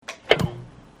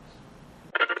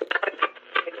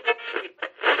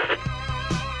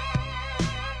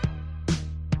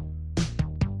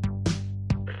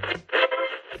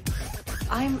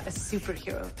a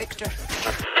superhero, Victor.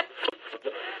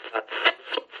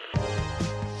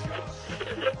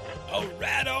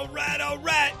 All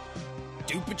right.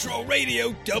 Doom Patrol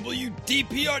Radio,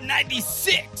 WDPR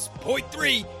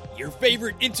 96.3, your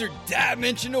favorite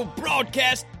interdimensional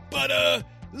broadcast, but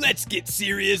let's get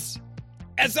serious.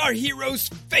 As our heroes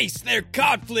face their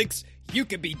conflicts, you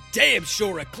can be damn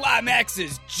sure a climax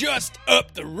is just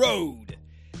up the road.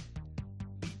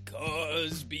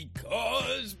 Because.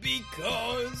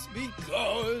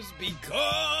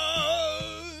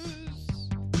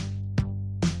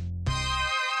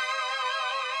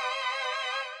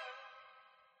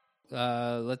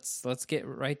 Let's get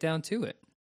right down to it.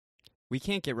 We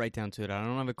can't get right down to it. I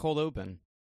don't have a cold open.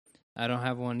 I don't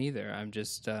have one either. I'm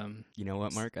just You know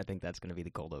what, Mark? I think that's going to be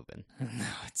the cold open. No,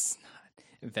 it's not.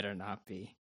 It better not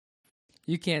be.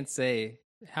 You can't say,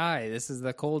 "Hi, this is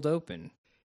the cold open."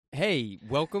 Hey,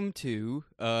 welcome to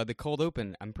the cold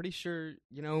open. I'm pretty sure,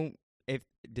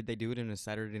 did they do it in a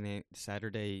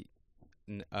Saturday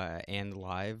and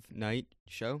live night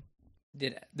show?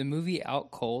 Did the movie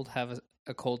Out Cold have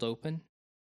a cold open?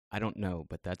 I don't know,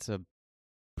 but that's a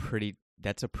pretty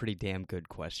damn good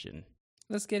question.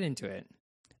 Let's get into it.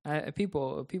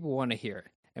 People want to hear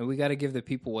it, and we got to give the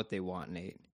people what they want,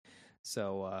 Nate.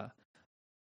 So,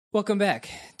 welcome back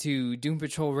to Doom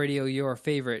Patrol Radio, your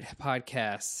favorite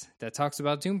podcast that talks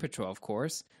about Doom Patrol, of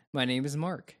course. My name is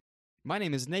Mark. My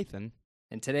name is Nathan.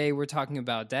 And today we're talking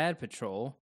about Dad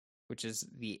Patrol, which is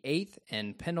the 8th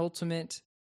and penultimate,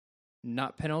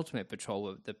 not penultimate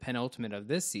patrol, but the penultimate of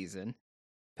this season,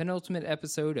 penultimate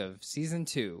episode of Season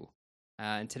 2.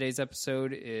 And today's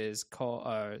episode is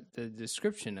called, the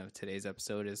description of today's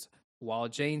episode is, while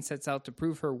Jane sets out to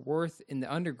prove her worth in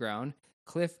the underground,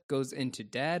 Cliff goes into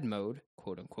dad mode,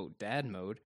 quote-unquote dad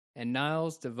mode, and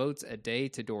Niles devotes a day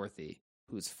to Dorothy,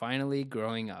 who's finally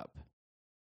growing up.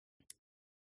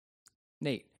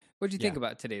 Nate, what'd you think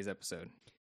about today's episode?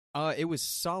 It was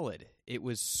solid. It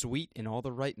was sweet in all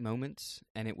the right moments,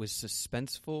 and it was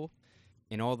suspenseful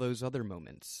in all those other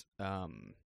moments.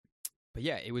 But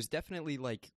yeah, it was definitely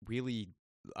like really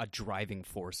a driving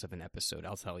force of an episode,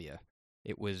 I'll tell you.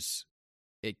 It was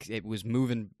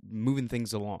moving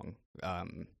things along.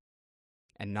 And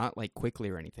not like quickly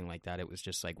or anything like that. It was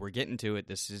just like, we're getting to it.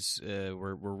 This is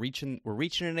we're reaching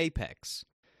an apex.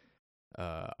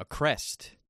 A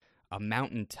crest, a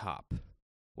mountaintop.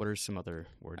 What are some other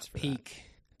words for peak?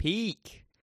 That? Peak.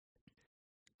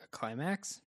 A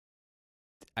climax?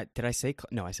 Did I say?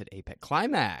 No, I said apex.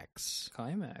 Climax.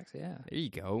 Climax, yeah. There you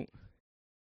go.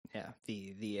 Yeah,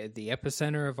 the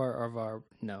epicenter of our.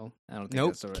 No, I don't think nope,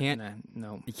 that's the right. Can't.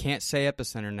 No, you can't say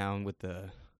epicenter now with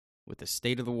the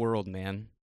state of the world, man.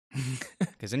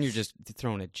 Because then you're just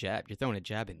throwing a jab. You're throwing a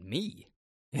jab at me.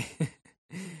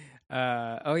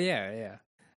 Oh yeah.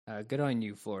 Good on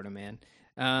you, Florida man.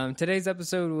 Today's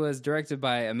episode was directed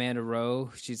by Amanda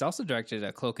Rowe. She's also directed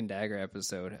a Cloak and Dagger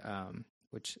episode,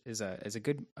 which is a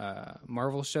good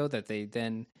Marvel show that they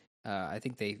then I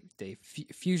think they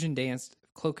fusion danced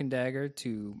Cloak and Dagger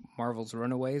to Marvel's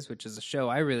Runaways, which is a show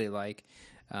I really like.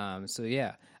 So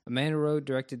yeah, Amanda Rowe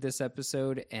directed this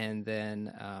episode, and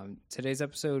then today's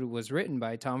episode was written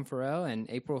by Tom Farrell and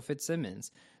April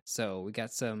Fitzsimmons. So we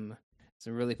got some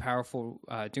really powerful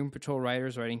Doom Patrol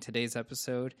writers writing today's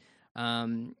episode.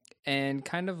 And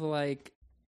kind of like,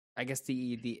 I guess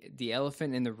the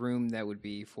elephant in the room that would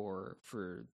be for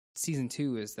season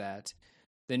 2 is that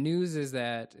the news is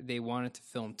that they wanted to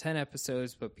film 10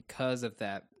 episodes, but because of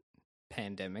that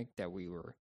pandemic that we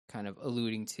were kind of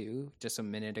alluding to just a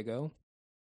minute ago,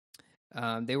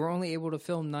 they were only able to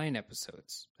film 9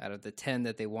 episodes out of the 10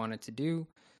 that they wanted to do.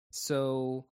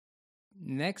 So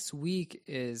next week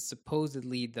is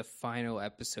supposedly the final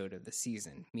episode of the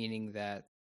season, meaning that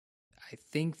I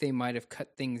think they might have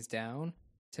cut things down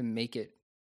to make it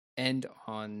end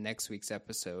on next week's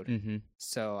episode. Mm-hmm.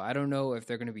 So I don't know if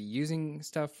they're going to be using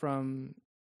stuff from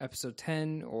episode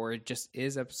 10 or it just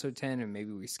is episode 10 and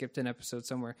maybe we skipped an episode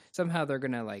somewhere. Somehow they're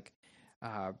going to like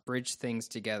bridge things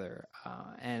together.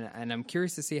 And I'm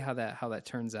curious to see how that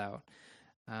turns out.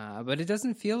 But it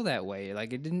doesn't feel that way.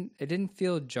 Like it didn't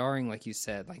feel jarring, like you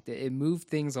said. Like it moved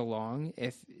things along.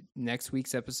 If next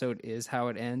week's episode is how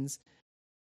it ends,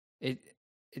 it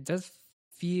does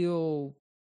feel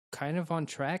kind of on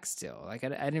track still. Like I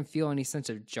didn't feel any sense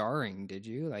of jarring. Did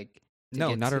you? Like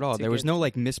no, not at all. There was no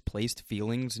like misplaced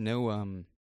feelings. No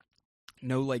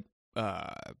like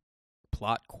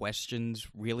plot questions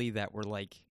really that were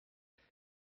like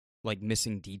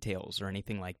missing details or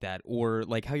anything like that, or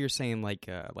like how you're saying like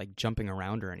jumping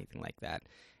around or anything like that.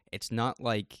 It's not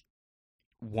like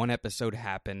one episode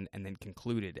happened and then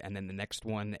concluded, and then the next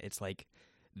one it's like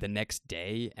the next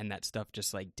day, and that stuff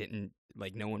just like didn't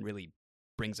like no one really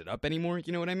brings it up anymore.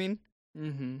 You know what I mean?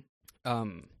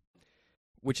 Mm-hmm.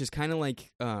 Which is kind of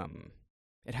like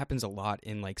it happens a lot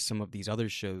in like some of these other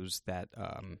shows that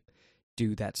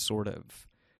do that sort of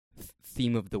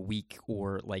theme of the week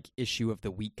or like issue of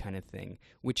the week kind of thing,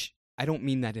 which I don't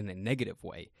mean that in a negative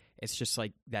way. It's just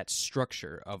like that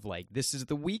structure of like, this is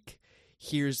the week,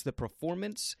 here's the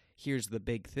performance, here's the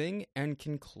big thing, and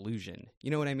conclusion.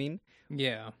 You know what I mean?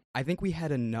 Yeah. I think we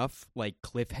had enough like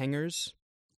cliffhangers,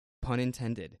 pun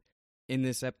intended, in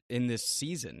this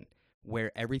season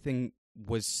where everything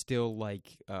was still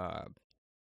like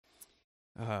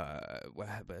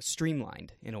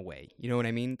streamlined in a way. You know what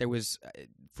I mean? There was,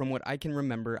 from what I can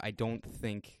remember, I don't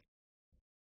think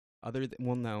other than,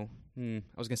 well, no, I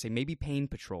was gonna say maybe Pain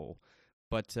Patrol,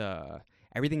 but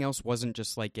everything else wasn't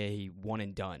just like a one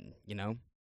and done. You know?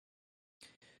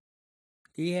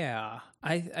 Yeah,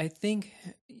 I think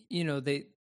they.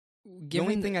 The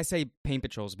only thing I say Pain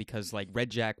Patrol is because like Red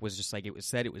Jack was just like it was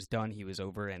said it was done, he was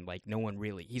over, and like no one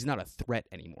really, he's not a threat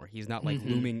anymore. He's not like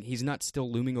looming. He's not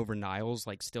still looming over Niles,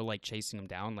 like still like chasing him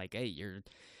down. Like, hey, you're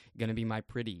gonna be my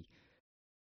pretty.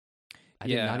 I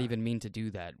did not even mean to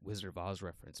do that Wizard of Oz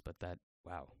reference, but that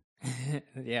wow.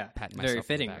 Yeah, patting myself very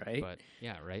fitting, on the back, right? But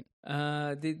yeah, right.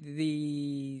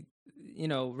 The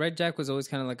Red Jack was always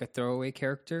kind of like a throwaway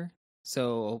character,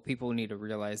 so people need to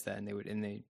realize that, and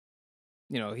they.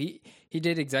 He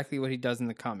did exactly what he does in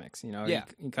the comics. Yeah.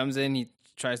 He comes in, he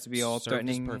tries to be all Served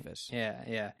threatening. his purpose.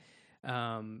 Yeah.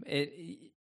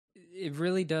 It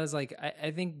really does. Like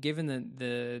I think, given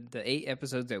the 8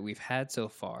 episodes that we've had so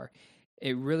far,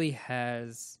 it really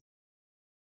has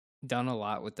done a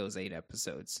lot with those 8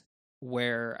 episodes.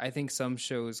 Where I think some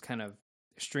shows kind of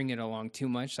string it along too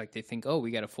much. Like they think, oh,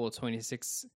 we got a full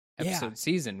 26 episode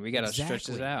season, we got to stretch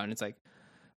this out, and it's like,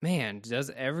 man,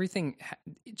 does everything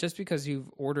just because you've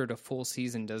ordered a full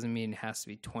season doesn't mean it has to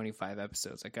be 25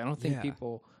 episodes. Like, I don't think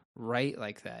people write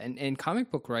like that. And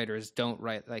comic book writers don't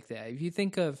write like that. If you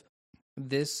think of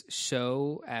this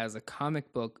show as a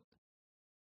comic book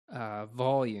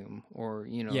volume or,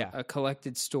 a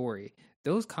collected story,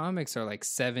 those comics are like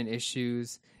 7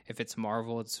 issues. If it's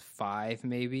Marvel, it's 5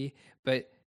 maybe. But,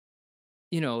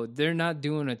 they're not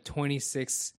doing a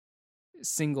 26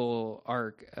 single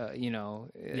arc,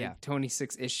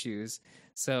 26 issues.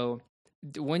 So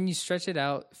when you stretch it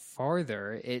out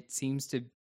farther, it seems to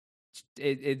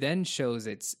it then shows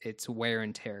its wear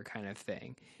and tear kind of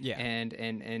thing. Yeah.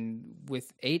 And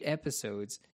with 8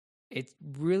 episodes, it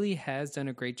really has done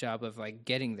a great job of like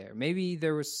getting there. Maybe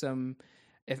there was some,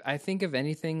 if I think of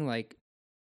anything, like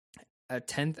a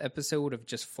 10th episode would have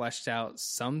just fleshed out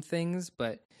some things,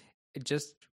 but it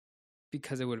just,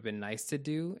 because it would have been nice to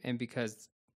do, and because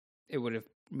it would have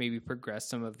maybe progressed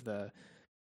some of the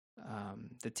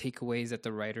takeaways that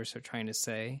the writers are trying to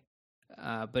say.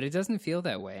 But it doesn't feel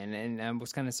that way, and I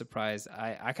was kind of surprised.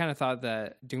 I kind of thought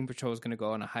that Doom Patrol was going to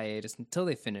go on a hiatus until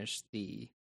they finish the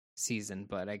season,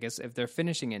 but I guess if they're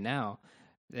finishing it now,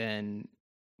 then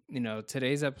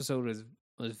today's episode was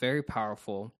very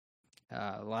powerful.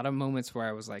 A lot of moments where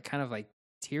I was like kind of like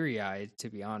teary-eyed, to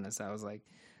be honest. I was like,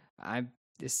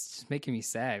 it's just making me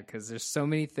sad because there's so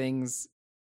many things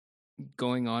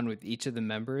going on with each of the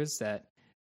members that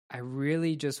I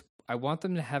want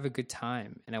them to have a good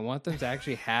time, and I want them to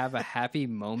actually have a happy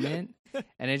moment,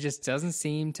 and it just doesn't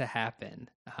seem to happen.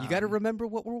 You got to remember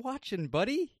what we're watching,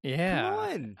 buddy. Yeah. Come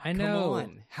on. I know. Come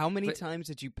on. How many times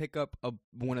did you pick up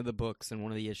one of the books and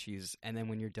one of the issues, and then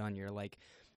when you're done, you're like,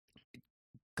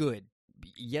 good.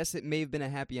 Yes, it may have been a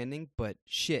happy ending, but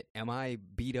shit, am I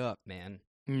beat up, man?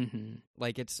 Mm-hmm.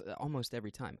 Like, it's almost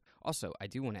every time. Also, I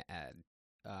do want to add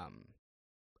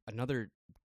another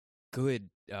good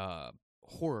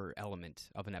horror element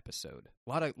of an episode. A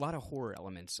lot of horror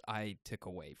elements I took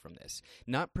away from this.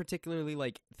 Not particularly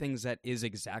like things that is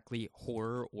exactly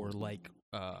horror or like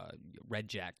Red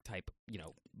Jack type,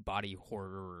 body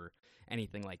horror or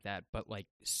anything like that, but like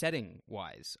setting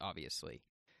wise, obviously.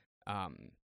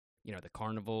 The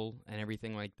carnival and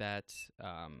everything like that.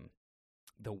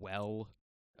 The well,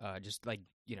 just like,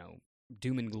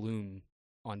 doom and gloom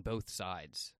on both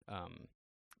sides,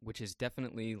 which is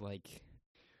definitely like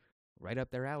right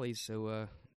up their alley. So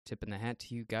tipping the hat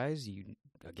to you guys.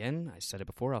 I said it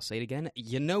before, I'll say it again.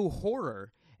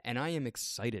 Horror, and I am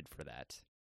excited for that.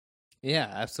 Yeah,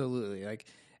 absolutely. Like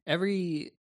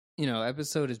every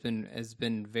episode has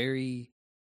been very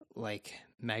like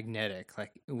magnetic.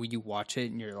 Like when you watch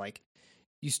it and you're like,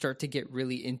 you start to get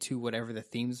really into whatever the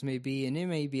themes may be, and it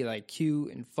may be like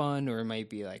cute and fun, or it might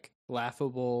be like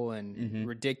laughable and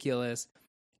ridiculous,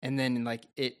 and then like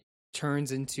it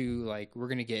turns into like we're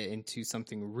gonna get into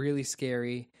something really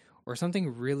scary or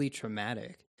something really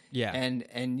traumatic. Yeah.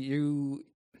 And you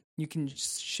can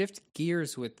shift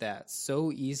gears with that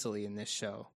so easily in this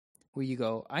show, where you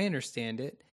go, I understand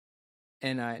it,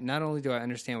 and I not only do I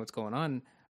understand what's going on,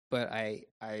 but I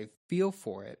feel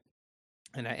for it,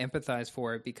 and I empathize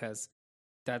for it, because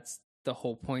that's the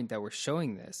whole point that we're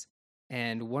showing this.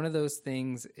 And one of those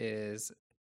things is,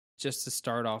 just to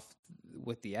start off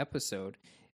with the episode,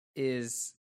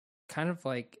 is kind of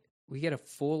like we get a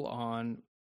full on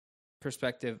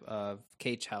perspective of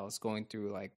Kate Chalice going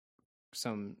through like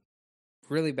some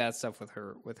really bad stuff with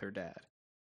her dad,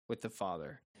 with the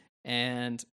father.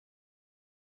 And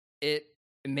it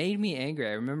made me angry.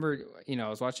 I remember, I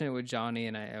was watching it with Johnny,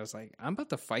 and I was like, I'm about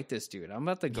to fight this dude. I'm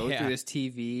about to go through this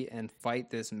TV and fight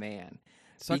this man.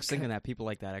 It sucks thinking that people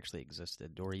like that actually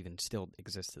existed, or even still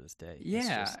exist to this day.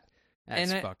 Yeah.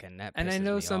 That and I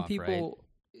know some off, people,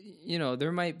 right?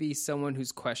 There might be someone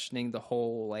who's questioning the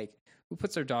whole, like, who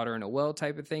puts their daughter in a well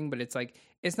type of thing, but it's like,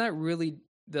 it's not really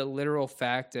the literal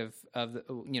fact of the,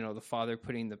 the father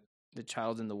putting the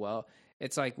child in the well.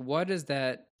 It's like, what does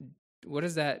that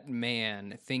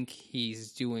man think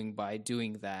he's doing by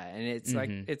doing that? And it's like,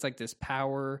 it's like this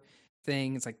power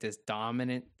thing. It's like this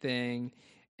dominant thing.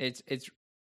 It's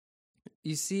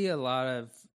you see a lot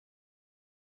of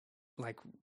like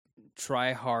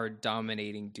try hard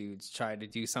dominating dudes try to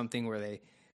do something where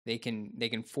they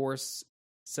can force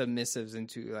submissives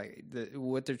into like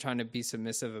what they're trying to be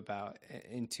submissive about,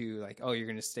 into like, oh, you're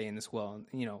going to stay in this well,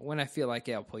 and when I feel like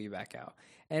it, I'll pull you back out.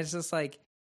 And it's just like,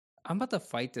 I'm about to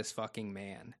fight this fucking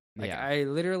man. Like, yeah. I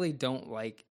literally don't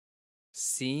like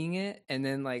seeing it. And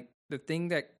then like the thing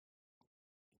that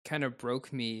kind of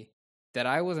broke me, that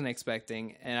I wasn't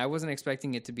expecting, and I wasn't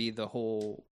expecting it to be the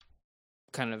whole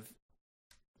kind of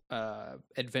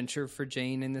adventure for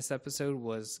Jane in this episode,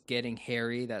 was getting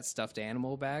Harry, that stuffed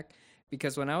animal, back.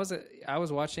 Because when I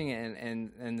was watching it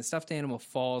and the stuffed animal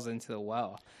falls into the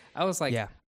well, I was like,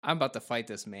 I'm about to fight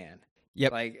this man.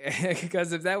 Yep. Like,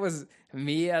 because if that was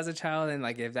me as a child, and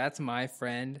like if that's my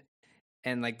friend,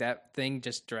 and like that thing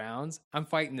just drowns, I'm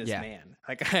fighting this man.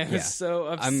 Like, I was so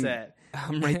upset.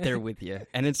 I'm right there with you.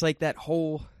 And it's like that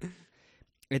whole,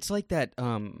 it's like that,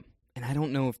 and I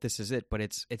don't know if this is it, but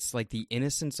it's like the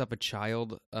innocence of a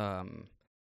child,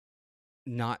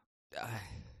 not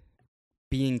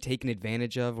being taken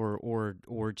advantage of,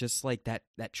 or just like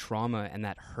that trauma and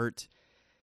that hurt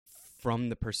from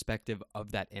the perspective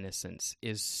of that innocence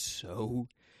is so,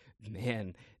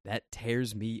 man, that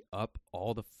tears me up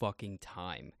all the fucking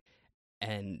time.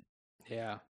 And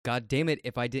yeah, God damn it,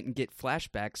 if I didn't get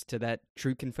flashbacks to that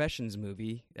True Confessions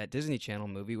movie, that Disney Channel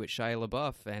movie with Shia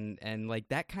LaBeouf, and like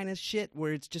that kind of shit,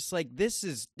 where it's just like,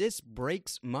 this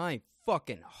breaks my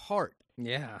fucking heart.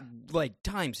 Yeah, like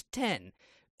times 10.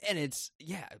 And it's,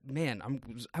 yeah, man,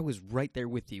 I was right there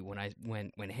with you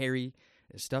when Harry,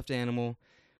 the stuffed animal,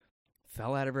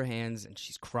 fell out of her hands, and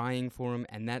she's crying for him,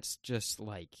 and that's just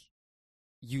like,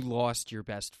 you lost your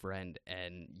best friend,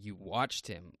 and you watched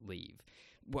him leave.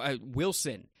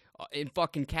 Wilson in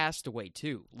fucking Castaway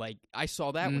too. Like, I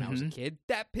saw that when I was a kid.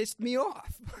 That pissed me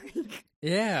off.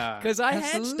 Yeah, because I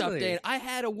had stuffed animals. I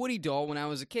had a Woody doll when I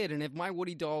was a kid, and if my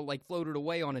Woody doll like floated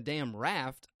away on a damn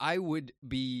raft, I would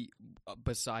be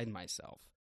beside myself.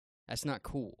 That's not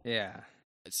cool. Yeah.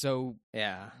 So,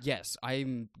 yeah. Yes,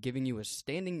 I'm giving you a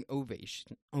standing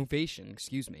ovation,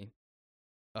 excuse me,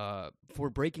 for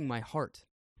breaking my heart.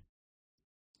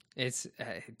 It's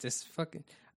just fucking...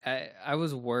 I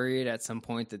was worried at some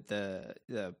point that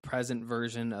the present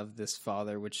version of this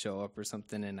father would show up or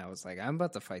something, and I was like, I'm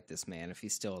about to fight this man if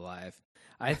he's still alive.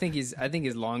 I think he's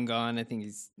long gone. I think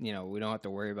he's, we don't have to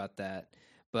worry about that.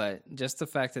 But just the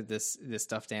fact that this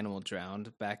stuffed animal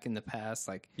drowned back in the past,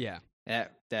 like, yeah,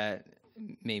 that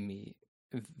made me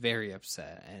very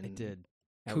upset. And it did.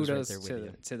 Kudos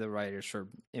to the writers for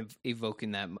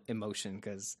evoking that emotion,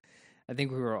 because I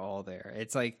think we were all there.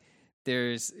 It's like,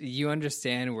 you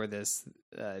understand where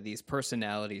these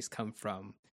personalities come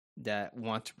from that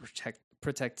want to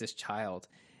protect this child,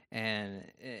 and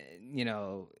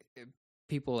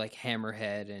people like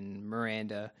Hammerhead and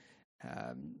Miranda,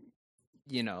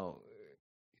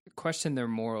 question their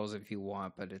morals if you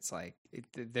want, but it's like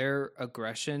their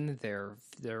aggression, their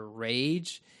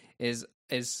rage is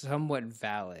somewhat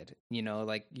valid.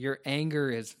 Like, your anger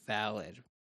is valid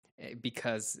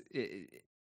because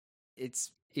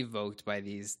it's evoked by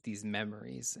these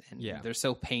memories, and they're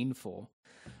so painful.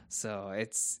 So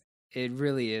it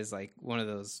really is like one of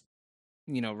those,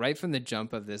 right from the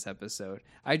jump of this episode.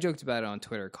 I joked about it on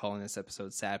Twitter, calling this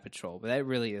episode Sad Patrol, but that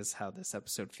really is how this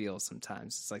episode feels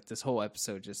sometimes. It's like this whole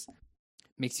episode just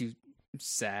makes you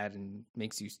sad and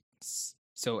makes you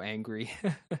so angry.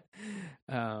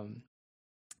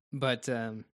 But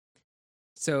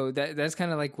so that's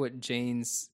kind of like what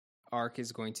Jane's arc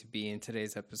is going to be in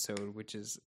today's episode, which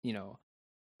is, you know,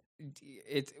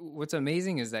 what's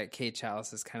amazing is that Kate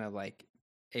Chalice is kind of like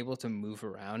able to move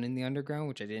around in the underground,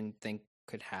 which I didn't think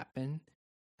could happen.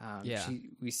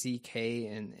 We see Kay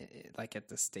in like at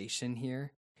the station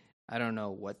here. I don't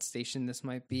know what station this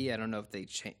might be. I don't know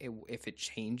if if it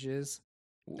changes.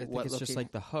 I think it's just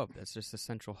like the hub. That's just the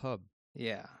central hub.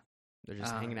 Yeah, they're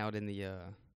just hanging out in the.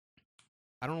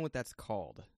 I don't know what that's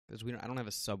called because I don't have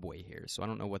a subway here, so I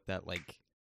don't know what that like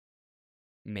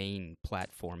main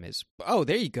platform is. Oh,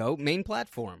 there you go, main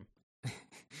platform.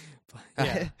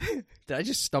 Yeah. Did I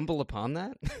just stumble upon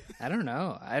that? I don't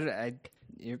know. I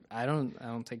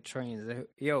don't take trains.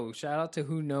 Yo, shout out to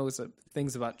who knows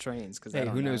things about trains, because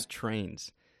who knows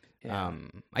trains? Yeah.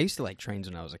 I used to like trains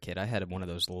when I was a kid. I had one of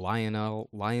those Lionel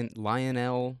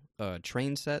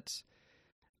train sets.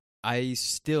 I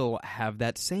still have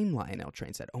that same Lionel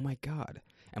train set. Oh my god!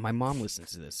 And my mom listens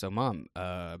to this, so Mom,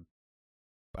 I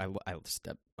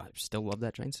still love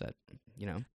that train set. You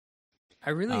know, I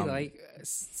really like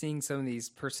seeing some of these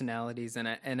personalities, and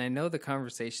I know the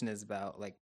conversation is about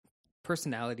like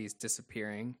personalities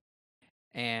disappearing,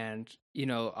 and you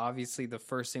know, obviously the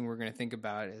first thing we're going to think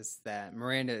about is that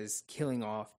Miranda is killing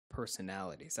off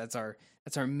personalities. That's our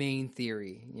main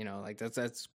theory. You know, like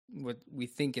that's what we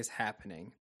think is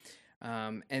happening.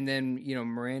 And then, you know,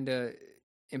 Miranda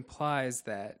implies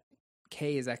that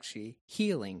Kay is actually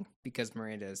healing because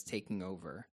Miranda is taking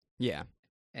over. Yeah.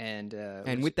 And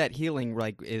with that healing,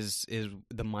 like, is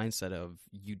the mindset of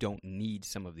you don't need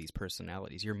some of these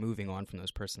personalities. You're moving on from those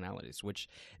personalities, which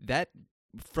that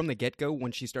from the get-go,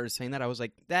 when she started saying that, I was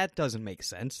like, that doesn't make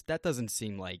sense. That doesn't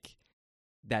seem like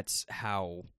that's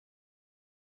how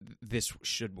this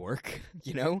should work.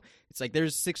 You know, it's like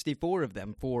there's 64 of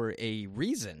them for a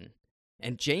reason.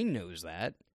 And Jane knows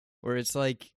that, where it's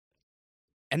like,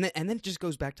 and then it just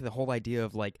goes back to the whole idea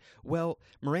of like, well,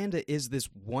 Miranda is this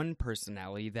one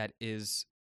personality that is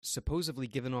supposedly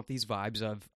giving off these vibes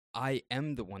of, I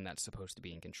am the one that's supposed to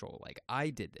be in control. Like, I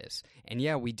did this. And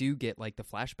yeah, we do get like the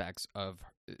flashbacks of,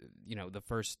 you know,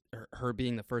 her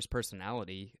being the first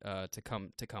personality to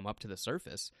come up to the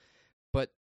surface.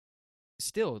 But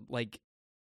still, like,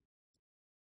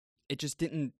 it just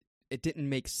didn't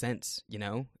make sense, you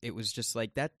know? It was just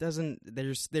like, that doesn't,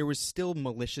 there was still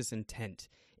malicious intent,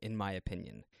 in my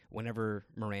opinion, whenever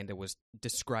Miranda was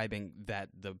describing that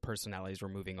the personalities were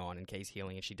moving on in Kay's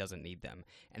healing and she doesn't need them.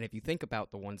 And if you think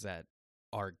about the ones that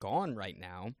are gone right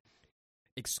now,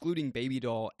 excluding Baby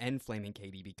Doll and Flaming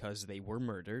Katie because they were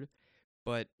murdered,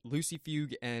 but Lucy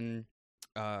Fugue and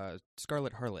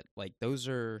Scarlet Harlot, like, those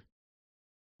are...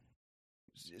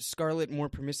 Scarlet more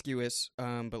promiscuous,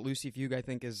 but Lucy Fugue, I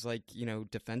think, is like, you know,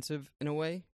 defensive in a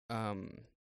way,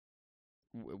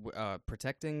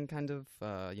 protecting kind of.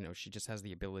 You know, she just has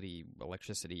the ability,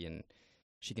 electricity, and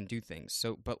she can do things.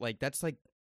 So, but like that's like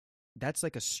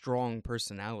a strong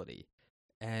personality,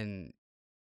 and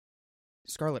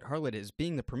Scarlet Harlot is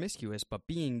being the promiscuous, but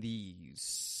being the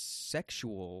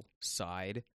sexual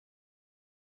side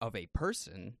of a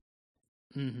person.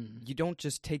 Mm-hmm. You don't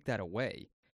just take that away.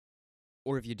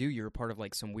 Or if you do, you're a part of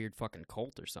like some weird fucking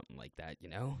cult or something like that, you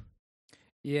know?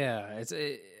 Yeah,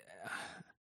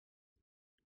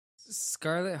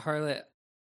 Scarlet Harlot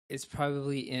is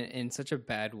probably in such a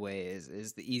bad way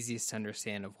is the easiest to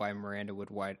understand of why Miranda would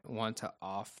want to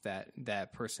off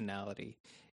that personality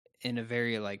in a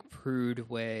very like prude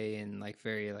way and like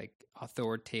very like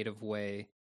authoritative way.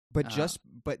 But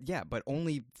but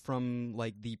only from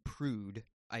like the prude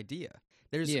idea.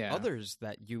 There's others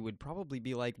that you would probably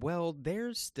be like, well,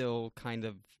 they're still kind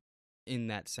of in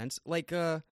that sense. Like,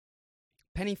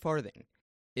 Penny Farthing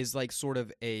is like sort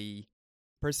of a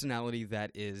personality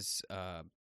that is,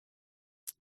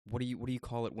 what do you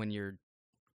call it when you're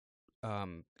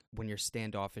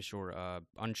standoffish or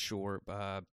unsure?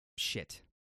 Shit.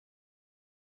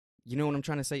 You know what I'm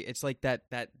trying to say? It's like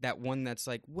that one that's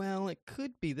like, well, it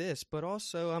could be this, but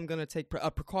also I'm gonna take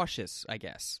precautious, I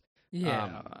guess.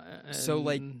 Yeah. So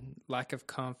like lack of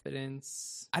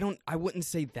confidence. I wouldn't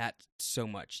say that so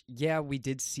much. Yeah, we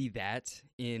did see that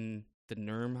in the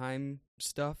Nuremheim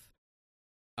stuff.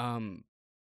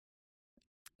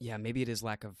 Yeah, maybe it is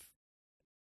lack of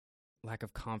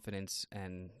confidence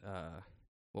and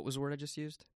what was the word I just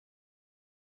used?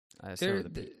 I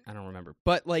don't remember.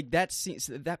 But like that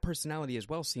personality as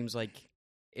well seems like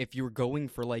if you're going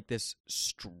for like this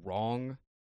strong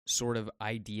sort of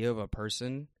idea of a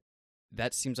person,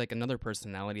 that seems like another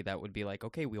personality that would be like,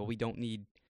 okay, well, we don't need,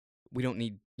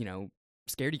 you know,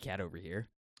 scaredy cat over here.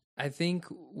 I think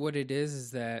what it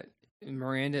is that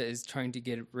Miranda is trying to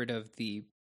get rid of the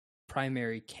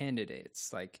primary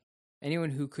candidates, like anyone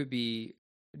who could be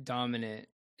dominant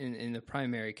in the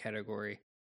primary category.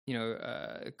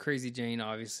 Crazy Jane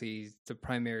obviously is the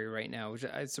primary right now, which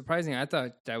is surprising. I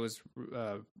thought that was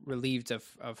relieved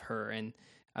of her, and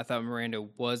I thought Miranda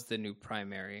was the new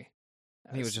primary.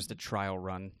 I think it was just a trial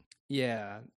run.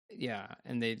 Yeah,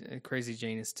 and Crazy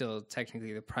Jane is still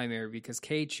technically the primary because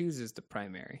Kay chooses the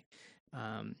primary.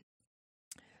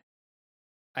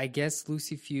 I guess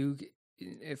Lucy Fugue,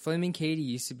 Flaming Katie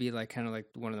used to be like kind of like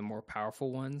one of the more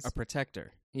powerful ones, a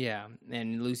protector. Yeah,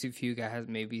 and Lucy Fugue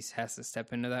has to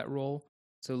step into that role.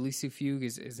 So Lucy Fugue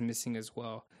is missing as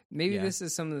well. Maybe this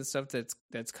is some of the stuff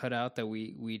that's cut out that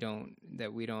we don't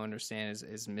understand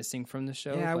is missing from the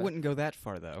show. Yeah, I wouldn't go that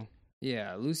far though.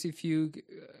 Yeah, Lucy Fugue,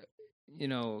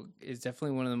 is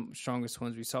definitely one of the strongest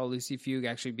ones. We saw Lucy Fugue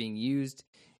actually being used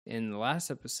in the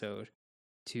last episode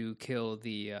to kill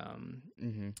the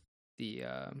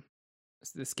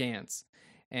Scants,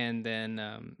 and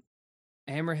then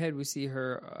Hammerhead. We see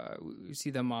her. We see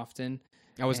them often.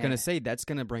 I was going to say that's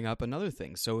going to bring up another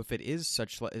thing. So if it is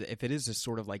a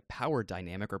sort of like power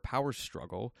dynamic or power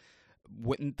struggle,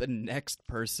 wouldn't the next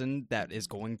person that is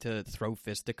going to throw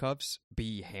fisticuffs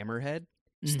be Hammerhead,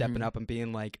 stepping up and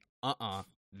being like,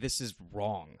 this is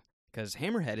wrong? Because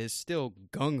Hammerhead is still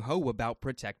gung-ho about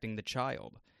protecting the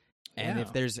child. And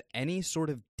if there's any sort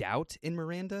of doubt in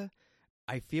Miranda,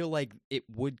 I feel like it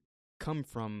would come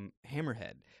from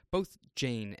Hammerhead. Both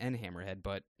Jane and Hammerhead,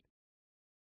 but,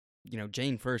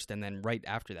 Jane first, and then right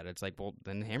after that, it's like, well,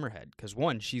 then Hammerhead. Because,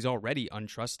 one, she's already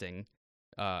untrusting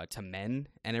to men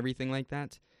and everything like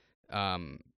that.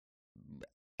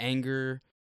 Anger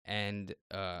and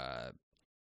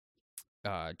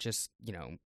just,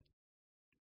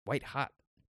 white hot.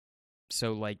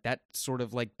 So, like, that sort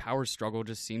of, like, power struggle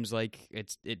just seems like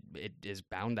it is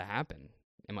bound to happen.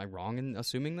 Am I wrong in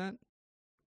assuming that?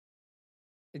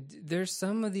 There's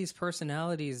some of these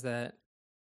personalities that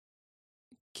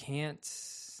can't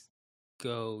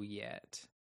go yet.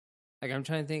 Like, I'm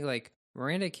trying to think, like,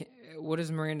 Miranda, what is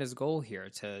Miranda's goal here?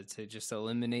 To just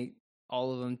eliminate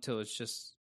all of them till it's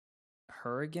just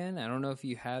her again? I don't know if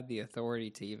you have the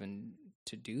authority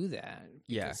to do that.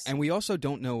 Yeah, and we also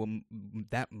don't know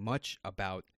that much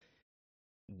about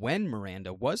when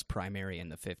Miranda was primary in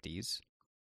the 50s.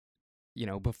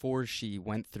 Before she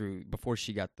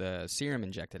got the serum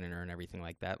injected in her and everything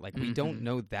like that. Like, we don't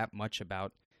know that much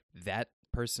about that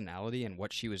personality and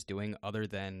what she was doing other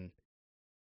than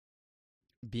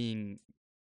being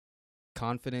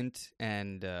confident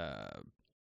and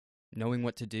knowing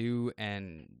what to do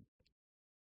and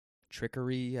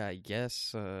trickery, I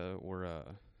guess, or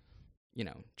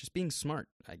just being smart,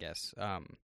 I guess.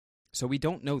 So we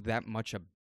don't know that much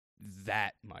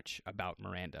about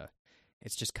Miranda.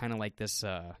 It's just kind of like this,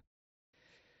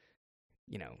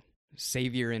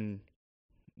 savior in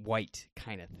white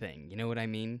kind of thing. You know what I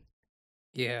mean?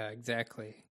 Yeah,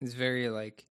 exactly. It's very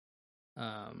like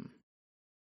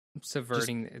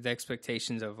subverting the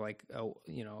expectations of like,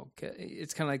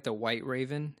 it's kind of like the White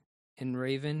Raven in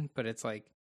Raven, but it's like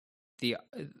the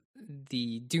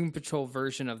Doom Patrol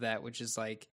version of that, which is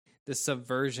like the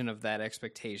subversion of that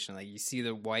expectation. Like, you see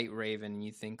the White Raven and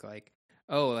you think like,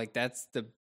 oh, like that's the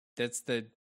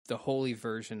holy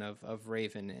version of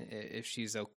Raven if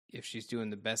she's doing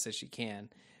the best that she can.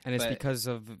 And it's because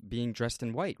of being dressed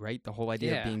in white, right? The whole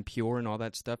idea of being pure and all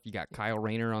that stuff. You got Kyle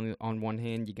Rayner on one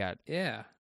hand, you got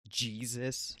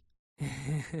Jesus.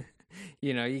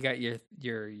 You got your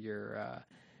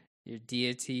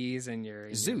deities and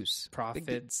your Zeus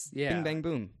prophets. Bing bang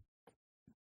boom.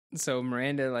 So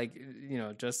Miranda, like,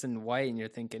 dressed in white, and you're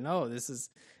thinking, oh, this is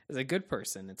a good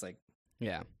person. It's like,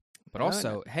 yeah. But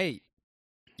also, hey,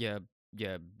 you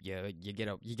get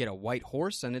a white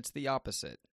horse, and it's the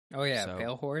opposite. Oh yeah,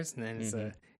 pale horse, and then it's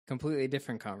a completely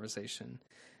different conversation.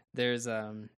 There's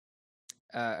a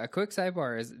quick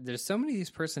sidebar is there's so many of these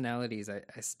personalities I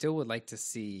still would like to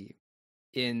see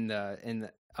in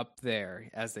the up there,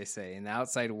 as they say, in the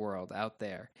outside world out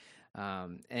there.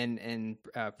 And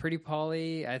Pretty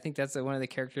Polly, I think that's one of the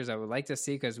characters I would like to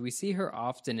see because we see her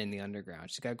often in the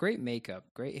underground. She's got great makeup,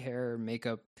 great hair,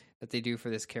 makeup that they do for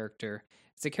this character.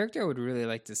 It's a character I would really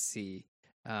like to see.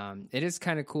 It is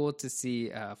kind of cool to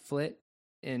see Flit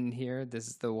in here. This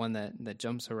is the one that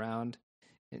jumps around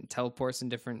and teleports in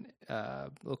different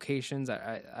locations.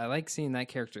 I like seeing that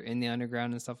character in the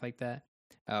underground and stuff like that.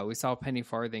 We saw Penny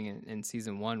Farthing in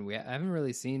season 1. I haven't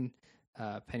really seen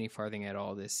Penny Farthing at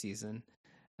all this season.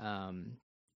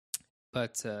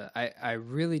 But I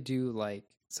really do like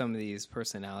some of these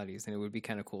personalities, and it would be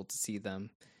kind of cool to see them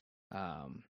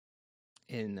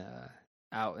in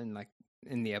out in like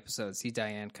in the episode. See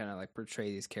Diane kind of like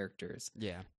portray these characters.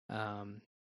 Yeah.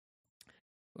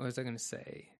 What was I going to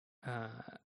say?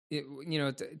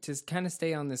 To kind of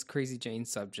stay on this Crazy Jane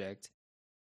subject,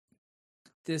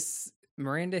 this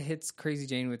Miranda hits Crazy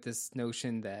Jane with this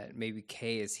notion that maybe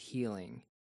Kay is healing,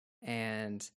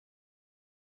 and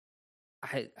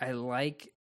I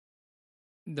like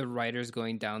the writers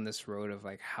going down this road of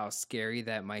like how scary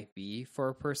that might be for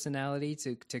a personality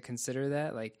to consider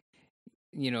that. Like,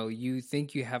 you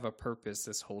think you have a purpose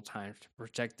this whole time to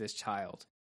protect this child.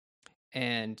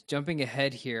 And jumping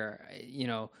ahead here,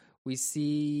 we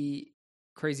see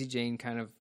Crazy Jane kind of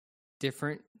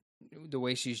different the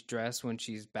way she's dressed when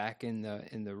she's back in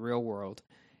the real world,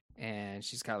 and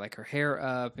she's got like her hair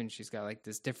up and she's got like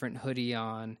this different hoodie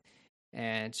on,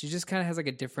 and she just kind of has like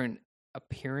a different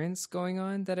appearance going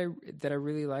on that I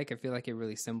really like. I feel like it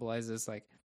really symbolizes like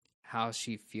how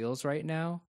she feels right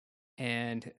now,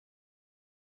 and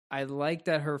I like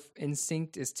that her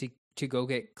instinct is to go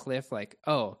get Cliff. Like,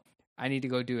 oh, I need to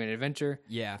go do an adventure.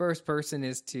 Yeah. First person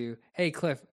is to, hey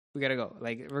Cliff, we gotta go.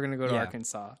 Like, we're gonna go to Yeah.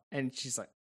 Arkansas, and she's like,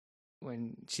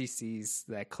 when she sees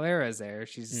that Clara's there,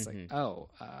 she's just like, oh,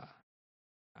 all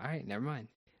right, never mind.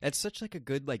 That's such like a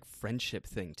good like friendship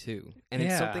thing too, and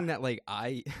it's something that like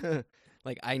I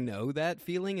like I know that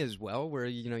feeling as well, where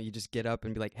you just get up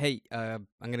and be like, hey, I'm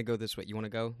gonna go this way. You want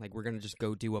to go? Like, we're gonna just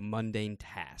go do a mundane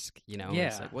task, And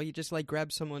it's like, well, you just like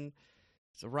grab someone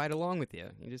to ride along with you.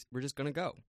 We're just gonna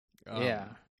go. Yeah,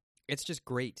 it's just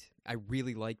great. I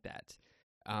really like that,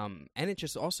 and it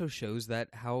just also shows that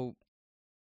how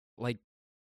like.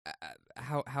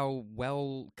 How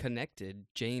well connected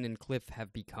Jane and Cliff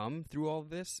have become through all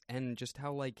of this, and just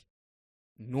how like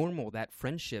normal that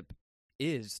friendship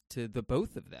is to the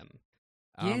both of them.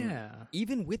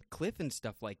 Even with Cliff and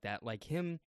stuff like that, like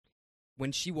him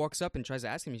when she walks up and tries to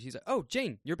ask him, she's like, "Oh,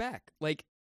 Jane, you're back." Like,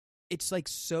 it's like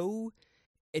so.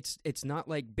 It's not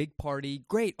like big party.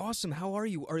 Great, awesome. How are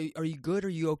you? Are you good? Are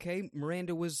you okay?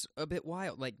 Miranda was a bit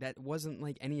wild. Like, that wasn't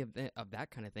like any of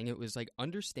that kind of thing. It was like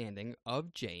understanding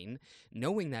of Jane,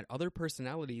 knowing that other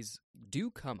personalities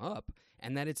do come up,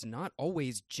 and that it's not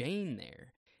always Jane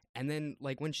there. And then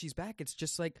like when she's back, it's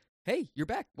just like, hey, you're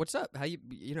back. What's up? How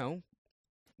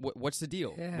what's the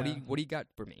deal? Yeah. What do you got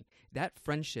for me? That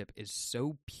friendship is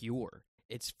so pure.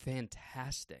 It's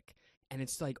fantastic, and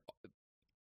it's like.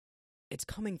 It's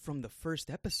coming from the first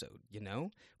episode,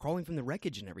 crawling from the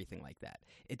wreckage and everything like that.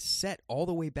 It's set all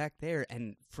the way back there,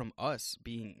 and from us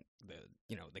being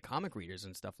the comic readers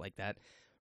and stuff like that,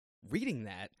 reading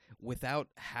that without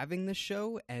having the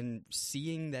show and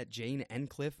seeing that Jane and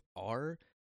Cliff are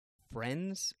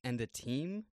friends and a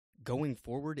team going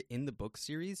forward in the book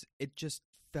series, it just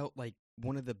felt like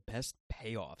one of the best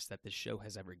payoffs that this show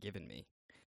has ever given me.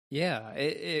 Yeah,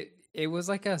 it was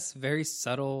like a very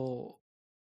subtle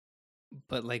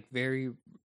but like very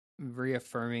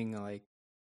reaffirming like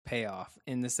payoff,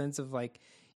 in the sense of like,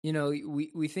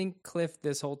 we think Cliff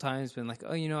this whole time has been like,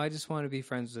 oh, I just want to be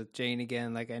friends with Jane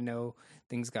again. Like, I know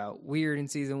things got weird in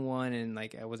season 1, and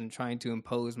like I wasn't trying to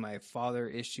impose my father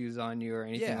issues on you or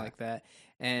anything like that.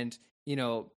 And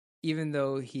even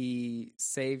though he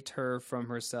saved her from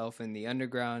herself in the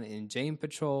underground in Jane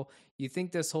Patrol, you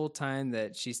think this whole time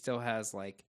that she still has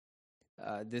like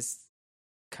this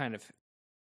kind of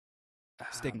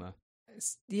stigma.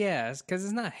 Yes, because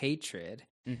it's not hatred.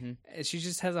 Mm-hmm. She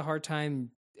just has a hard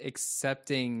time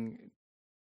accepting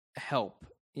help,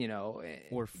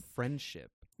 or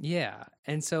friendship. Yeah,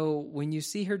 and so when you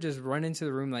see her just run into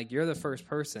the room like you're the first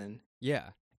person,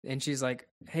 and she's like,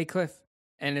 "Hey, Cliff,"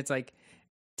 and it's like,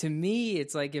 to me,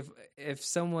 it's like if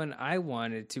someone I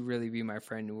wanted to really be my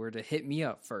friend were to hit me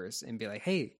up first and be like,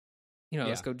 "Hey,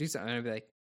 let's go do something," and I'd be like,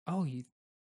 "Oh, you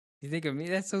think of me?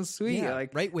 That's so sweet." Yeah,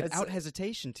 like, right, without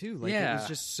hesitation too. Like, it was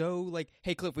just so like,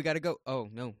 "Hey, Cliff, we got to go." Oh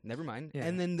no, never mind. Yeah.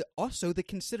 And then also the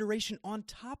consideration on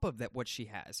top of that, what she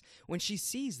has when she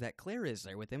sees that Clara is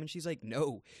there with him, and she's like,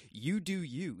 "No, you do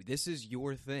you. This is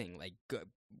your thing. Like,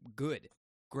 good,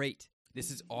 great.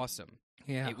 This is awesome."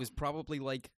 Yeah, it was probably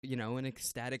like an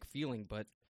ecstatic feeling, but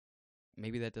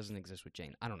maybe that doesn't exist with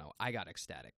Jane. I don't know. I got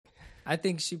ecstatic. I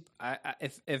think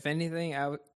if anything,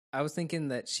 I was thinking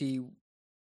that she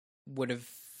would have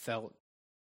felt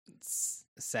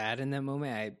sad in that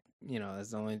moment. That's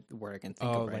the only word I can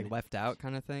think of. Like left out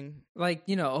kind of thing. Like,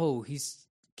 he's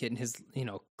getting his,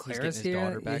 Clara's his here.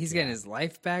 daughter back, he's getting his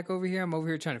life back over here. I'm over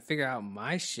here trying to figure out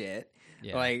my shit.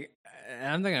 Yeah. Like,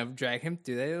 I'm not gonna drag him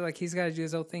through that. Like, he's got to do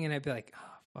his own thing, and I'd be like,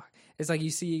 oh fuck. It's like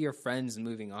you see your friends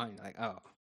moving on. You're like, oh,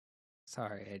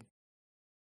 Sorry,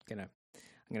 I'm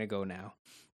gonna go now.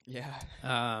 Yeah.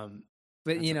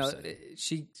 But That's you know,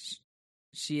 upsetting.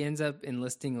 she ends up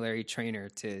enlisting Larry Trainer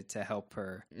to help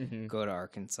her Mm-hmm. go to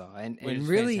Arkansas, and Which is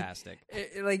really, fantastic.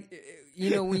 you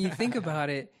know, when you think about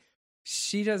it,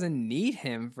 she doesn't need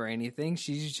him for anything.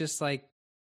 She's just like,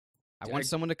 I want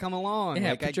someone to come along. yeah,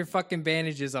 Like, put your fucking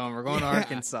bandages on. We're going to Yeah.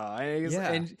 Arkansas.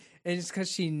 Yeah. And it's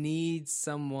because she needs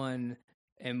someone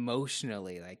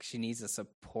emotionally. Like she needs a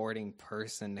supporting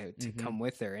person to Mhm. come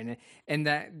with her. And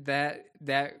that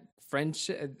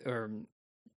friendship or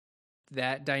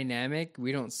that dynamic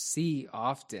we don't see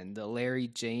often. The Larry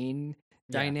Jane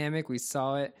Yeah. dynamic, we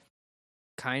saw it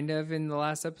kind of in the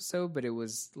last episode, but it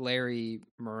was Larry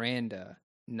Miranda,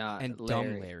 not and Larry.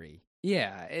 dumb Larry.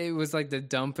 Yeah, it was like the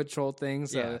dumb patrol thing.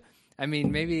 So, Yeah. I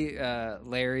mean, maybe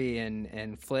Larry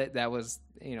and Flit, that was,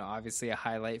 you know, obviously a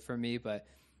highlight for me. But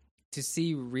to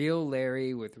see real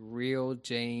Larry with real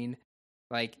Jane,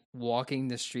 like walking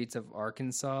the streets of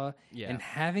Arkansas Yeah. and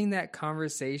having that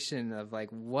conversation of like,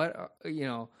 what, you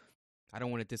know, I don't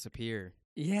want to disappear.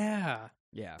 yeah,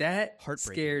 Yeah. that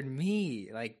Heartbreaking. scared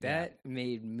me. Like Yeah. that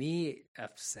made me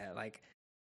upset. Like,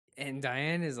 and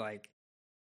Diane is like,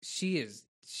 she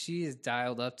is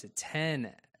dialed up to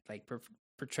 10, like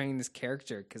portraying this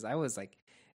character. Because I was like,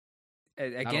 Not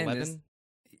again, 11?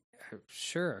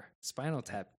 sure, Spinal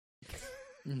Tap.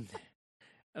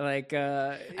 Like,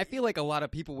 I feel like a lot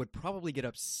of people would probably get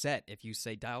upset if you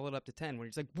say dial it up to 10 when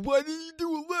you're like, why did you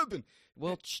do 11?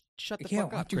 Well, shut the fuck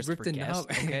up, why'd you rip Christopher the Guest,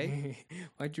 knob? okay?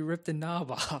 Why'd you rip the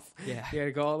knob off? Yeah. You got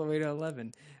to go all the way to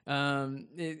 11.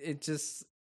 It just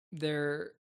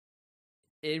there.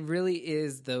 It really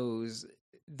is those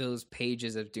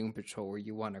pages of Doom Patrol where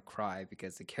you want to cry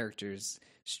because the character's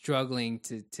struggling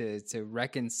to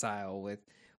reconcile with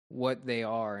what they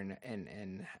are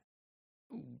and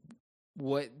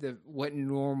what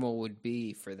normal would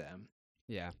be for them.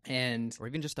 Yeah. And Or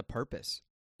even just a purpose.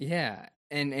 yeah,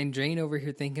 and Jane over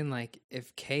here thinking like,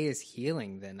 if Kay is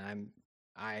healing, then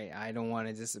I don't want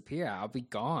to disappear. I'll be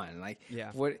gone. Like,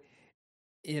 Yeah. what,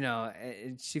 you know,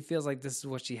 she feels like this is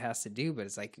what she has to do. But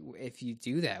it's like, if you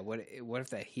do that, what if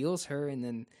that heals her, and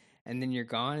then you're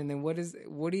gone, and then what is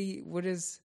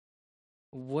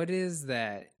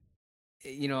that?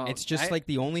 You know, It's just like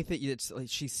the only thing. It's like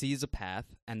she sees a path,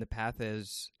 and the path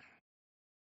is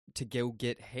to go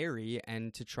get Harry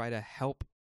and to try to help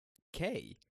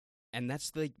Kay, and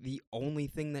that's like the only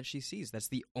thing that she sees. That's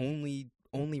the only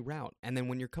route. And then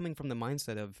when you're coming from the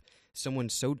mindset of someone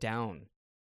so down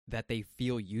that they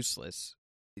feel useless,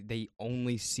 they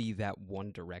only see that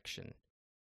one direction.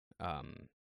 And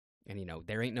you know,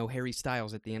 there ain't no Harry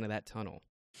Styles at the end of that tunnel.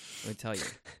 Let me tell you.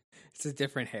 it's a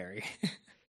different Harry.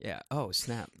 Yeah. Oh,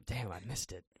 snap. Damn, I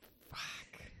missed it.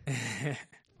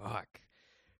 Fuck.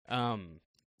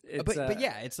 But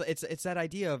yeah, it's that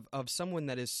idea of someone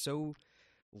that is so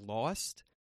lost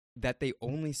that they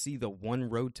only see the one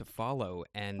road to follow,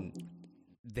 and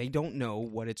they don't know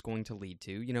what it's going to lead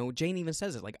to. You know, Jane even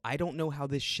says it, like, I don't know how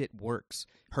this shit works.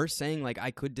 Her saying, like,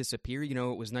 I could disappear, you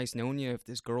know, it was nice knowing you, if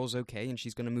this girl's okay and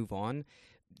she's going to move on.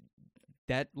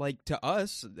 That, like, to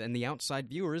us and the outside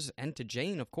viewers, and to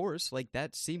Jane, of course, like,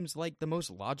 that seems like the most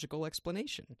logical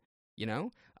explanation, you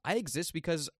know? I exist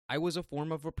because I was a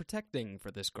form of a protecting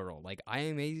for this girl. Like, I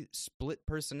am a split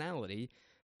personality.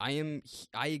 I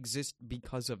exist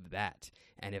because of that.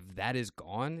 And if that is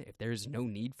gone, if there's no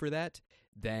need for that,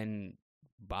 then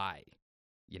bye,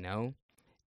 you know?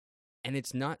 And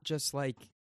it's not just like,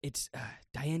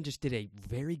 Diane just did a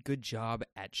very good job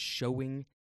at showing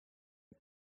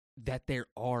that there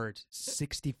are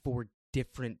 64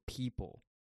 different people,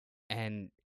 and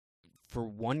for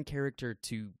one character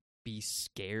to be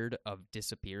scared of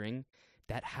disappearing,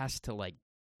 that has to, like,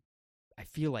 I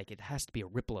feel like it has to be a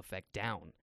ripple effect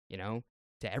down, you know,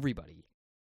 to everybody.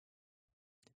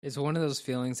 It's one of those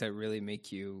feelings that really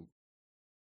make you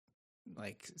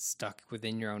like stuck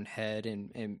within your own head,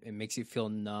 and it makes you feel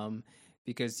numb,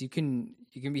 because you can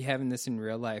be having this in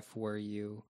real life where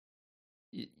you're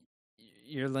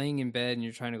laying in bed and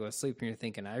you're trying to go to sleep and you're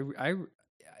thinking, I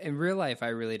in real life, I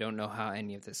really don't know how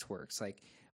any of this works. Like,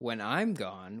 when I'm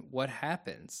gone, what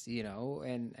happens, you know?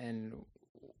 And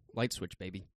Light switch,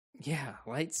 baby. yeah,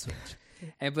 light switch.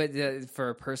 But for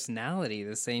a personality,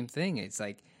 the same thing. It's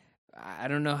like, I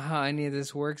don't know how any of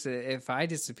this works. If I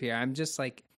disappear, I'm just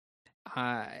like,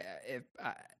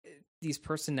 these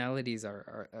personalities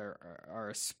are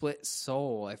a split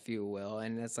soul, if you will,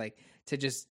 and it's like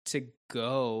to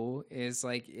go is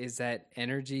like, is that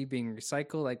energy being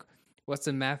recycled? Like, what's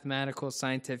the mathematical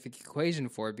scientific equation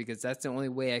for it? Because that's the only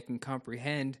way I can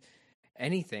comprehend,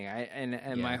 anything.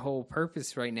 My whole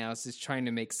purpose right now is just trying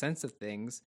to make sense of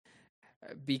things.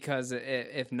 Because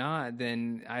if not,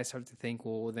 then I start to think,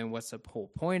 well, then what's the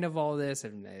whole point of all this?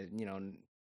 And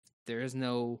there is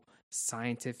no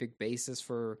scientific basis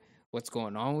for what's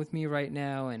going on with me right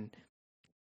now, and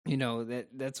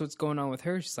that's what's going on with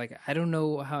her. She's like, I don't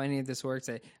know how any of this works.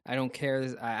 I don't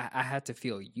care. I have to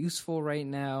feel useful right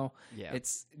now. Yeah,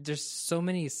 there's so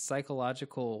many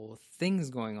psychological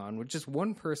things going on with just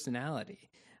one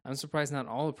personality. I'm surprised not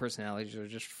all the personalities are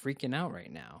just freaking out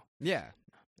right now. Yeah.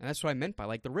 And that's what I meant by,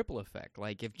 like, the ripple effect.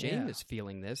 Like, if Jane is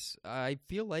feeling this, I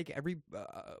feel like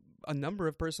a number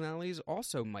of personalities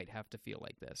also might have to feel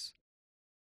like this.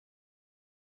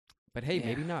 But hey,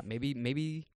 maybe not.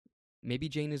 Maybe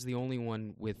Jane is the only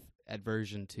one with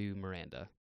aversion to Miranda.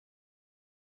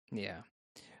 Yeah.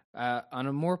 On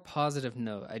a more positive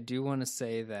note, I do want to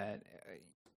say that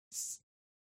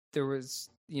there is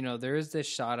this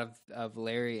shot of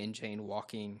Larry and Jane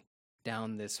walking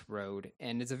down this road,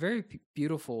 and it's a very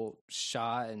beautiful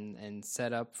shot and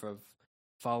setup for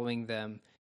following them.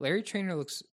 Larry Trainor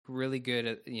looks really good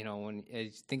at, when you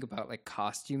think about like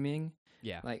costuming.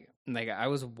 Yeah. Like I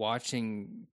was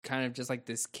watching kind of just like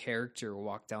this character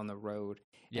walk down the road,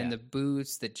 and the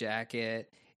boots, the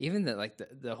jacket, even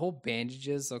the whole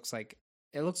bandages looks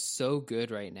so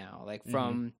good right now. Like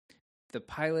from the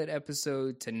pilot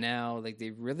episode to now, like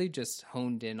they really just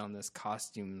honed in on this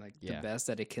costume, like the best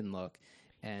that it can look.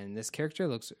 And this character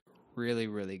looks really,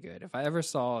 really good. If I ever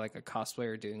saw like a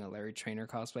cosplayer doing a Larry Trainor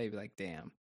cosplay, I'd be like,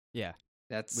 damn. Yeah.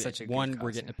 That's such a good one, costume.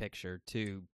 We're getting a picture.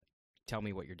 Two, tell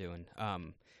me what you're doing.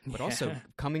 But also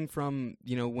coming from,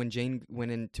 when Jane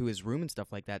went into his room and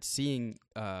stuff like that, seeing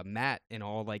Matt in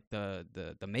all like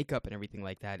the makeup and everything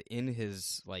like that in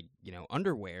his like,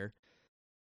 underwear.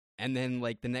 And then,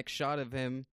 like, the next shot of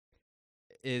him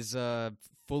is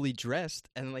fully dressed,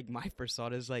 and, like, my first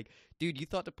thought is, like, dude, you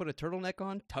thought to put a turtleneck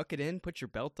on, tuck it in, put your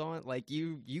belt on? Like,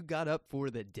 you got up for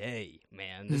the day,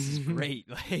 man. This is great.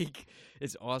 Like,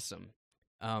 it's awesome.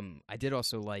 I did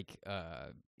also like,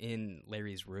 in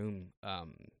Larry's room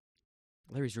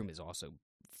is also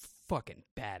fucking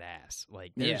badass.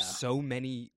 Like, there's so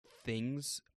many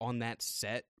things on that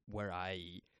set where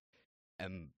I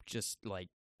am just, like,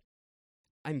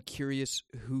 I'm curious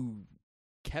who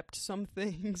kept some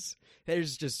things.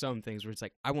 There's just some things where it's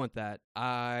like, I want that.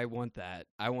 I want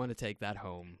to take that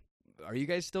home. Are you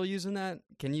guys still using that?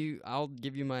 I'll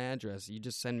give you my address. You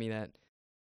just send me that.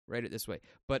 Write it this way.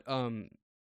 But,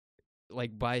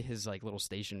 like, by his, like, little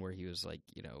station where he was, like,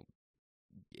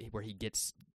 where he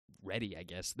gets ready, I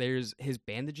guess, his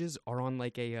bandages are on,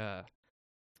 like, a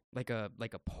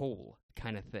pole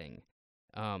kind of thing.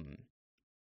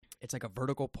 It's like a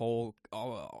vertical pole,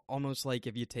 almost like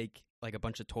if you take like a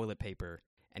bunch of toilet paper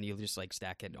and you just like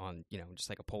stack it on, just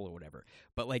like a pole or whatever.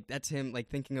 But like that's him like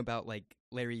thinking about like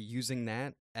Larry using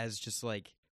that as just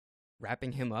like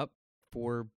wrapping him up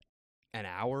for an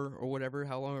hour or whatever,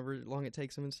 however long it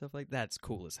takes him and stuff like that. That's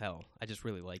cool as hell. I just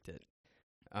really liked it.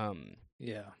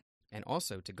 Yeah. And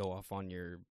also to go off on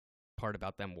your part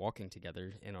about them walking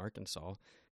together in Arkansas,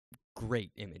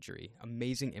 great imagery,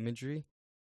 amazing imagery.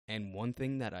 And one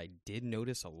thing that I did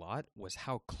notice a lot was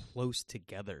how close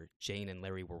together Jane and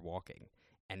Larry were walking.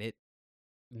 And it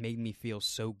made me feel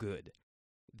so good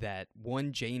that,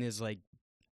 one, Jane is like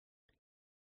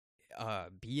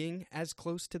being as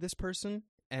close to this person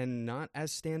and not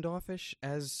as standoffish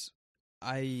as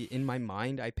in my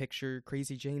mind, I picture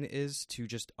Crazy Jane is to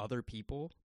just other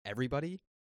people, everybody.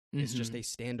 It's just a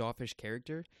standoffish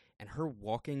character. And her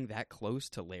walking that close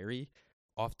to Larry,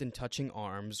 often touching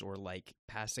arms or like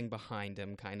passing behind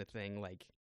him kind of thing, like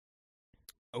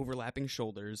overlapping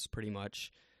shoulders pretty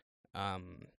much.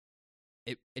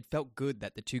 It felt good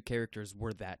that the two characters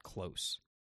were that close.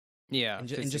 Yeah. And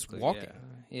just walking.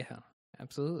 Yeah,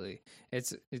 absolutely.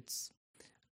 It's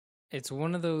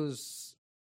one of those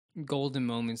golden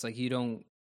moments. Like you don't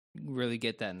really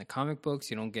get that in the comic books.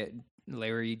 You don't get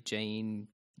Larry, Jane.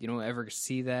 You don't ever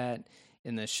see that.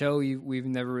 In the show, we've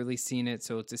never really seen it,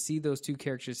 so to see those two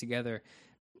characters together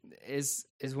is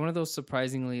one of those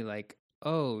surprisingly like,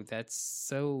 oh, that's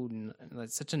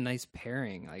such a nice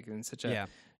pairing, like in such a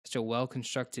well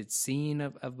constructed scene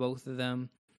of both of them,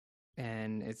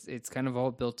 and it's kind of all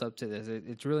built up to this.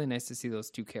 It's really nice to see those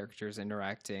two characters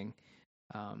interacting,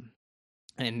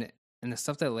 and the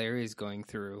stuff that Larry is going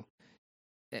through,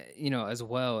 as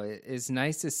well. It's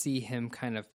nice to see him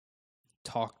kind of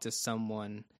talk to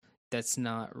someone that's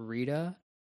not Rita,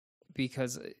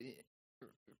 because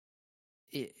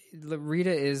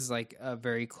Rita is like a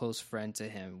very close friend to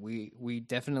him. We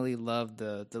definitely love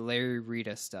the Larry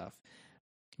Rita stuff,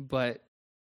 but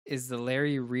is the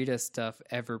Larry Rita stuff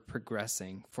ever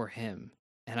progressing for him?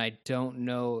 And I don't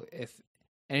know if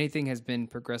anything has been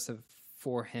progressive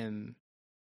for him.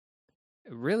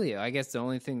 Really, I guess the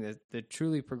only thing that the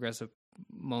truly progressive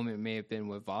moment may have been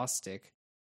with Vostok,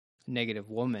 Negative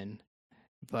Woman,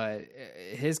 but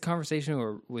his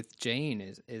conversation with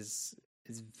Jane is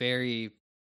very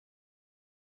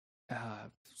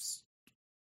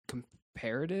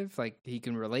comparative. Like, he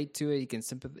can relate to it, he can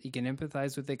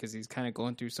empathize with it because he's kind of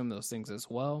going through some of those things as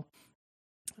well.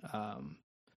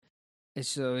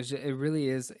 It really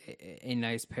is a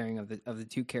nice pairing of the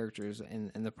two characters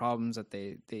and the problems that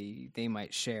they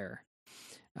might share.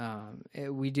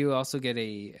 We do also get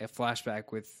a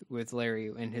flashback with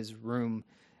Larry in his room,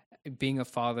 being a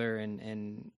father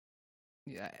and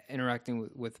interacting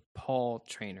with Paul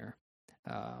Trainer,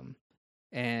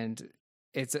 and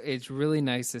it's really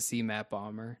nice to see Matt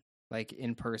Bomer like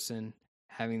in person,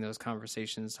 having those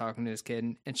conversations, talking to his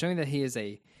kid, and showing that he is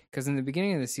because in the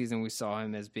beginning of the season we saw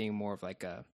him as being more of like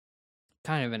a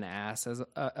kind of an ass of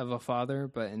a father,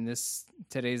 but in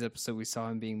today's episode we saw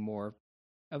him being more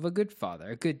of a good father,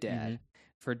 a good dad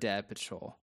for Dad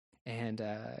Patrol, and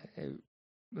it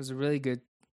was a really good,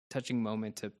 touching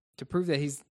moment to prove that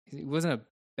he wasn't a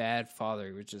bad father.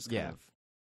 He was just kind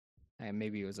of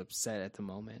maybe he was upset at the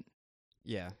moment.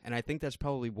 Yeah, and I think that's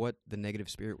probably what the Negative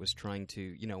Spirit was trying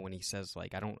to, when he says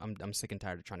like, I'm sick and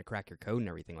tired of trying to crack your code and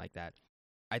everything like that.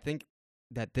 I think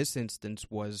that this instance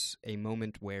was a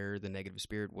moment where the Negative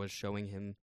Spirit was showing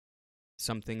him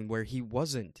something where he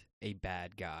wasn't a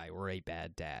bad guy or a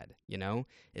bad dad,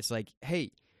 It's like,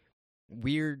 hey,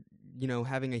 we're,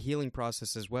 having a healing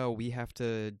process as well. We have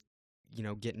to,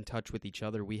 get in touch with each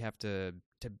other. We have to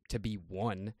be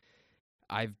one.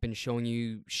 I've been showing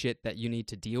you shit that you need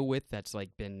to deal with that's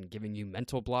like been giving you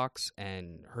mental blocks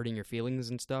and hurting your feelings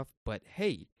and stuff. But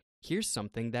hey, here's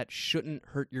something that shouldn't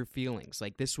hurt your feelings.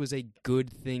 Like, this was a good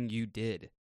thing you did.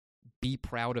 Be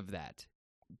proud of that.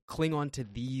 Cling on to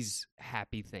these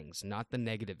happy things, not the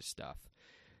negative stuff.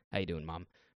 How you doing, Mom?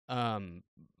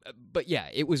 But yeah,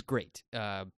 it was great.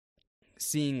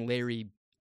 Seeing Larry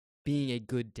being a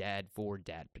good dad for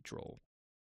Dad Patrol.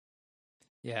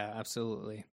 Yeah,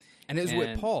 absolutely. And it was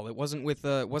with Paul. It wasn't with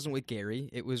Gary.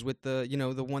 It was with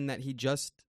the one that he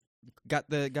just got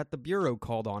the bureau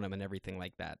called on him and everything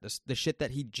like that. The shit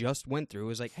that he just went through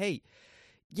was like, hey,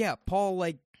 yeah, Paul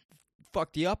like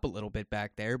fucked you up a little bit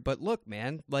back there, but look,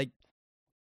 man, like,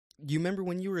 you remember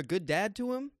when you were a good dad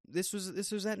to him? This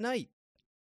was that night.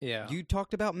 Yeah, you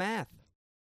talked about math.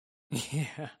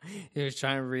 Yeah, he was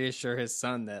trying to reassure his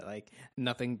son that like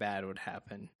nothing bad would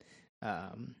happen.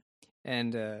 I'm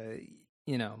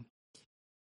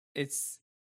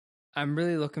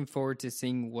really looking forward to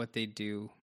seeing what they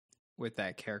do with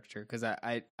that character, because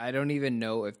I don't even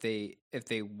know if they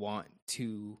want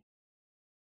to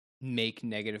make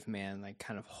Negative Man like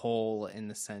kind of whole in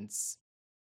the sense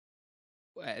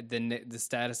the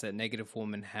status that Negative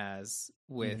Woman has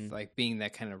with like being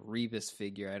that kind of Rebus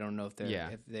figure. I don't know if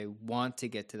they want to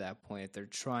get to that point, if they're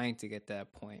trying to get to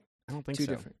that point. I don't think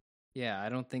so. Yeah, I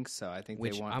don't think so. I think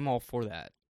I'm all for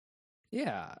that.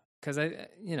 Yeah, because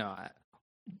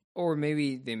or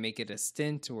maybe they make it a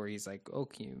stint where he's like,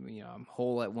 okay, I'm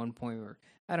whole at one point, or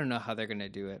I don't know how they're gonna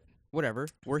do it. Whatever,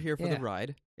 we're here for the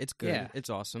ride. It's good. Yeah. It's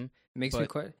awesome. Makes me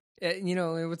quite.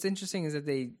 What's interesting is that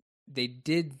they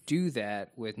did do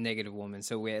that with Negative Woman,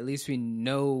 so at least we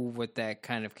know what that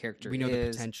kind of character is. We know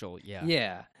the potential. Yeah.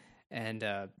 Yeah, and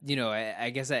I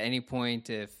guess at any point,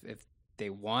 if they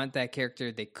want that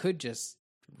character, they could just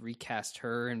recast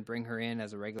her and bring her in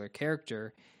as a regular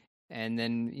character, and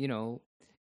then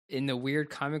in the weird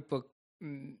comic book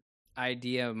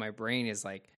idea of my brain is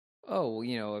like, oh,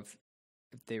 if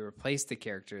they replace the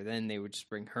character, then they would just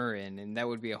bring her in, and that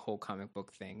would be a whole comic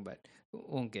book thing. But we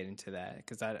won't get into that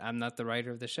because I'm not the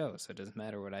writer of the show, so it doesn't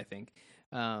matter what I think.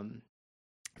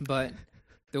 But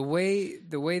the way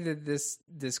that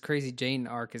this Crazy Jane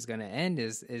arc is going to end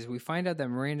is we find out that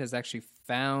Miranda's actually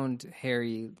found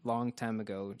Harry long time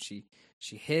ago. She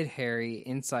hid Harry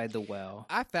inside the well.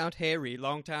 I found Harry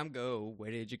long time ago.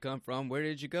 Where did you come from? Where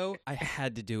did you go? I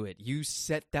had to do it. You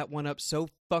set that one up so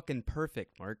fucking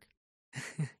perfect, Mark.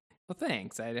 Well,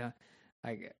 thanks. I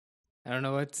don't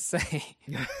know what to say.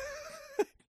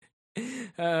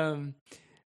 But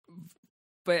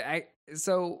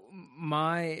the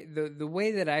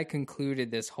way that I concluded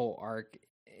this whole arc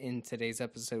in today's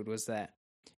episode was that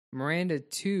Miranda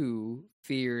too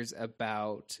fears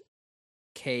about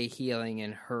Kay healing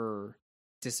and her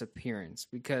disappearance,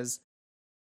 because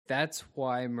that's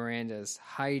why Miranda's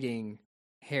hiding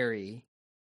Harry,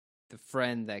 the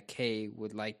friend that Kay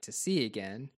would like to see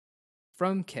again,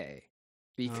 from Kay.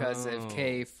 because if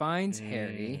Kay finds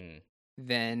Harry,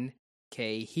 then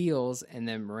Kay heals and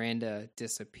then Miranda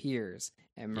disappears.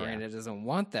 And Miranda doesn't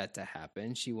want that to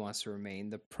happen. She wants to remain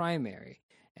the primary.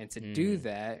 And to do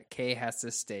that, Kay has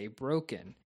to stay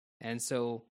broken. And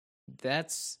so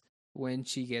that's when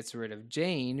she gets rid of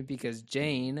Jane, because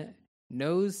Jane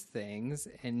knows things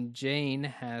and Jane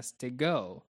has to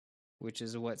go, which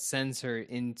is what sends her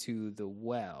into the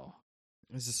well.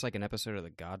 Is this like an episode of The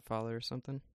Godfather or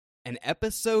something? An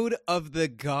episode of The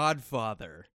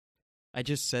Godfather. I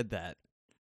just said that.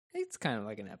 It's kind of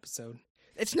like an episode.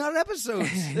 It's not episodes.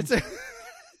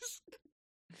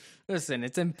 Listen,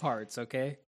 it's in parts,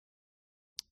 okay?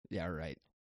 Yeah, right.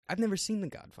 I've never seen The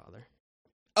Godfather.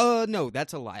 No,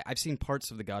 that's a lie. I've seen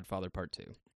parts of The Godfather Part 2.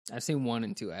 I've seen 1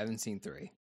 and 2. I haven't seen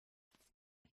 3.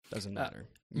 Doesn't matter.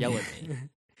 Yell at me.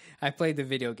 I played the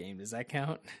video game. Does that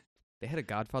count? They had a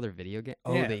Godfather video game?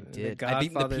 Oh, Yeah, they did. I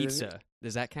beat the pizza.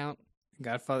 Does that count?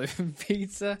 Godfather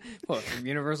Pizza? What, from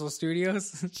Universal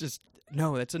Studios? It's just,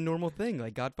 no, that's a normal thing.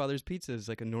 Like, Godfather's Pizza is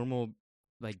like a normal,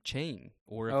 like, chain.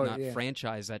 Or if not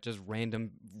franchise, that just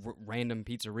random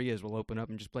pizzerias will open up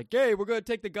and just be like, hey, we're going to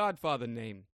take the Godfather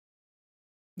name.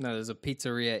 No, there's a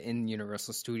pizzeria in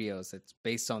Universal Studios that's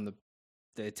based on the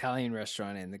Italian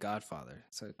restaurant and the Godfather.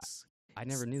 So it's... I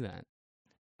never knew that.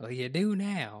 Well, you do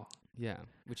now. Yeah,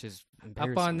 which is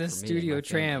embarrassing. Up on this for me studio and my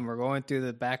tram, family. we're going through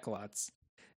the backlots.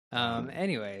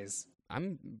 Anyways,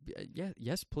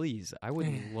 yes, please. I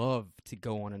would love to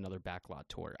go on another backlot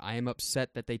tour. I am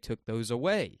upset that they took those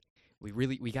away.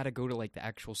 We got to go to like the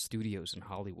actual studios in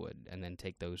Hollywood and then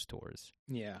take those tours.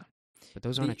 yeah. But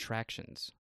those aren't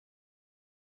attractions.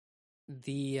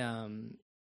 The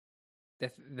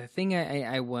thing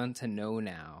I want to know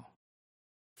now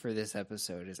for this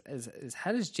episode is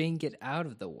how does Jane get out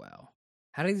of the well?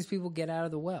 How do these people get out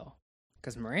of the well?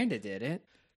 Because Miranda did it.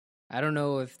 I don't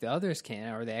know if the others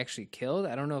can. Are they actually killed?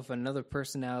 I don't know if another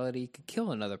personality could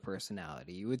kill another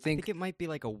personality. You would I think think it might be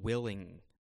like a willing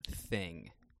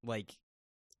thing. Like,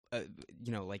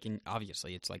 like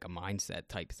obviously it's like a mindset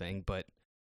type thing, but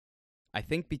I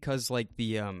think because like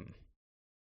the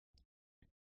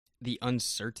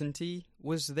uncertainty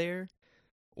was there,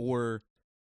 or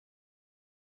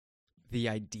the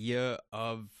idea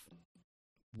of,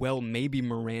 well, maybe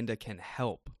Miranda can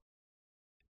help,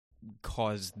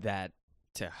 caused that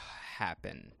to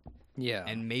happen. Yeah.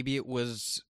 And maybe it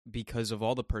was because of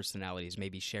all the personalities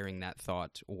maybe sharing that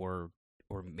thought, or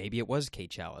maybe it was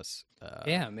Kate Chalice.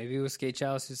 Yeah, maybe it was Kate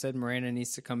Chalice who said Miranda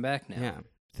needs to come back now. Yeah,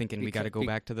 thinking we got to go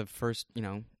back to the first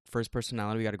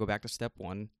personality. We got to go back to step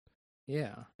one.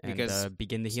 Yeah, and because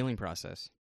begin the healing process.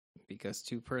 Because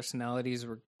 2 personalities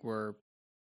were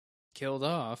killed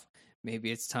off.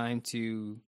 Maybe it's time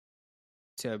to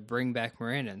bring back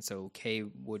Miranda, and so Kay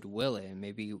would will it, and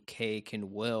maybe Kay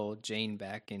can will Jane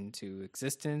back into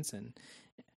existence, and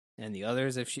the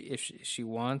others if she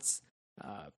wants.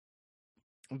 I'm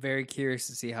very curious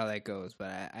to see how that goes, but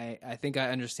I think I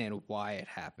understand why it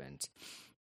happened.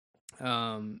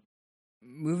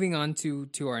 Moving on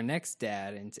to our next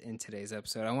dad in today's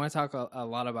episode, I want to talk a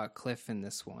lot about Cliff in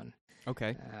this one.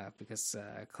 Okay. Because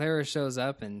Clara shows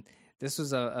up, and this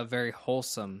was a very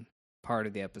wholesome part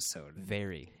of the episode.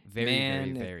 Very.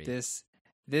 This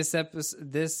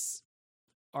episode, this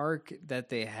arc that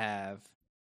they have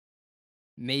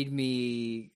made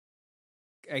me,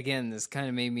 again, this kind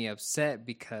of made me upset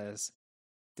because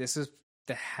this was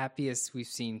the happiest we've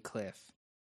seen Cliff.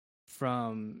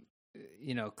 From,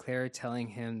 Clara telling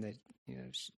him that,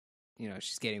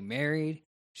 she's getting married,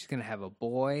 she's going to have a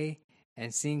boy,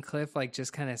 and seeing Cliff like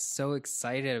just kind of so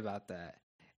excited about that.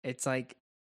 It's like,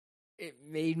 it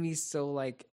made me so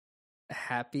like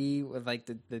happy with like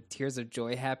the tears of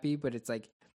joy happy, but it's like,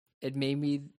 it made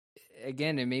me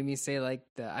say like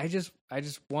I just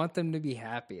want them to be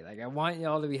happy. Like I want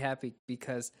y'all to be happy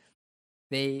because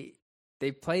they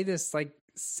play this like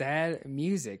sad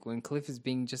music when Cliff is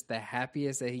being just the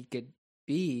happiest that he could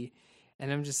be,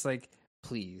 and I'm just like,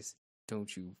 please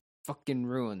don't you fucking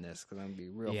ruin this, because I'm gonna be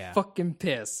real fucking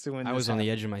pissed when I was on the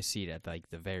edge of my seat at like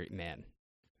the very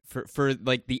for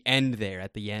like the end there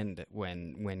at the end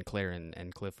when Claire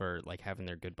and Cliff are like having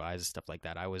their goodbyes and stuff like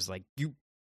that. I was like, you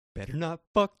better not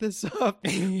fuck this up.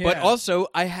 Yeah. But also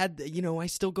I had, I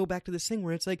still go back to this thing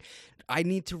where it's like, I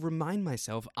need to remind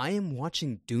myself I am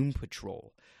watching Doom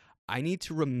Patrol. I need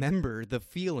to remember the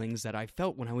feelings that I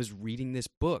felt when I was reading this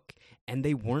book, and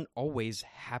they weren't always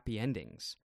happy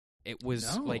endings. It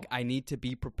was like, I need to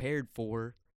be prepared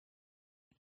for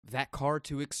that car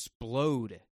to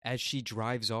explode as she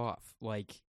drives off.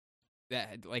 Like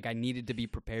that, like I needed to be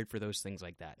prepared for those things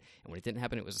like that. And when it didn't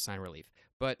happen, it was a sign of relief.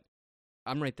 But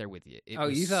I'm right there with you.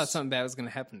 You thought something bad was going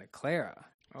to happen to Clara.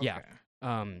 Okay.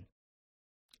 Yeah.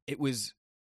 It was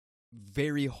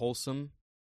very wholesome,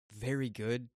 very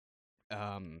good.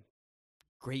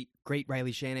 Great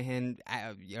Riley Shanahan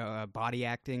body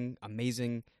acting,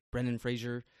 amazing. Brendan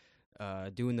Fraser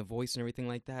doing the voice and everything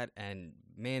like that. And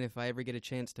man, if I ever get a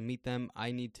chance to meet them,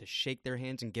 I need to shake their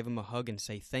hands and give them a hug and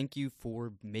say thank you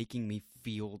for making me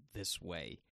feel this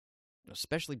way.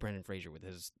 Especially Brendan Fraser with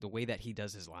the way that he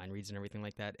does his line reads and everything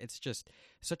like that. It's just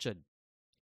such a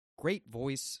great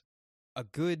voice, a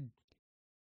good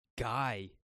guy.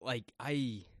 Like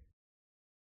I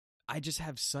just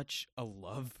have such a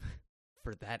love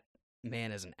for that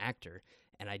man as an actor,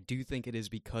 and I do think it is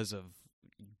because of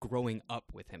growing up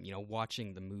with him,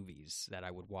 watching the movies that I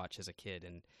would watch as a kid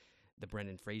and the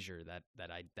Brendan Fraser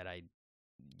that I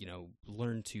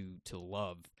learned to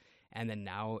love. And then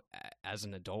now, as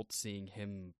an adult, seeing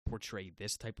him portray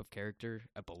this type of character,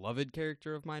 a beloved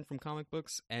character of mine from comic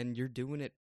books, and you're doing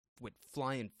it with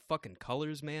flying fucking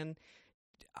colors, man.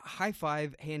 High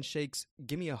five, handshakes,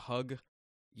 give me a hug.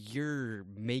 You're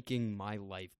making my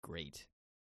life great.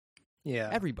 Yeah.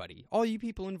 Everybody, all you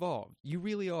people involved, you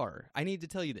really are. I need to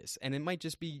tell you this, and it might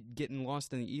just be getting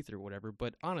lost in the ether or whatever,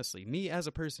 but honestly, me as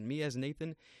a person, me as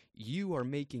Nathan, you are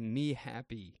making me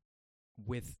happy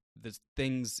with the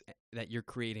things that you're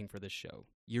creating for this show.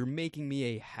 You're making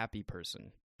me a happy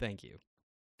person. Thank you.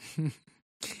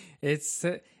 It's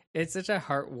such a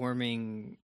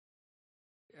heartwarming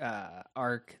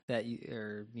arc that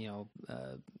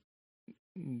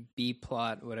B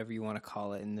plot, whatever you want to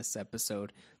call it, in this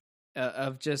episode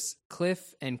of just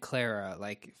Cliff and Clara,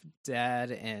 like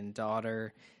dad and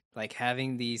daughter, like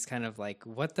having these kind of like,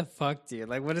 what the fuck, dude?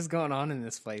 Like, what is going on in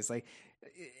this place? Like,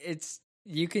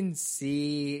 you can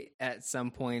see at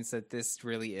some points that this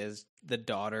really is the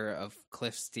daughter of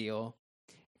Cliff Steele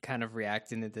kind of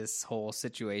reacting to this whole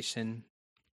situation.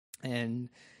 And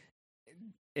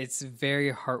it's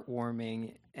very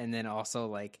heartwarming. And then also,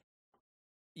 like,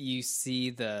 you see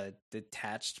the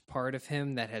detached part of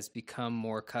him that has become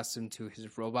more accustomed to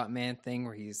his robot man thing,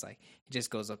 where he's like, he just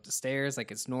goes up the stairs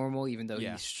like it's normal, even though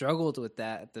he struggled with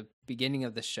that at the beginning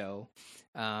of the show.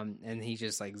 And he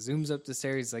just like zooms up the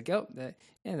stairs. He's like, that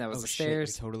was the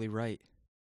stairs. You're totally right.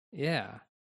 Yeah.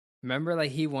 Remember,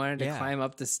 like, he wanted to climb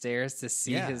up the stairs to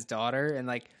see his daughter, and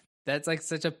like that's like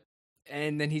such a,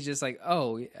 and then he's just like,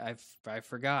 oh, I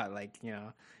forgot, like,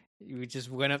 we just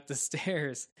went up the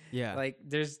stairs. Yeah. Like,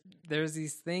 there's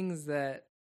these things that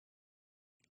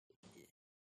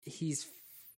he's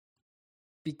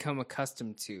become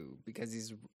accustomed to because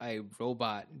he's a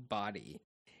robot body.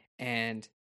 And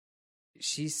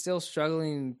she's still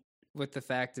struggling with the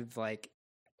fact of, like,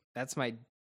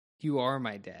 you are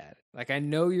my dad. Like, I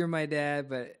know you're my dad,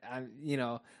 but I'm,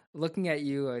 looking at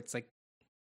you, it's like,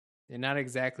 you're not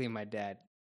exactly my dad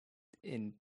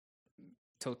in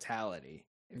totality.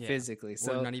 Physically,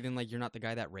 so or not even like you're not the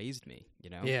guy that raised me,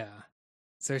 Yeah.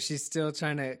 So she's still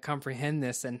trying to comprehend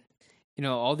this, and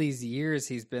all these years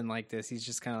he's been like this. He's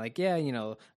just kind of like,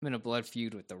 I'm in a blood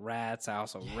feud with the rats. I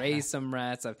also raised some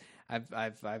rats.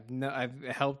 I've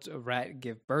helped a rat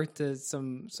give birth to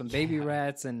some baby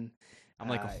rats, and I'm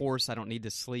like a horse. I don't need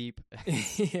to sleep.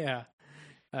 Yeah.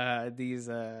 These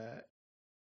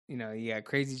you got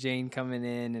Crazy Jane coming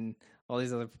in, and all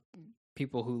these other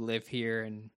people who live here,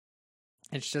 and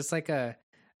it's just like a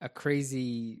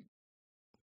crazy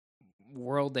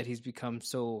world that he's become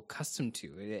so accustomed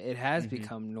to. It has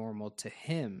become normal to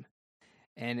him,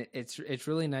 and it's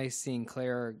really nice seeing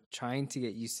Claire trying to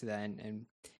get used to that and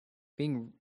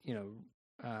being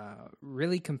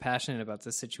really compassionate about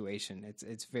the situation.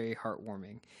 It's very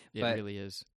heartwarming. It really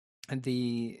is. And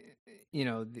the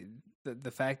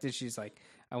fact that she's like,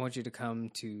 I want you to come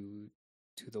to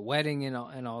the wedding and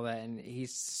all that, and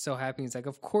he's so happy. He's like,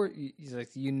 of course. He's like,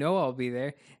 I'll be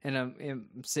there. And I'm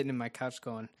sitting in my couch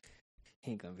going,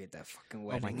 he ain't gonna be at that fucking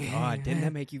wedding. Oh my god, didn't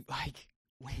that make you, like,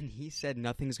 when he said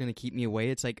nothing's gonna keep me away,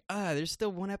 it's like, there's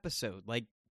still one episode. Like,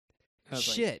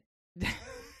 shit. Like,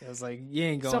 I was like, you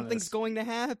ain't going. Something's going to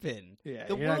happen. Yeah,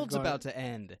 the world's about to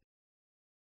end.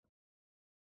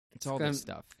 It's all this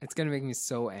stuff. It's gonna make me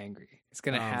so angry. It's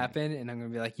gonna happen, and I'm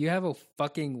gonna be like, "You have a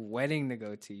fucking wedding to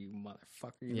go to, you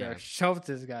motherfucker! You better show up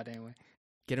this goddamn way."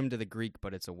 Get him to the Greek,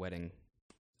 but it's a wedding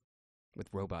with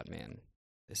Robot Man.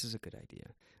 This is a good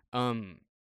idea.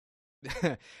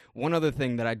 One other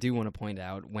thing that I do want to point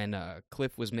out, when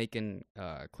Cliff was making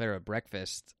Clara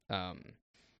breakfast,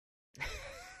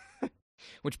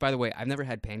 which, by the way, I've never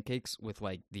had pancakes with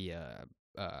like the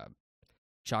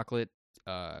chocolate.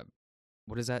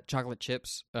 what is that? Chocolate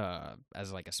chips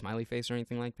as like a smiley face or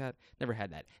anything like that. Never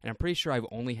had that. And I'm pretty sure I've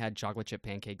only had chocolate chip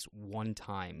pancakes one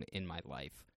time in my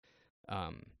life,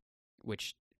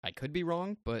 which I could be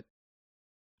wrong, but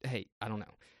hey, I don't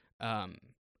know.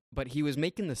 But he was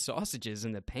making the sausages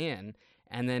in the pan,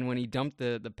 and then when he dumped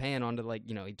the pan onto, like,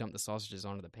 you know, he dumped the sausages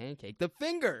onto the pancake, the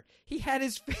finger, he had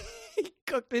his, he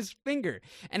cooked his finger.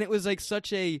 And it was like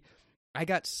I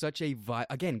got such a vibe,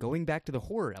 again, going back to the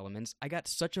horror elements, I got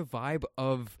such a vibe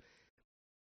of,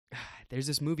 there's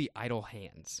this movie, Idle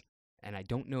Hands. And I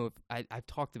don't know if I've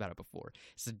talked about it before.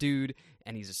 It's a dude,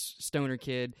 and he's a stoner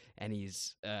kid, and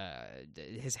he's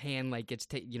his hand like gets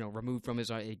removed from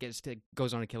his arm. It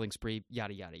goes on a killing spree.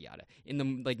 Yada yada yada. In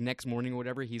the like next morning or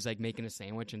whatever, he's like making a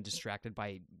sandwich and distracted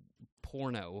by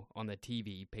porno on the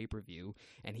TV pay-per-view,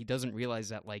 and he doesn't realize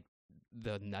that like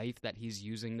the knife that he's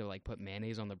using to like put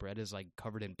mayonnaise on the bread is like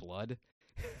covered in blood.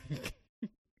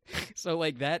 So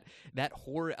like that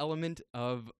horror element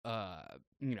of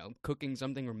cooking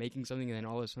something or making something, and then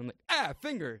all of a sudden like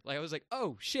finger, like I was like,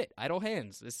 oh shit, Idle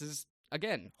Hands, this is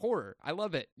again horror. I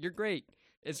love it. You're great.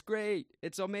 It's great.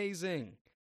 It's amazing.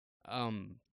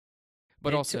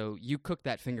 But also you cook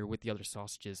that finger with the other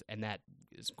sausages, and that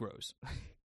is gross.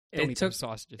 Don't eat those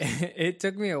sausages. It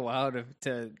took me a while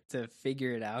to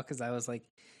figure it out, because I was like,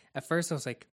 at first I was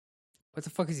like, what the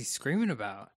fuck is he screaming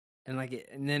about? And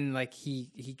then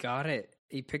he got it,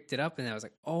 he picked it up, and I was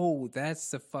like, oh, that's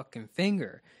the fucking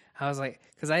finger. I was like,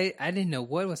 because I didn't know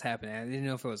what was happening. I didn't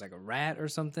know if it was like a rat or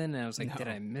something. And I was like, no. Did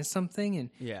I miss something?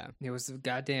 And yeah, it was the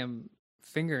goddamn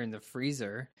finger in the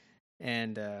freezer.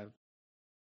 And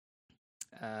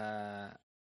I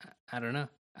don't know.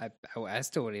 I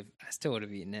still would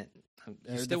have eaten it.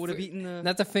 You still would have eaten the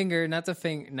not the finger. Not the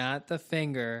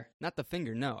finger.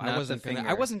 No,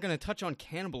 I wasn't gonna touch on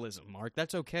cannibalism, Mark.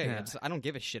 That's okay. Yeah. I don't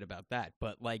give a shit about that.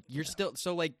 But like, you're still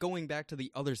so like going back to the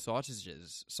other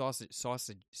sausages, sausages.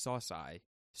 Sauci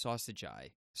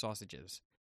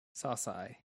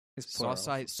is plural.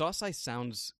 Sauci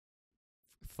sounds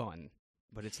fun,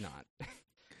 but it's not.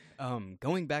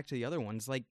 Going back to the other ones,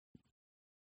 like,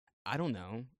 I don't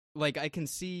know. Like, I can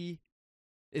see,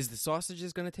 is the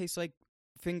sausages going to taste like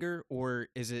finger, or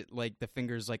is it like the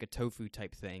finger's like a tofu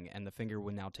type thing, and the finger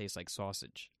would now taste like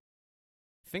sausage?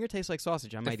 Finger tastes like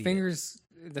sausage. I might eat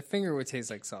it. The finger would taste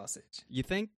like sausage. You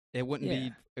think it wouldn't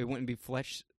be? It wouldn't be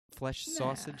flesh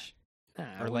sausage,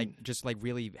 or like just like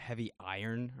really heavy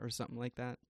iron or something like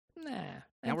that. Nah.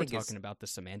 Now we're talking about the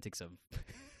semantics of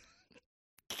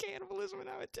cannibalism and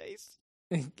how it tastes.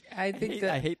 I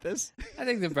hate this. I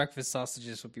think the breakfast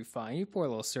sausages would be fine. You pour a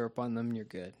little syrup on them, you're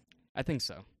good. I think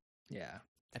so. Yeah,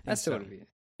 that's what it would be.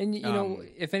 And you know,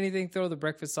 if anything, throw the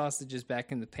breakfast sausages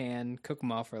back in the pan, cook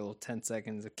them off for a little 10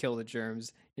 seconds to kill the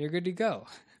germs. You're good to go.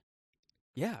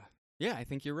 Yeah, I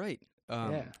think you're right.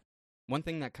 One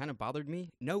thing that kind of bothered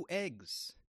me: no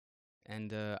eggs,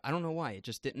 and I don't know why. It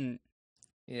just didn't.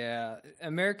 Yeah,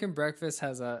 American breakfast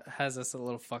has us a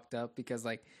little fucked up, because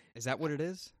like, is that what it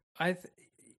is?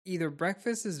 Either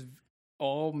breakfast is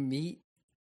all meat,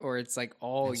 or it's like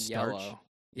all yellow.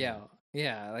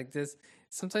 Yeah, like this.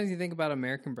 Sometimes you think about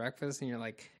American breakfast and you're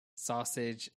like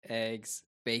sausage, eggs,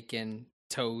 bacon,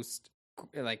 toast,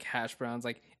 like hash browns.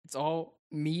 Like, it's all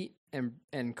meat and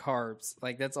carbs.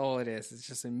 Like, that's all it is. It's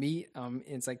just a meat.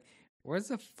 It's like, where's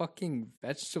the fucking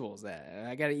vegetables at?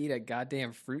 I gotta eat a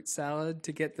goddamn fruit salad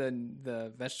to get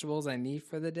the vegetables I need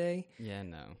for the day. Yeah,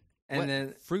 no. And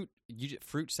then fruit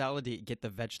salad to get the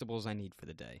vegetables I need for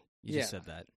the day. You just said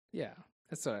that. Yeah,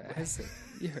 that's what I said.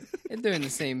 They're in the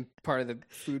same part of the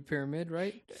food pyramid,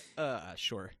 right?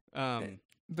 Sure. But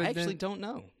I actually don't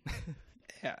know.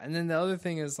 Yeah, and then the other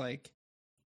thing is, like,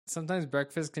 sometimes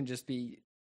breakfast can just be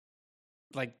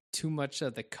like too much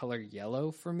of the color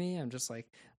yellow for me. I'm just like,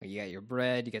 you got your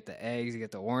bread, you get the eggs, you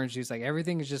get the orange juice. Like,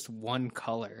 everything is just one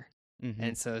color,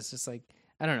 and so it's just like,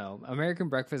 I don't know. American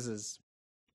breakfast is,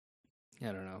 I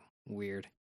don't know, weird.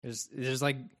 There's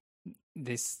like,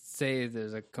 they say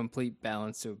there's a complete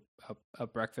balance to a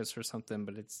breakfast or something,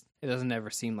 but it doesn't ever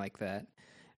seem like that.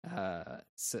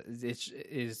 So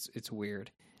it's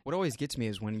weird. What always gets me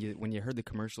is when you heard the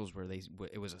commercials where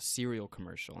it was a cereal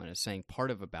commercial and it's saying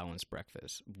part of a balanced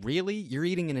breakfast. Really? You're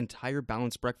eating an entire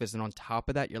balanced breakfast, and on top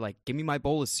of that, you're like, give me my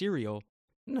bowl of cereal?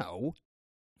 No.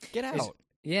 Get out.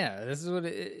 This is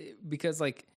what because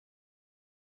like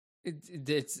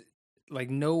it's like,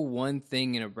 no one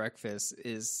thing in a breakfast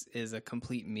is a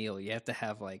complete meal. You have to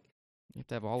have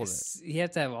all of it. You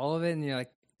have to have all of it, and you're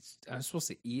like, I'm supposed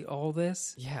to eat all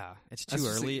this. Yeah, it's That's too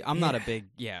just early. like- I'm not a yeah.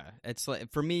 big It's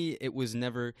like for me, it was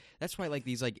never. That's why like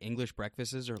these like English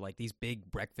breakfasts are like these big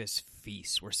breakfast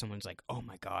feasts where someone's like, "Oh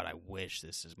my god, I wish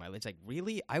this is my." It's like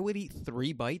really, I would eat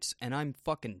 3 bites and I'm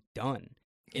fucking done.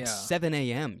 It's Yeah. 7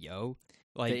 a.m. Yo,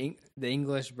 like The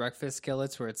English breakfast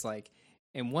skillets where it's like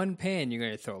in one pan you're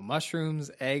going to throw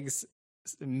mushrooms, eggs,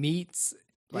 meats,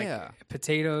 like Yeah.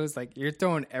 potatoes, like you're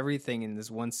throwing everything in this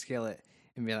one skillet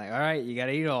and be like, all right, you got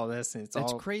to eat all this, and it's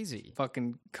that's all crazy.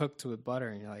 fucking cooked with butter,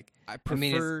 and you're like, I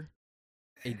mean, prefer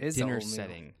it a is a dinner whole meal.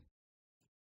 setting,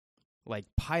 like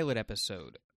pilot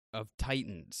episode of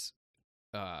Titans,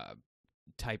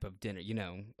 type of dinner. You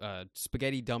know,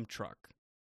 spaghetti dump truck,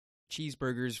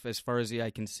 cheeseburgers as far as the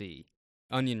eye can see,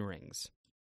 onion rings,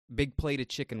 big plate of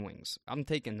chicken wings. I'm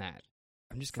taking that.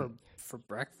 I'm just gonna for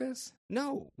breakfast.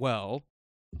 no. Well,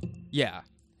 yeah.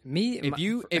 Me, If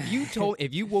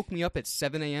you woke me up at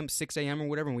 7 a.m., 6 a.m. or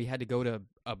whatever, and we had to go to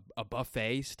a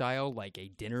buffet style, like a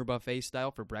dinner buffet style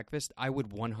for breakfast, I would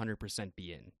 100%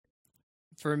 be in.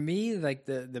 for me, like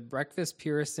the breakfast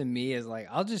purist in me is like,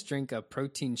 I'll just drink a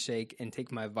protein shake and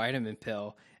take my vitamin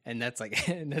pill, and that's like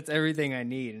that's everything I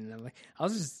need. And I'm like, I'll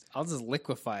just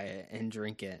liquefy it and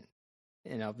drink it,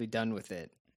 and I'll be done with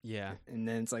it. Yeah, And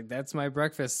then it's like, that's my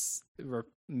breakfast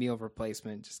meal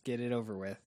replacement. Just get it over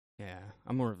with. yeah.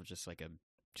 I'm more of just like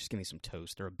just give me some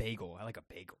toast or a bagel. I like a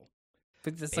bagel.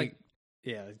 But it's Bag- like,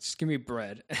 yeah, just give me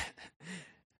bread.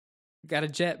 Got a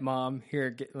jet, Mom.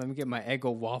 Here, let me get my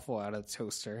Eggo waffle out of the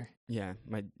toaster. Yeah,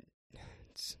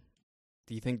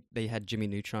 do you think they had Jimmy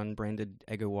Neutron branded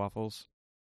Eggo waffles?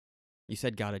 You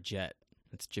said got a jet.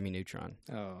 That's Jimmy Neutron.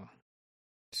 Oh.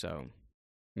 So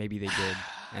maybe they did,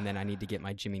 and then I need to get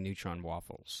my Jimmy Neutron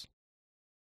waffles.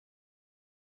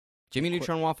 Jimmy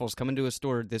Neutron waffles coming to a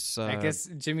store this. I guess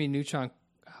Jimmy Neutron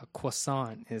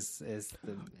croissant is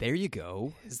There you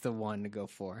go. the one to go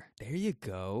for. There you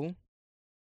go.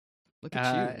 Look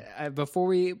at you. Before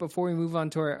we move on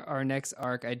to our next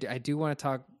arc, I do want to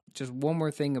talk just one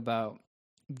more thing about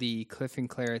the Cliff and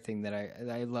Clara thing that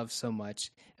I love so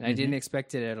much, and I didn't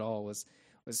expect it at all. Was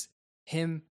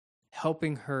him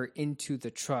helping her into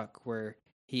the truck where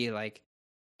he like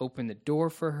opened the door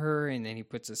for her, and then he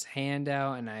puts his hand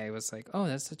out, and I was like, oh,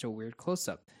 that's such a weird close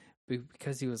up,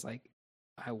 because he was like,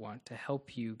 I want to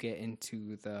help you get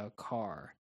into the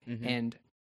car. Mhm. And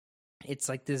it's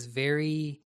like this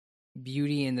very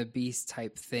Beauty and the Beast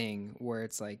type thing where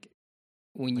it's like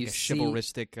when Like you a see,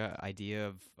 chivalristic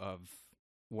idea of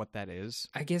what that is.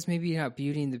 I guess maybe not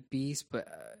Beauty and the Beast, but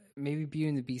maybe Beauty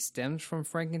and the Beast stems from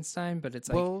Frankenstein, but it's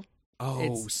like, Well, oh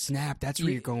it's- snap! That's where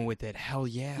you- you're going with it. Hell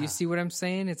yeah! you see what I'm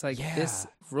saying? It's like this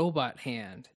Yeah. robot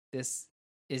hand, this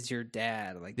is your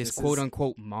dad. Like this is- quote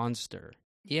unquote monster.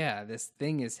 yeah, this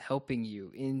thing is helping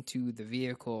you into the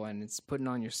vehicle, and it's putting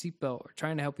on your seatbelt or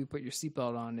trying to help you put your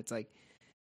seatbelt on. It's like,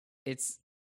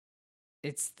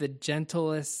 it's the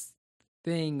gentlest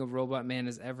thing a robot man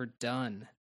has ever done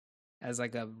as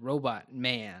like a robot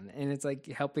man. And it's like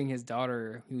helping his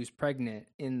daughter who's pregnant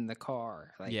in the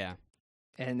car. Like, Yeah,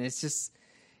 and it's just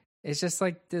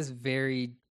like this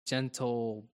very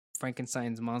gentle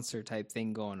Frankenstein's monster type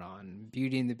thing going on.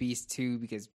 Beauty and the Beast too,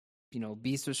 because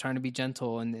Beast was trying to be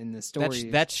gentle in the story.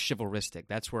 that's chivalristic.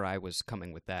 That's where I was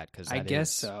coming with that because I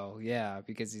guess so, yeah,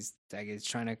 because he's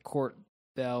trying to court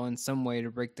Belle in some way to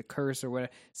break the curse or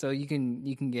whatever. So you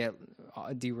can get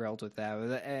derailed with that,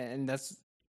 and that's,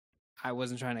 I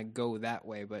wasn't trying to go that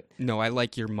way, but No, I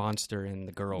like your monster and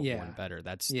the girl Yeah. one better.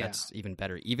 That's Yeah. that's even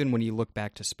better. Even when you look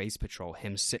back to Space Patrol,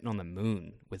 him sitting on the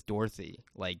moon with Dorothy,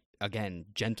 like again,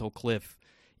 gentle Cliff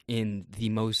in the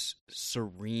most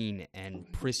serene and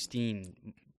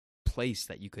pristine place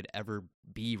that you could ever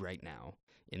be right now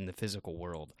in the physical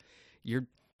world. You're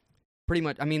pretty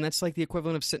much, I mean, that's like the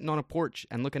equivalent of sitting on a porch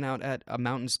and looking out at a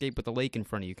mountainscape with a lake in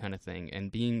front of you kind of thing,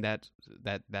 and being that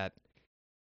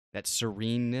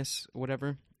sereneness,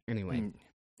 whatever. Anyway,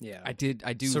 yeah, I do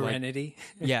like, Serenity.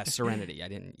 yeah, serenity. I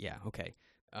didn't. Yeah, okay.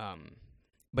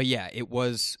 But yeah, it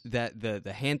was that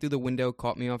the hand through the window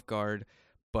caught me off guard,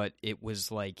 but it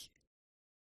was like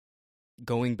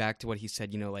going back to what he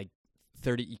said.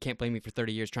 30. You can't blame me for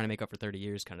 30 years trying to make up for 30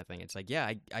 years, kind of thing. It's like,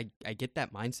 yeah, I get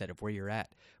that mindset of where you're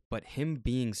at, but him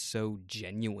being so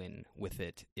genuine with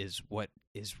it is what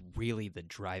is really the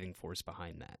driving force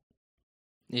behind that.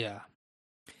 Yeah,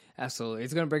 absolutely.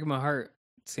 It's gonna break my heart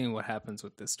seeing what happens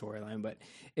with this storyline, but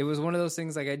it was one of those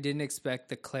things like I didn't expect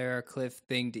the Clara Cliff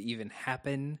thing to even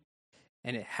happen,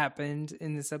 and it happened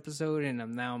in this episode, and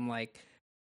I'm like,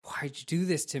 why'd you do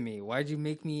this to me? Why'd you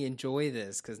make me enjoy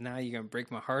this? Because now you're gonna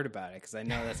break my heart about it, because I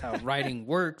know that's how writing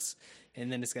works, and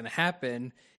then it's gonna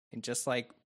happen, and just like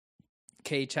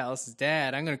Kay Chalice's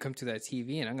dad, I'm going to come to that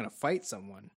TV and I'm going to fight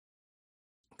someone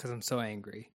because I'm so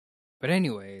angry. But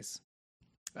anyways,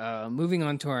 moving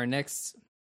on to our next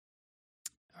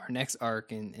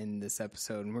arc in this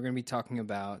episode, and we're going to be talking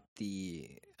about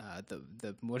the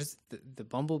what is it? The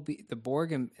bumblebee, the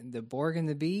Borg and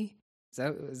the bee.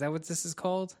 Is that what this is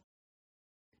called?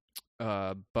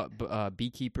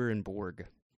 Beekeeper and Borg.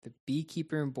 The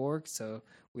Beekeeper and Borg. So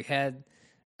we had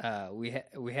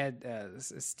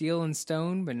Steel and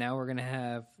Stone, but now we're gonna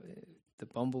have the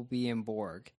Bumblebee and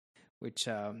Borg, which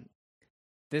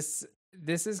this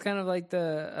is kind of like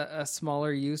a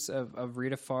smaller use of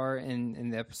Rita Farr in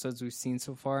the episodes we've seen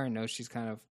so far. I know she's kind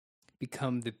of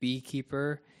become the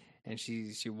Beekeeper, and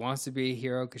she wants to be a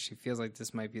hero because she feels like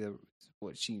this might be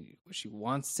what she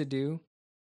wants to do.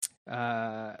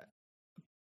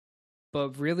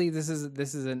 But really, this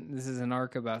is an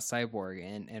arc about Cyborg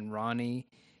and Ronnie,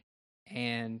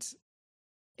 and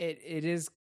it is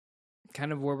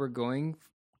kind of where we're going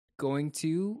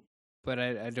to, but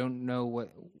I don't know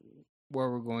where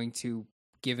we're going to,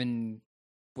 given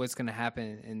what's going to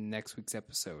happen in next week's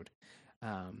episode.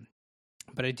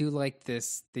 But I do like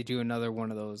this. They do another one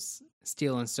of those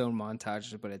Steel and Stone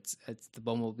montages, but it's the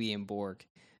Bumblebee and Borg.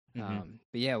 Mm-hmm.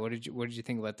 But yeah, what did you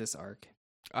think about this arc?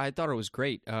 I thought it was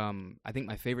great. I think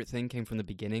my favorite thing came from the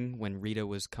beginning when Rita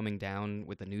was coming down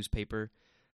with the newspaper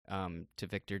to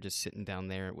Victor, just sitting down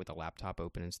there with a laptop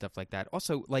open and stuff like that.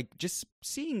 Also, like, just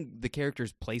seeing the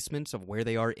characters' placements of where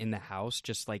they are in the house,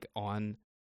 just like on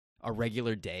a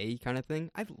regular day kind of thing.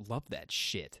 I love that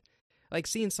shit. Like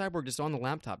seeing Cyborg just on the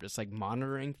laptop, just like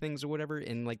monitoring things or whatever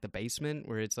in like the basement,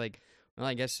 where it's like, well,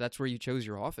 I guess that's where you chose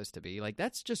your office to be. Like,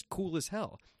 that's just cool as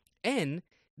hell. And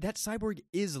that Cyborg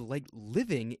is like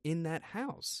living in that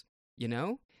house, you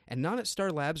know? And not at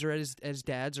Star Labs or at his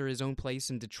dad's or his own place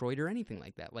in Detroit or anything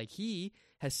like that. Like, he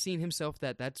has seen himself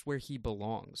that's where he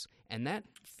belongs. And that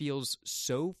feels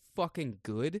so fucking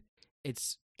good.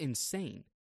 It's insane.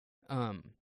 But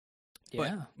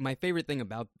my favorite thing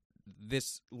about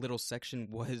this little section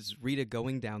was Rita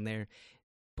going down there,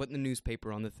 putting the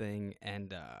newspaper on the thing,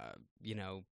 and, you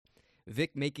know,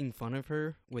 Vic making fun of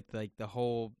her with, like, the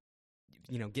whole,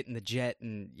 you know, getting the jet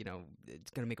and, you know, it's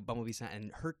going to make a bumblebee sound,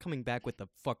 and her coming back with the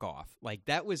fuck off. Like,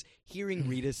 that was, hearing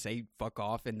Rita say fuck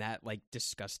off in that, like,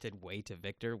 disgusted way to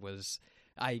Victor was,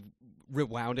 I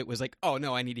rewound it, was like, oh,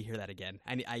 no, I need to hear that again.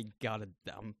 I gotta,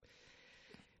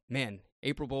 man,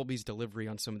 April Bowlby's delivery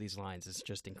on some of these lines is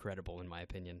just incredible, in my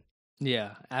opinion.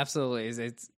 Yeah, absolutely.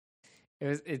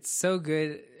 It's so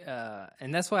good,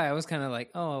 and that's why I was kind of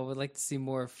like, oh, I would like to see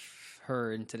more of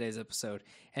her in today's episode.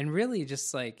 And really,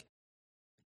 just like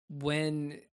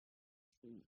when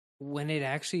it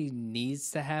actually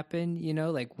needs to happen, you know,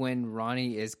 like when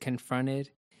Ronnie is confronted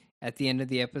at the end of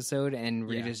the episode, and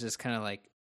Rita's just kind of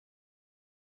like,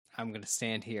 I'm gonna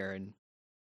stand here and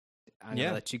I'm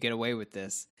gonna let you get away with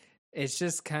this. It's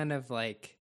just kind of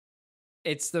like,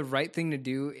 it's the right thing to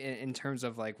do in terms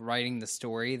of like writing the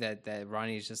story, that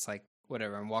Ronnie's just like,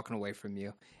 whatever, I'm walking away from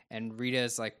you. And Rita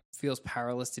is like, feels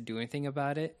powerless to do anything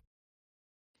about it.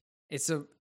 It's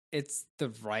the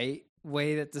right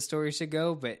way that the story should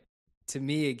go. But to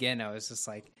me, again, I was just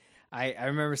like, I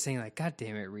remember saying like, God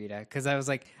damn it, Rita. Cause I was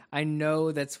like, I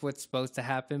know that's what's supposed to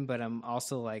happen, but I'm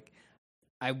also like,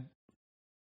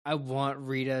 I want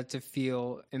Rita to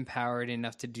feel empowered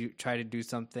enough to try to do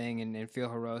something and feel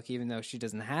heroic, even though she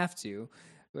doesn't have to.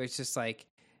 But it's just like,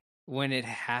 when it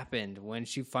happened, when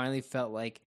she finally felt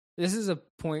like, this is a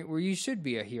point where you should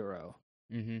be a hero.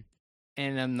 Mm-hmm.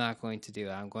 And I'm not going to do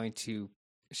it. I'm going to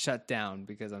shut down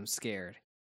because I'm scared.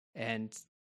 And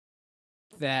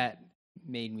that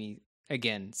made me,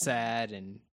 again, sad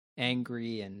and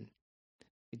angry, and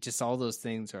it just, all those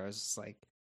things where I was just like,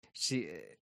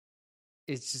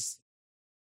 it's just,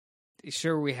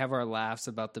 sure, we have our laughs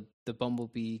about the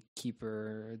bumblebee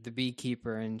keeper, the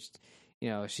beekeeper, and, you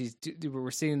know,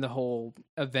 we're seeing the whole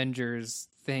Avengers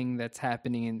thing that's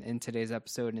happening in today's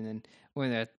episode. And then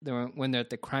when they're at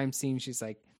the crime scene, she's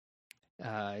like,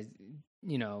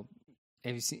 you know,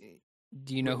 have you seen,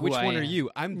 do you know who which I one am? Are you?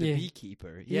 I'm the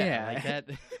beekeeper. Yeah, like that.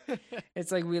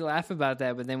 It's like, we laugh about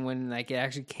that, but then when like it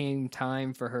actually came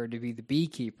time for her to be the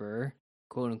beekeeper,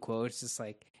 quote unquote, it's just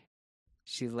like,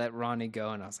 she let Ronnie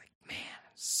go, and I was like, man,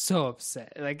 I'm so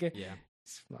upset. Like, yeah,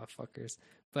 motherfuckers.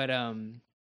 But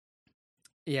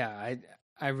yeah,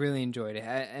 I really enjoyed it,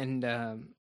 and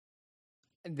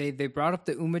they brought up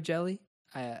the Uma jelly.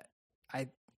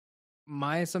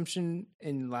 My assumption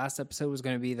in last episode was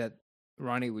going to be that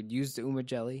Ronnie would use the Uma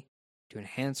jelly to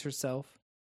enhance herself,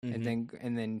 and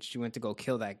then she went to go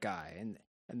kill that guy, and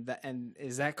And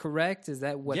is that correct? Is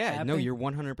that what happened? No, you're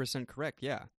 100% correct.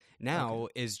 Yeah. Now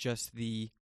is just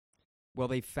they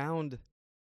found,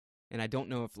 and I don't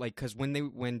know if because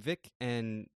when Vic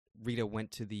and Rita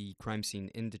went to the crime scene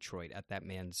in Detroit at that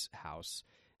man's house,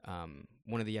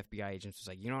 one of the FBI agents was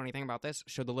like, "You know anything about this?"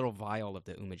 Showed the little vial of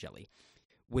the Uma jelly.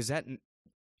 Was that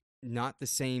not the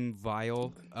same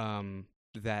vial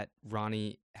that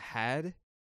Ronnie had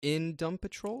in Dumb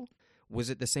Patrol? Was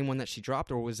it the same one that she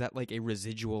dropped, or was that like a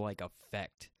residual like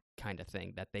effect kind of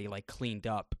thing that they like cleaned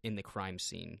up in the crime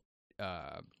scene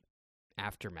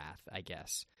aftermath, I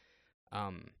guess?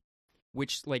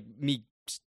 Which, like, me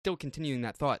still continuing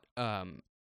that thought,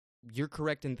 you're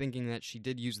correct in thinking that she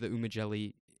did use the Uma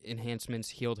jelly enhancements,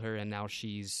 healed her, and now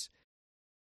she's,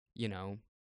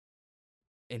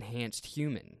 enhanced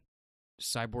human.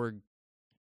 Cyborg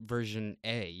version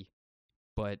A,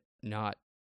 but not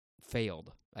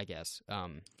failed, I guess.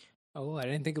 Oh, I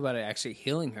didn't think about it actually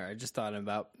healing her. I just thought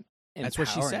about empowering that's what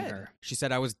she said. her. She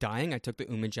said, I was dying, I took the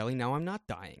Uma jelly, now I'm not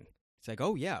dying. It's like,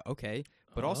 oh, yeah, okay.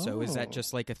 But also, is that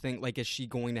just like a thing, like, is she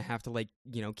going to have to, like,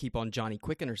 keep on Johnny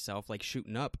Quicken herself, like,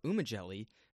 shooting up Uma jelly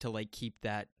to, like, keep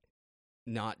that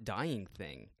not dying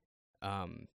thing?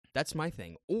 That's my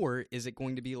thing. Or is it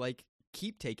going to be, like,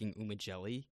 keep taking Uma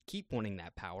jelly, keep wanting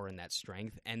that power and that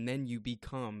strength, and then you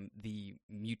become the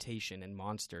mutation and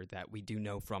monster that we do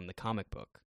know from the comic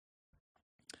book?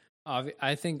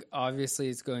 I think obviously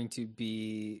it's going to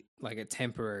be like a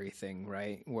temporary thing,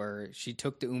 right? Where she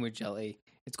took the Uma jelly,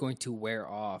 it's going to wear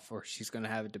off, or she's going to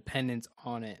have a dependence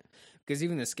on it. Because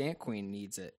even the Skant Queen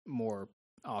needs it more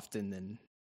often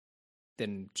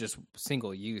than just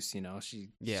single use. She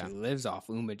lives off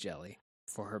Uma jelly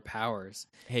for her powers.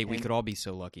 Hey, we could all be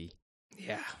so lucky.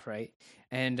 Yeah, right.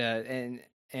 And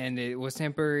it was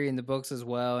temporary in the books as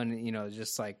well, and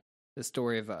just like the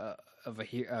story of a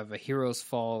hero's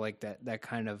fall, like that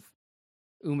kind of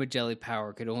Uma jelly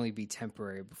power could only be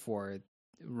temporary before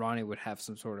Ronnie would have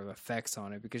some sort of effects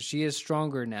on it, because she is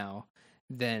stronger now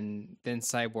than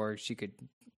Cyborg. She could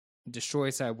destroy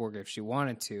Cyborg if she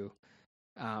wanted to.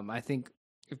 I think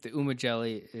if the Uma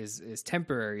jelly is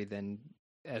temporary, then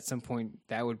at some point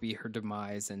that would be her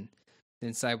demise, and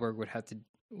then Cyborg would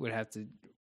have to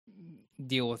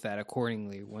deal with that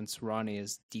accordingly once Ronnie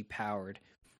is depowered.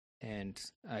 And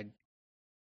I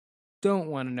don't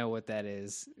want to know what that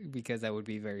is, because that would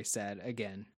be very sad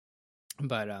again.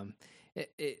 But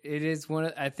it is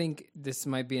I think this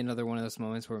might be another one of those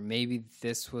moments where maybe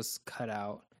this was cut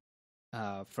out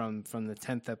from the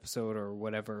 10th episode or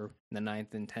whatever, the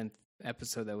 9th and 10th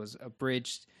episode that was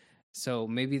abridged. So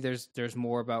maybe there's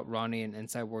more about Ronnie and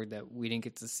Cyborg that we didn't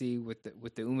get to see with the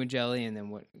Uma jelly, and then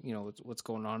what's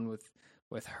going on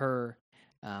with her.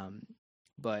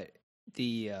 But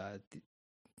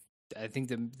I think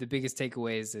the biggest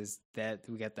takeaways is that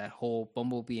we got that whole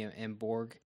Bumblebee and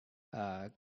Borg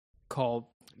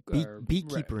call.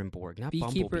 Beekeeper and Borg, not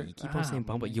Beekeeper. Bumblebee. You keep on saying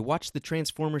Bumblebee. You watched the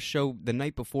Transformers show the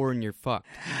night before and you're fucked.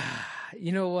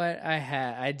 You know what?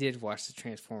 I did watch the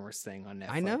Transformers thing on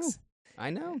Netflix.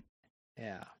 I know.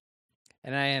 Yeah.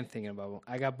 And I am thinking about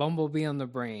I got Bumblebee on the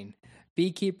brain.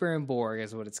 Beekeeper and Borg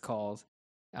is what it's called.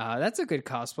 That's a good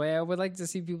cosplay. I would like to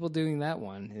see people doing that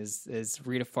one, is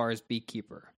Rita Farr's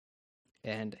Beekeeper.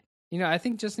 And, I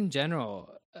think just in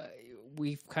general,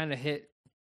 we've kind of hit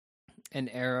an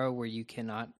era where you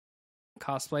cannot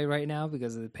cosplay right now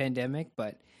because of the pandemic.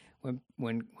 But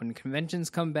when conventions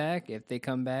come back, if they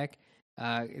come back,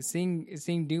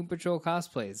 seeing Doom Patrol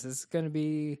cosplays, this is going to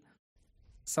be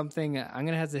something. I'm going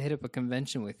to have to hit up a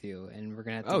convention with you, and we're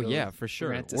going to have to yeah, for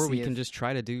sure. Or we can just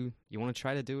try to do, you want to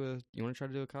try to do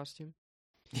a costume?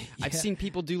 Yeah. I've seen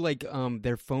people do like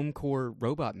their foam core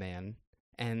Robot Man,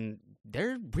 and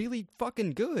they're really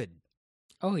fucking good.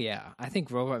 Oh yeah, I think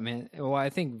Robot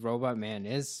Man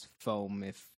is foam,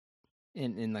 if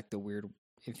in like the weird,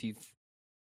 if you,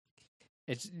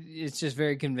 it's just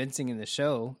very convincing in the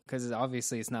show, because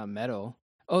obviously it's not metal.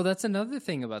 Oh, that's another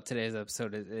thing about today's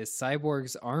episode is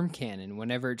Cyborg's arm cannon.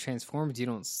 Whenever it transforms, you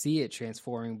don't see it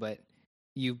transforming, but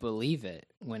you believe it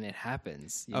when it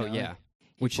happens. You know? Yeah.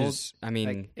 Which is, I mean,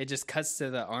 like, it just cuts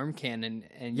to the arm cannon,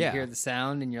 and you hear the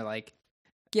sound, and you're like,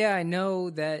 yeah, I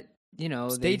know that,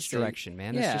 stage direction,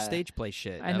 man. Yeah, it's just stage play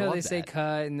shit. I know they say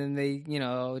cut, and then they,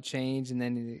 change, and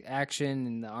then action,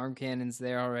 and the arm cannon's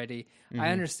there already. Mm-hmm. I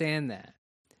understand that.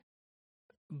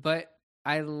 But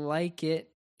I like it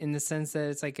in the sense that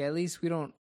it's like, at least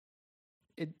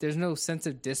there's no sense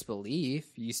of disbelief.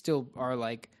 You still are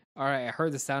like, all right, I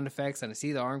heard the sound effects, and I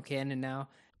see the arm cannon now.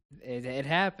 It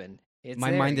happened.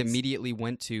 My mind immediately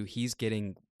went to, he's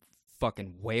getting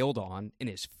fucking wailed on in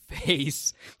his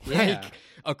face, like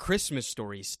a Christmas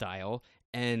Story style,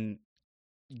 and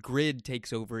Grid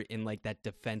takes over in like that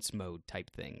defense mode type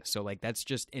thing. So like that's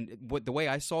just the way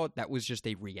I saw it, that was just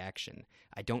a reaction.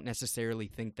 I don't necessarily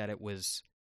think that it was.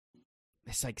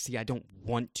 It's like, see, I don't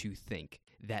want to think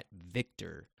that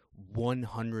Victor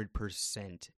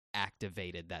 100%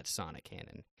 activated that sonic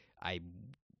cannon. I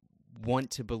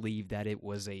want to believe that it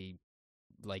was a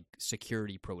like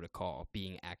security protocol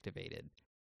being activated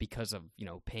because of, you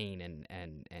know, pain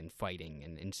and fighting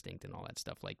and instinct and all that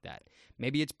stuff like that.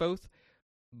 Maybe it's both.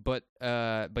 But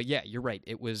yeah, you're right.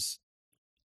 It's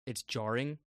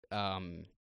jarring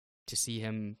to see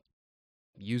him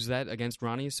use that against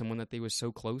Ronnie, someone that they were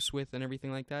so close with and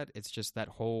everything like that. It's just that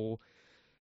whole,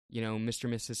 you know, Mr.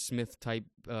 and Mrs. Smith type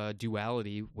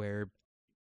duality where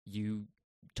you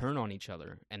turn on each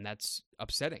other, and that's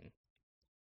upsetting.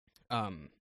 But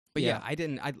yeah,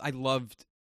 I loved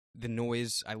the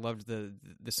noise. I loved the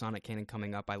sonic cannon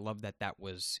coming up. I loved that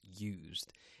was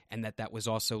used. And that was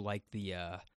also like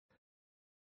the,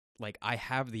 like I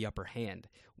have the upper hand,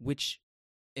 which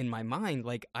in my mind,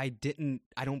 like I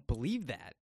don't believe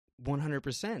that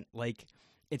 100%. Like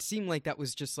it seemed like that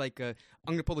was just like I'm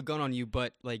going to pull the gun on you,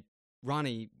 but like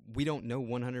Ronnie, we don't know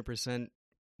 100%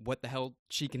 what the hell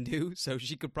she can do. So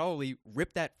she could probably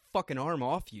rip that fucking arm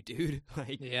off you, dude.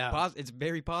 Like, yeah, it's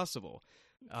very possible.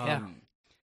 Yeah.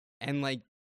 And like,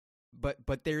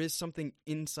 but there is something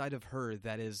inside of her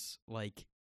that is like,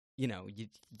 you know,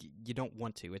 you don't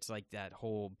want to. It's like that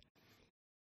whole,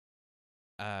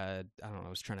 I don't know, I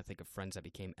was trying to think of friends that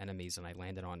became enemies, and I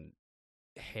landed on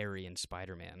Harry and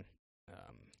Spider-Man.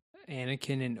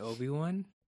 Anakin and Obi-Wan?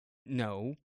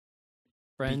 No.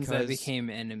 Friends that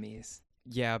became enemies.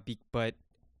 Yeah, but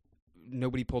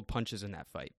nobody pulled punches in that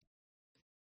fight.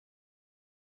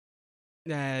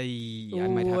 I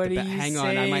might have to hang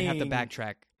on, I might have to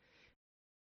backtrack.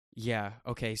 Yeah,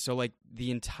 okay, so like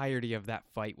the entirety of that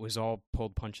fight was all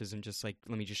pulled punches and just like,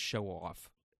 let me just show off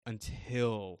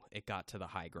until it got to the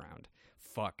high ground.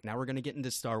 Fuck, now we're gonna get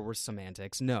into Star Wars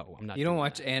semantics. No, I'm not. You don't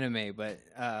watch anime, but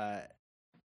Naruto,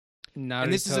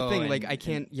 and this is the thing, like I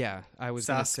can't, I was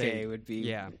gonna say, would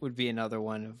be another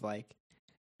one of like,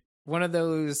 one of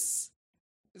those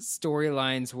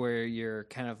storylines where you're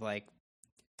kind of like,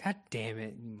 God damn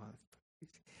it, you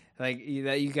motherfuckers. Like,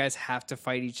 that you guys have to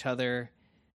fight each other.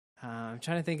 I'm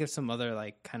trying to think of some other,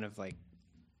 like, kind of, like,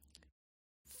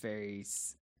 very...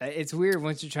 It's weird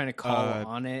once you're trying to call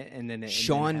on it, and then...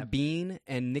 Sean Bean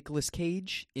and Nicolas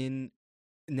Cage in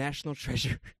National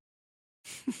Treasure.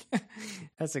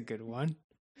 That's a good one.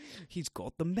 He's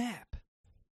got the map.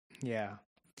 Yeah.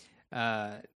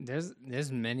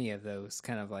 There's many of those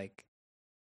kind of, like...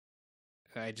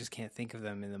 I just can't think of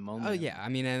them in the moment. Oh, yeah. I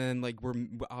mean, and then, like, we're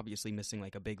obviously missing,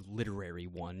 like, a big literary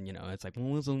one, you know? It's like,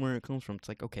 well, this is where it comes from. It's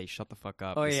like, okay, shut the fuck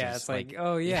up. Oh, yeah. It's like,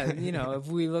 oh, yeah, you know, if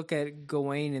we look at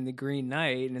Gawain and the Green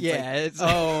Knight, and it's like,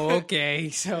 oh, okay.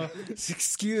 So,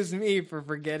 excuse me for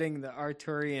forgetting the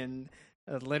Arthurian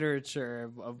literature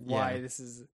of why this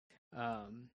is...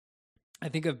 I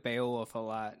think of Beowulf a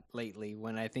lot lately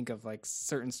when I think of, like,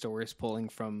 certain stories pulling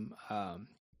from...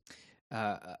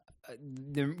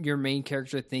 your main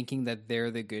character thinking that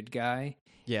they're the good guy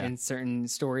in certain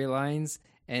storylines.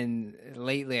 And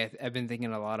lately I've been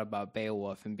thinking a lot about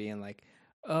Beowulf and being like,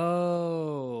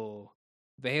 oh,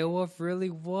 Beowulf really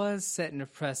was setting a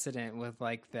precedent with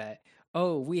like that.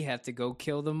 Oh, we have to go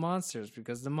kill the monsters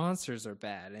because the monsters are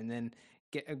bad. And then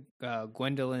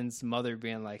Gwendolyn's mother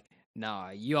being like, nah,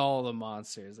 y'all the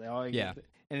monsters. And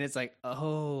it's like,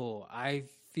 oh, I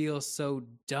feel so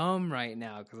dumb right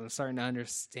now because I'm starting to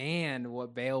understand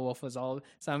what Beowulf was all.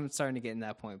 So I'm starting to get in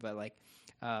that point, but like,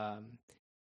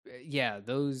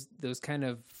 those kind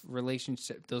of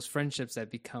relationships, those friendships that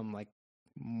become like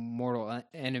mortal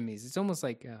enemies. It's almost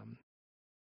like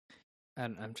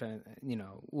I'm trying. You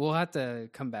know, we'll have to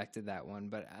come back to that one,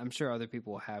 but I'm sure other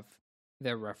people will have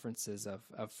their references of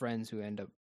friends who end up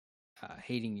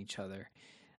hating each other.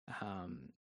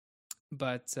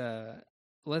 But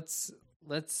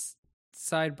let's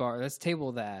sidebar. Let's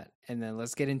table that, and then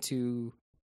let's get into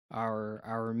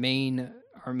our main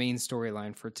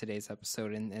storyline for today's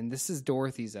episode. And this is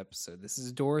Dorothy's episode. This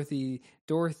is Dorothy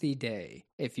Day,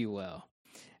 if you will.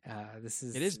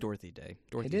 It is Dorothy Day.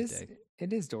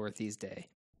 It is Dorothy's Day.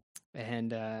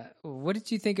 And what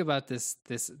did you think about this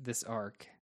arc?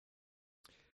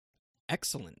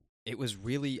 Excellent. It was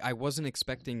really. I wasn't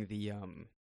expecting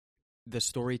the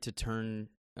story to turn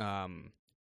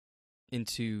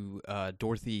into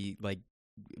Dorothy like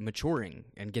maturing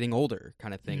and getting older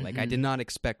kind of thing. Mm-hmm. Like I did not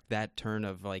expect that turn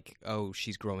of like, oh,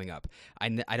 she's growing up. I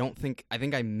think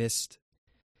I missed.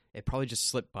 It probably just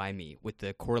slipped by me with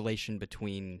the correlation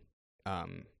between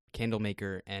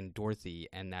Candlemaker and Dorothy,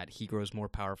 and that he grows more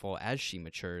powerful as she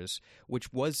matures,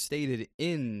 which was stated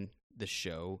in the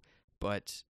show,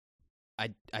 but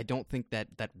I don't think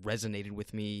that resonated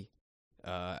with me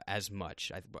as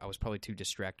much. I was probably too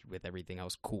distracted with everything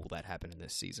else cool that happened in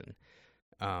this season.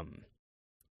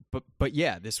 But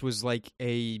yeah, this was like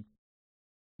a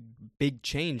big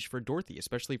change for Dorothy,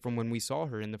 especially from when we saw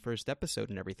her in the first episode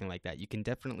and everything like that. You can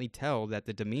definitely tell that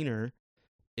the demeanor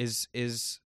is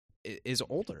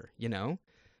older, you know?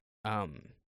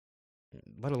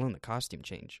 Let alone the costume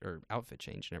change or outfit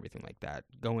change and everything like that.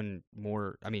 Going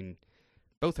more, I mean,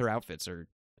 both her outfits are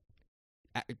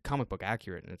comic book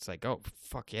accurate, and it's like, oh,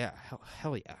 fuck yeah,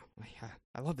 hell yeah.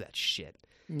 I love that shit.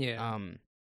 Yeah.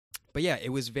 But yeah, it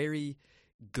was very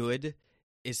good.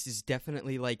 This is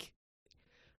definitely like,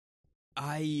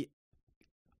 I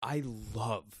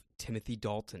love Timothy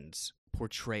Dalton's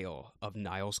portrayal of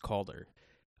Niles Calder.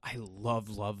 I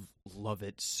love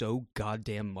it so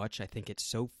goddamn much. I think it's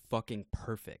so fucking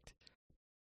perfect.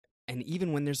 And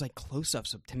even when there's like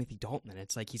close-ups of Timothy Dalton, and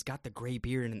it's like he's got the gray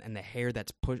beard and the hair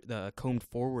that's combed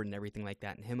forward and everything like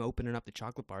that, and him opening up the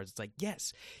chocolate bars, it's like,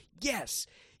 yes,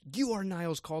 you are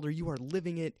Niles Calder. You are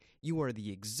living it. You are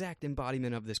the exact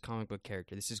embodiment of this comic book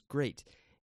character. This is great.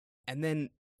 And then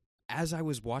as I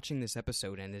was watching this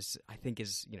episode, and I think it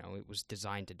was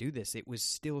designed to do this, it was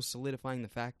still solidifying the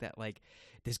fact that like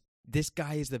this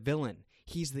guy is the villain.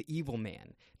 He's the evil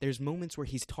man. There's moments where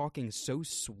he's talking so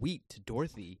sweet to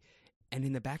Dorothy, and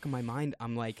in the back of my mind,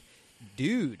 I'm like,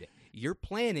 dude, you're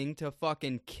planning to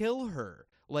fucking kill her.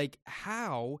 Like,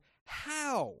 how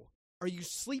are you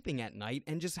sleeping at night,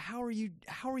 and just how are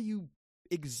you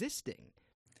existing?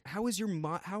 How is your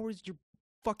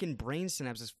fucking brain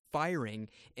synapses firing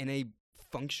in a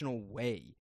functional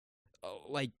way?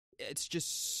 Like, it's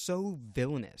just so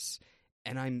villainous,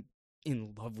 and I'm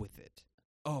in love with it.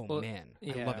 Oh, well, man,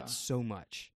 I love it so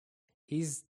much.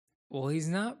 He's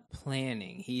not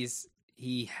planning.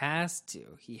 He has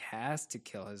to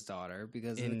kill his daughter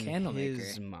because of the Candlemaker. In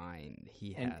his mind,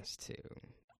 he has to.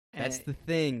 That's the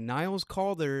thing. Niles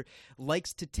Calder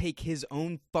likes to take his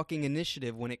own fucking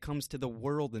initiative when it comes to the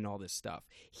world and all this stuff.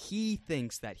 He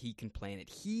thinks that he can plan it.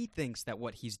 He thinks that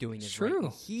what he's doing is true.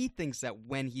 Right. He thinks that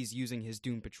when he's using his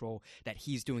Doom Patrol that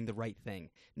he's doing the right thing.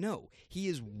 No, he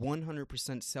is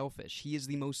 100% selfish. He is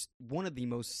one of the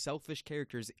most selfish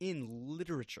characters in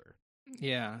literature.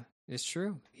 Yeah, it's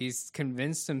true. He's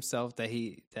convinced himself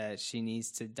that she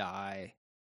needs to die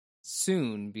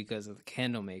soon because of the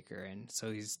Candlemaker, and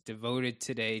so he's devoted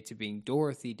today to being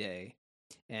Dorothy Day.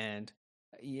 And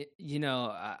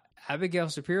Abigail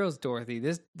Shapiro's Dorothy,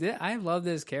 I love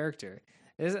this character.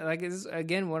 It's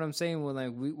again what I'm saying,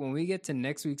 when we get to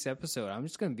next week's episode, I'm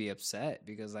just gonna be upset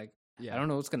because I don't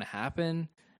know what's gonna happen.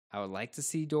 I would like to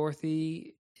see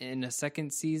Dorothy in a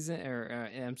second season, or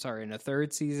in a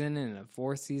third season and a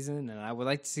fourth season, and I would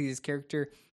like to see this character.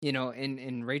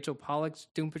 In Rachel Pollack's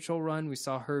Doom Patrol run, we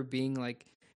saw her being like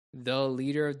the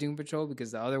leader of Doom Patrol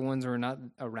because the other ones were not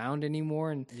around anymore.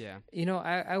 And,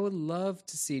 I would love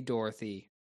to see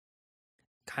Dorothy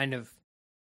kind of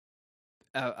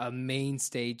a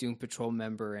mainstay Doom Patrol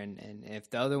member. And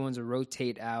if the other ones will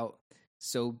rotate out,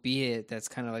 so be it. That's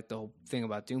kind of like the whole thing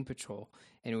about Doom Patrol.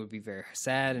 And it would be very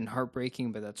sad and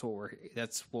heartbreaking, but that's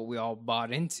what we all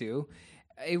bought into.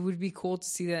 It would be cool to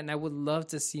see that, and I would love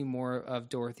to see more of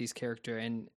Dorothy's character.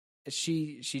 And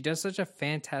she does such a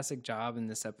fantastic job in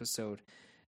this episode.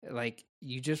 Like,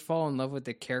 you just fall in love with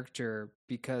the character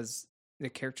because the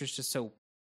character's just so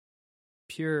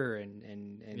pure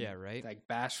and yeah, right, like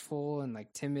bashful and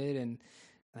like timid, and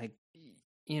like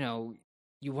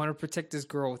you want to protect this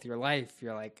girl with your life.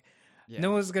 You're like, no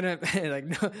one's gonna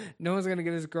no one's gonna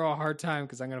give this girl a hard time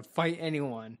because I'm gonna fight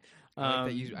anyone. I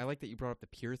like that you brought up the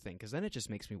pure thing, because then it just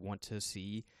makes me want to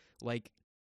see like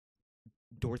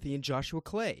Dorothy and Joshua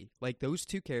Clay, like those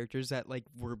two characters that like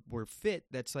were fit.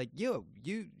 That's like, yo,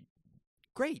 you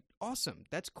great, awesome,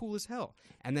 that's cool as hell.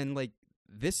 And then like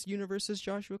this universe's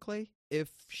Joshua Clay, if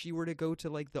she were to go to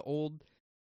like the old,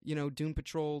 Doom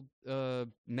Patrol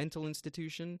mental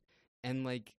institution, and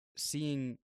like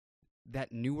seeing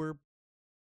that newer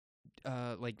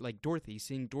like Dorothy,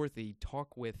 seeing Dorothy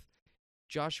talk with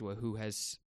Joshua, who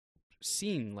has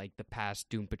seen like the past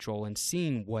Doom Patrol and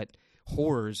seen what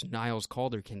horrors Niles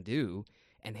Calder can do,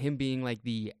 and him being like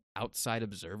the outside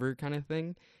observer kind of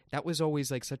thing, that was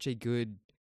always like such a good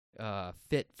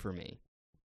fit for me.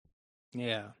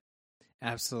 Yeah,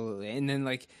 absolutely. And then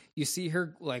like you see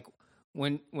her like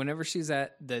whenever she's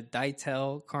at the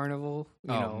Dytel Carnival,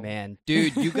 man,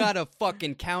 dude, you got a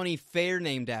fucking county fair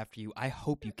named after you. I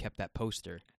hope you kept that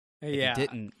poster. If Yeah. you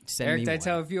didn't, send Eric me one.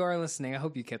 Ditel, if you are listening, I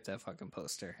hope you kept that fucking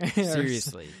poster.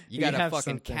 Seriously, you got a have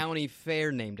fucking something. county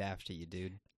fair named after you,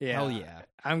 dude. Hell yeah.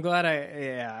 I'm glad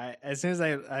as soon as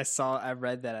I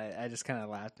read that, I just kind of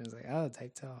laughed and was like, oh,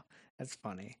 Ditel. That's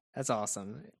funny. That's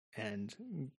awesome. And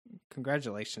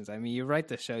congratulations. I mean, you write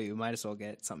the show, you might as well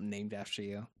get something named after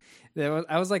you.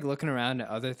 I was like looking around at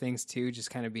other things too, just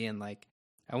kind of being like,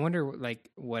 I wonder like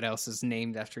what else is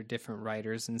named after different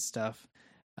writers and stuff.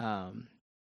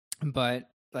 But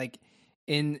like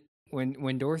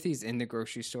when Dorothy's in the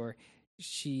grocery store,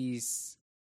 she's,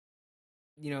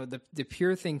 the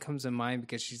pure thing comes to mind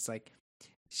because she's like,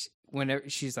 whenever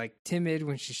she's like timid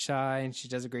when she's shy, and she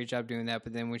does a great job doing that.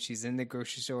 But then when she's in the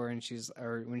grocery store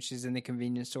or when she's in the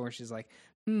convenience store, she's like,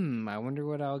 I wonder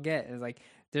what I'll get. And like,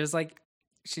 there's like,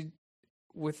 she,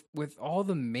 with all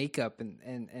the makeup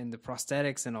and the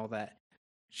prosthetics and all that,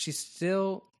 she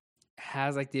still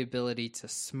has like the ability to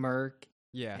smirk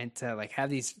and to like have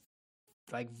these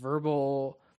like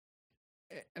verbal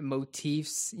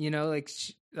motifs,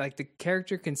 like the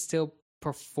character can still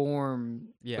perform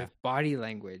with body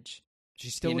language.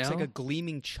 She still looks like a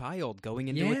gleaming child going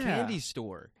into a candy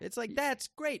store. It's like, that's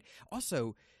great.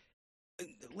 Also,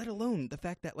 let alone the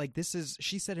fact that like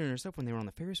she said it herself when they were on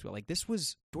the Ferris wheel, like this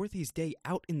was Dorothy's day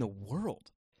out in the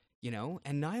world,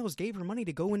 and Niles gave her money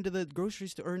to go into the grocery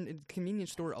store or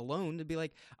convenience store alone to be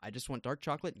like, I just want dark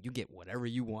chocolate. You get whatever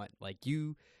you want. Like,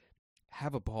 you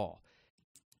have a ball.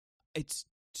 It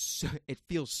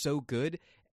feels so good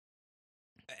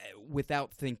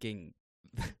without thinking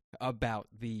about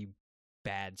the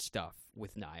bad stuff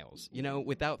with Niles,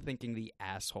 without thinking the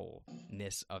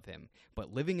assholeness of him.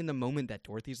 But living in the moment that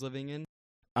Dorothy's living in,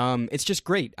 it's just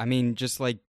great. I mean, just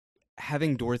like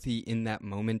having Dorothy in that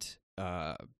moment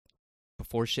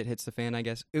before shit hits the fan, I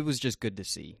guess, it was just good to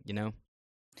see,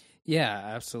 Yeah,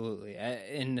 absolutely.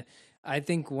 And I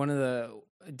think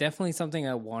definitely something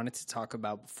I wanted to talk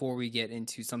about before we get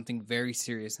into something very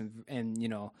serious and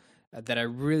that I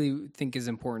really think is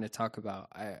important to talk about.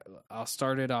 I'll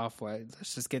start it off.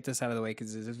 Let's just get this out of the way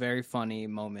because it's a very funny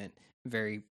moment,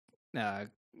 very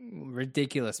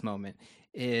ridiculous moment.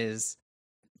 Is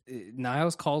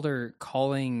Niles Calder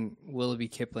calling Willoughby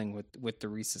Kipling with the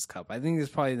Reese's Cup? I think this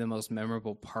is probably the most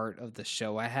memorable part of the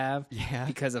show I have,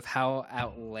 because of how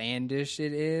outlandish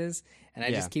it is. And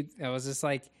I was just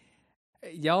like,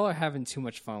 y'all are having too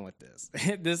much fun with this.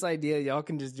 This idea, y'all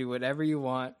can just do whatever you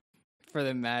want for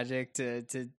the magic to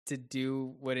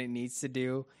do what it needs to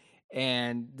do.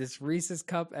 And this Reese's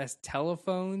Cup as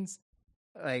telephones,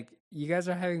 like, you guys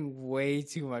are having way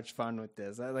too much fun with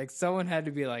this. Like, someone had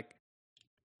to be like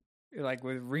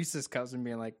with Reese's Cups and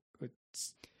being like,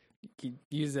 you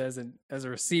use it as a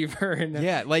receiver. And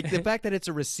like the fact that it's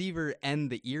a receiver and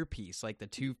the earpiece, like the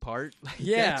two-part. Like,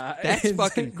 yeah. That's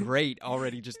fucking great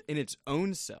already just in its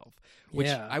own self. Which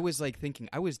I was like thinking,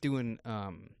 I was doing,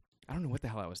 I don't know what the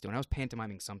hell I was doing. I was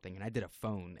pantomiming something, and I did a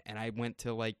phone, and I went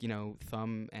to like,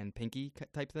 thumb and pinky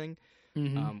type thing,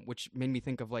 which made me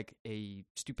think of like a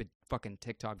stupid fucking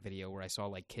TikTok video where I saw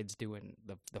like kids doing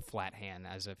the flat hand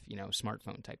as if,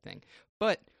 smartphone type thing.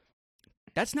 But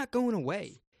that's not going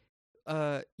away.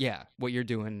 What you're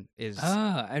doing is...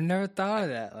 I've never thought of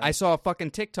that. I saw a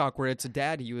fucking TikTok where it's a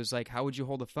dad. He was like, how would you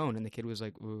hold a phone? And the kid was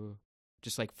like,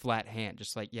 just like flat hand,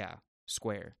 just like,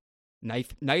 square.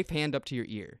 Knife hand up to your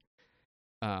ear.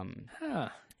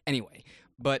 Anyway,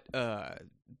 but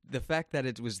the fact that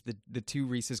it was the two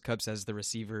Reese's Cups as the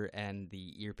receiver and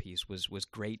the earpiece was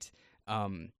great.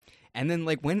 And then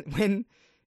like when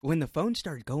the phone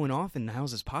started going off in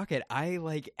Niles' pocket, I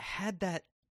like had that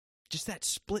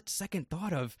split second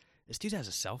thought of, this dude has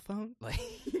a cell phone? Like,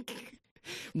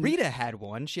 Rita had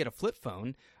one. She had a flip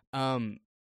phone.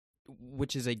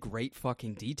 Which is a great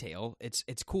fucking detail.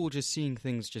 It's cool just seeing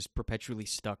things just perpetually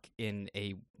stuck in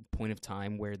a point of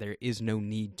time where there is no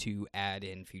need to add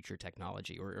in future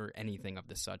technology or anything of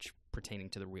the such pertaining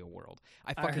to the real world.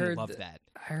 I fucking love that.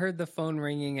 I heard the phone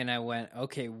ringing and I went,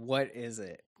 okay, what is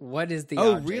it? What is the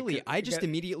Oh, object? really? I just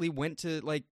immediately went to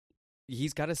like,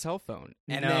 he's got a cell phone.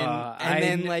 And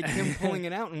then like him pulling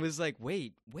it out and was like,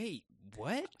 wait,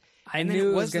 what? I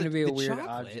knew it was going to be a weird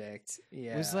object.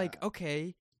 Yeah. It was like,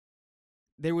 okay.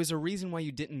 There was a reason why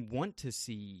you didn't want to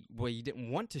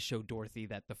show Dorothy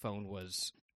that the phone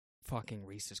was fucking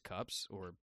Reese's Cups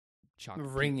or chocolate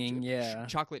ringing,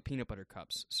 chocolate peanut butter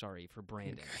cups. Sorry for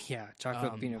branding. Yeah,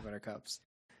 chocolate peanut butter cups.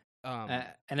 And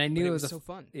I knew it was so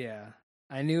fun. Yeah,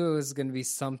 I knew it was going to be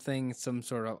some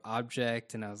sort of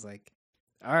object, and I was like,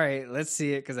 all right, let's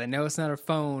see it, because I know it's not a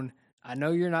phone. I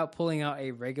know you're not pulling out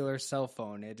a regular cell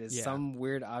phone. It is some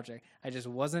weird object. I just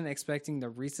wasn't expecting the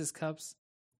Reese's Cups.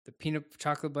 The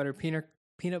chocolate butter peanut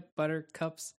peanut butter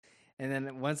cups. And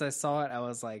then once I saw it, I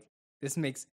was like, this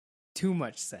makes too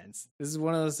much sense. This is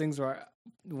one of those things where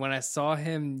when I saw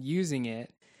him using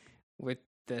it with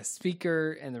the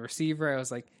speaker and the receiver, I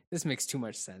was like, this makes too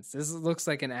much sense. This looks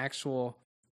like an actual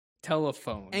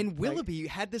telephone. And Willoughby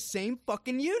had the same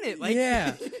fucking unit. Like,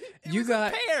 yeah. you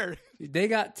got a pair. They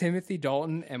got Timothy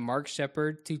Dalton and Mark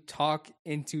Shepard to talk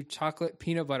into chocolate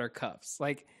peanut butter cups.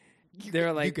 Like,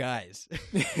 they're like, you guys.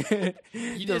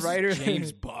 The writer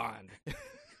James Bond.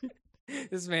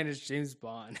 This man is James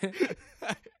Bond.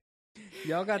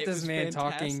 Y'all got this man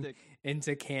fantastic. talking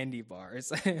into candy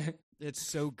bars. It's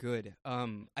so good.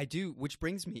 I do, which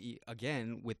brings me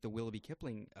again with the Willoughby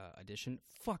Kipling edition.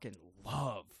 Fucking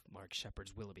love Mark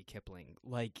Shepard's Willoughby Kipling,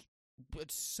 like,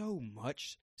 but so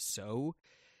much so.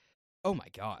 Oh my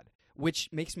god! Which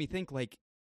makes me think, like,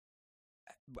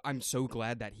 I'm so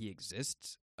glad that he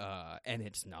exists, and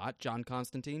it's not John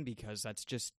Constantine, because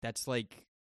that's like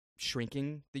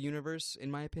shrinking the universe,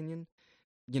 in my opinion.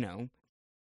 You know,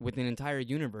 with an entire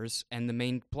universe, and the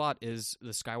main plot is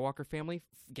the Skywalker family,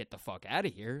 get the fuck out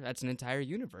of here. That's an entire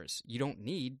universe. You don't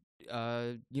need,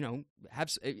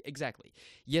 exactly.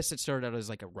 Yes, it started out as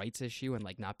like a rights issue and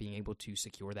like not being able to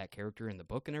secure that character in the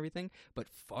book and everything, but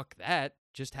fuck that.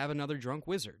 Just have another drunk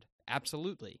wizard.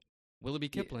 Absolutely. Willoughby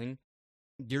Kipling,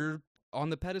 you're on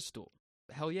the pedestal.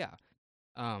 Hell yeah.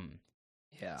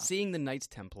 Yeah. Seeing the Knights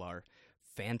Templar,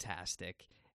 fantastic.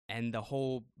 And the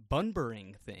whole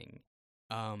Bunburying thing,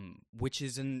 which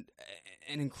is an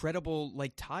incredible,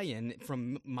 like, tie-in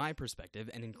from my perspective,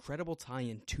 an incredible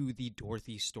tie-in to the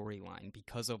Dorothy storyline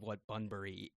because of what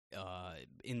Bunbury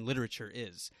in literature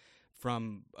is.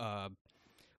 From,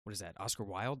 what is that, Oscar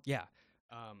Wilde? Yeah.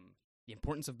 The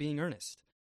Importance of Being Earnest.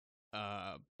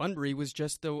 Bunbury was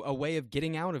just a way of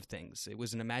getting out of things. It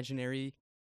was an imaginary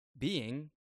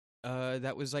being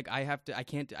that was like, I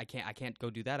can't go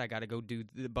do that. I gotta go do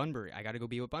the Bunbury. I gotta go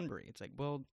be with Bunbury. It's like,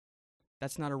 well,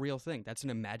 that's not a real thing. That's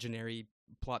an imaginary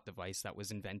plot device that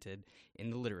was invented in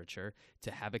the literature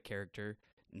to have a character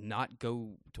not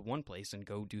go to one place and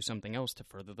go do something else to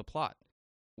further the plot,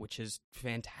 which is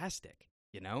fantastic,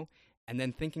 you know? And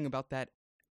then thinking about that,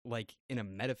 like, in a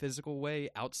metaphysical way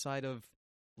outside of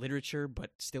literature, but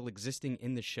still existing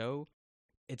in the show,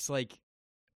 it's like,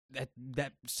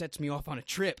 that sets me off on a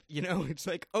trip, you know? It's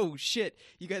like, oh shit,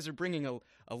 you guys are bringing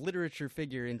a literature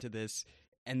figure into this,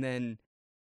 and then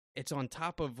it's on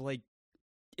top of, like,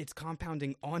 it's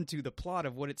compounding onto the plot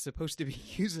of what it's supposed to be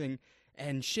using,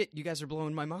 and shit, you guys are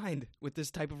blowing my mind with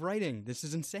this type of writing. This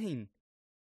is insane.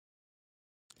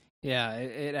 Yeah,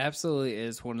 it absolutely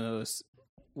is one of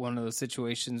those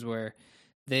situations where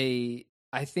I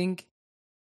think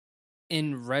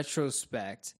in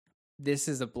retrospect, this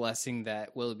is a blessing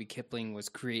that Willoughby Kipling was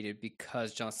created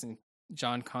because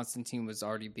John Constantine was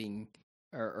already being,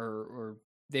 or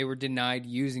they were denied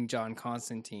using John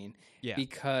Constantine. Yeah.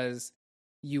 Because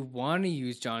you want to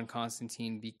use John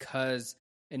Constantine because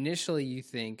initially you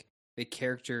think the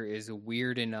character is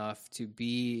weird enough to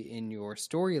be in your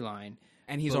storyline.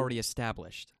 And he's already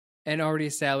established. And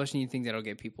you think that'll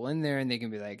get people in there, and they can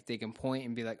be like, they can point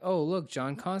and be like, oh, look,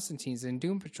 John Constantine's in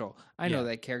Doom Patrol. I know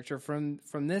that character from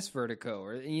this Vertigo,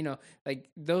 or, you know, like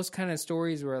those kind of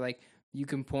stories where like you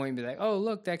can point and be like, oh,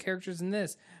 look, that character's in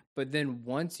this. But then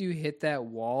once you hit that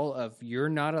wall of you're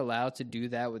not allowed to do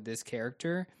that with this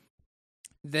character,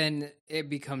 then it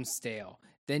becomes stale.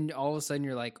 Then all of a sudden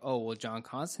you're like, oh, well, John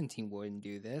Constantine wouldn't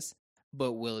do this,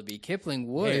 but Willoughby Kipling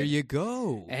would. There you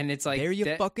go. And it's like, there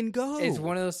you fucking go. It's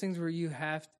one of those things where you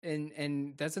have,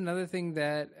 and that's another thing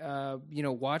that,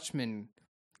 Watchmen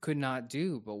could not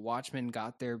do, but Watchmen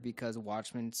got there because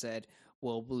Watchmen said,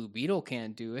 well, Blue Beetle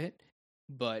can't do it,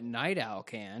 but Night Owl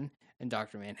can, and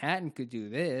Dr. Manhattan could do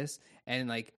this. And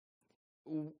like,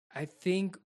 I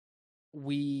think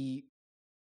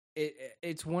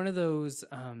it's one of those,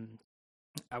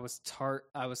 I was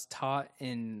taught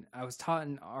in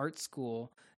art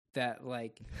school that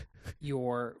like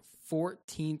your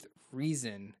 14th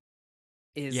reason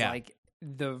is like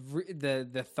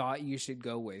the thought you should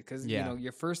go with, because you know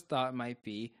your first thought might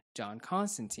be John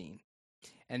Constantine,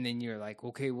 and then you're like,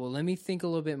 okay, well, let me think a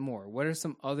little bit more. What are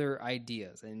some other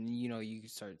ideas? And you know, you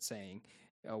start saying,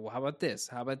 oh, well, how about this?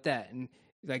 How about that? And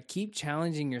like keep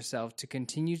challenging yourself to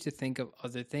continue to think of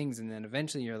other things, and then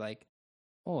eventually you're like,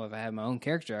 oh, if I had my own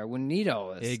character, I wouldn't need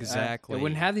all this. Exactly. I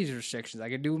wouldn't have these restrictions. I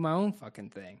could do my own fucking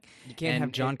thing. You can't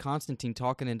have John Constantine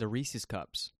talking into Reese's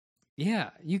cups. Yeah,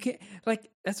 you can't.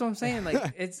 Like, that's what I'm saying.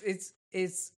 Like, it's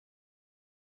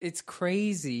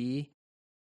crazy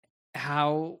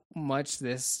how much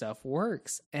this stuff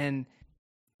works. And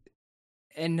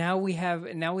now we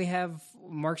have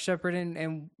Mark Shepard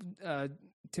and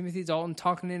Timothy Dalton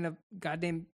talking in a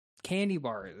goddamn candy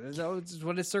bar. That's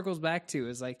what it circles back to.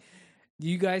 Is like,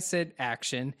 you guys said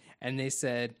action, and they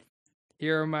said,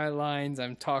 "Here are my lines.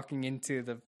 I'm talking into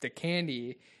the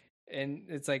candy," and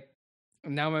it's like,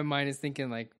 now my mind is thinking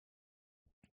like,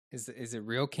 is it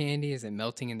real candy? Is it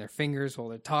melting in their fingers while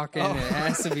they're talking? Oh.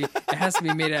 It has to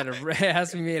be made out of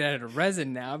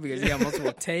resin now because you got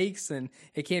multiple takes, and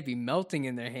it can't be melting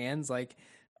in their hands. Like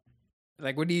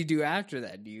what do you do after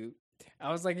that?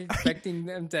 I was like expecting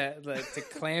them to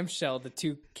clamshell the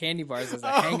two candy bars as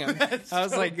I hang them. I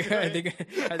was like, are they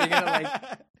gonna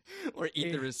like or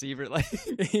eat the receiver? Like,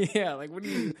 yeah, like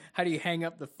how do you hang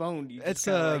up the phone? Do you just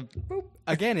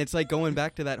again, it's like going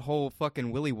back to that whole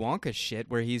fucking Willy Wonka shit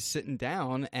where he's sitting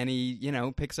down and he,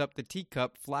 picks up the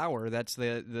teacup flour that's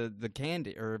the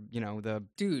candy, or the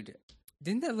dude.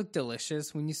 Didn't that look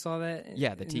delicious when you saw that?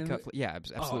 Yeah, the teacup. Yeah,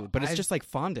 absolutely. But it's just like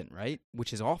fondant, right?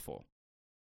 Which is awful.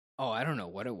 Oh, I don't know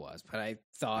what it was, but I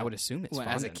thought, I would assume it's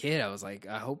fondant. As a kid, I was like,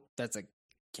 I hope that's a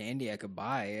candy I could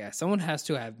buy. Yeah, someone has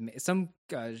to have, some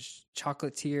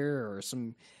chocolatier or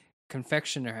some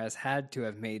confectioner has had to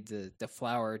have made the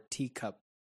flour teacup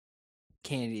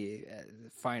candy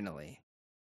finally.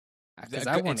 Because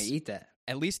I want to eat that.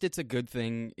 At least it's a good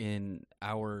thing in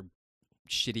our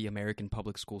shitty American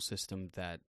public school system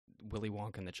that Willy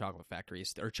Wonka and the Chocolate Factory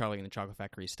or Charlie and the Chocolate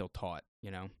Factory is still taught,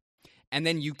 And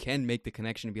then you can make the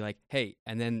connection and be like, hey,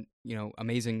 and then,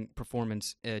 amazing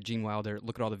performance, Gene Wilder,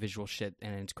 look at all the visual shit,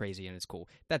 and it's crazy and it's cool.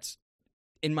 That's,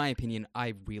 in my opinion,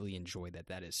 I really enjoy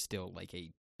that is still like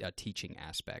a teaching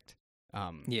aspect.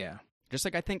 Yeah. Just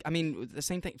like the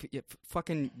same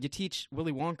thing, you teach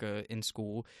Willy Wonka in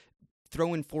school,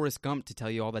 throw in Forrest Gump to tell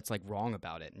you all that's like wrong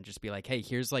about it, and just be like, hey,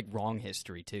 here's like wrong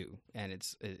history too. And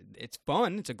it's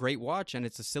fun, it's a great watch, and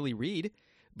it's a silly read,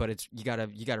 but you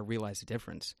gotta realize the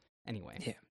difference.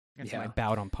 Anyway, that's my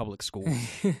bout on public school.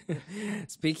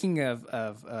 Speaking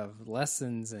of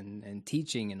lessons and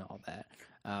teaching and all that,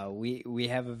 we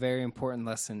have a very important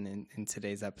lesson in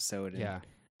today's episode. And, yeah,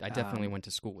 I definitely went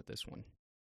to school with this one.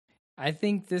 I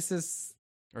think this is,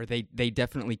 or they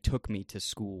definitely took me to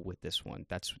school with this one.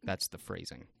 That's the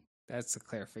phrasing. That's the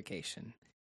clarification.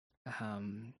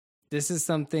 This is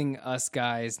something us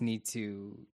guys need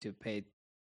to pay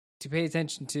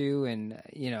attention to, and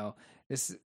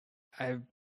this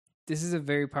is a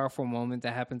very powerful moment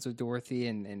that happens with Dorothy,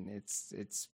 and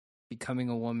it's becoming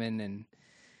a woman and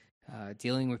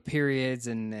dealing with periods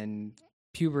and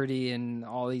puberty and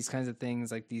all these kinds of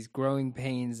things, like these growing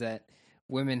pains that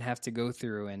women have to go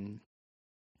through. And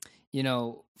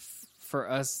for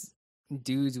us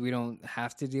dudes, we don't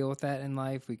have to deal with that in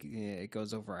life. It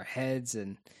goes over our heads,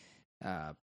 and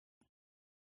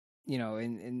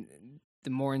and the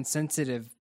more insensitive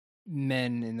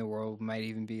men in the world might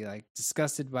even be like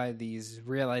disgusted by these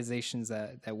realizations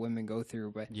that women go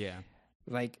through. But yeah,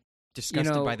 like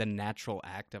disgusted by the natural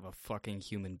act of a fucking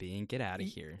human being. Get out of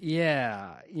here.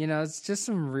 Yeah, it's just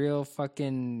some real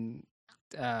fucking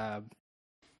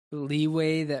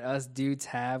leeway that us dudes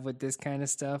have with this kind of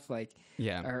stuff. Like,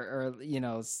 yeah, or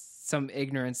some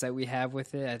ignorance that we have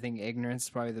with it. I think ignorance is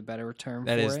probably the better term.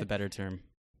 That is the better term.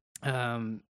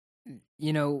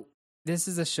 This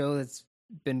is a show that's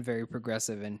been very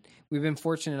progressive, and we've been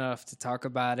fortunate enough to talk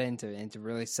about it and to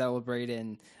really celebrate it,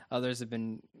 and others have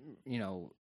been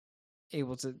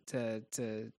able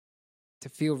to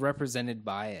feel represented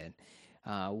by it.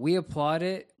 We applaud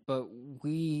it, but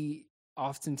we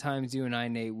oftentimes, you and I,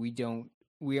 Nate,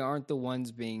 we aren't the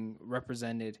ones being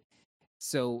represented,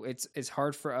 so it's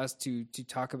hard for us to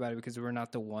talk about it because we're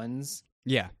not the ones.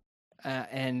 Yeah.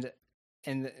 And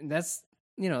that's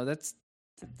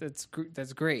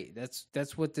that's great.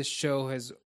 That's what the show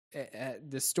has.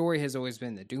 The story has always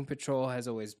been. The Doom Patrol has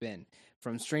always been.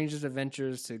 From Strangest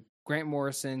Adventures to Grant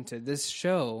Morrison to this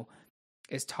show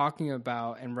is talking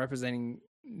about and representing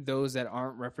those that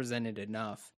aren't represented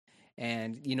enough.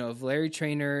 And if Larry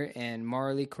Trainor and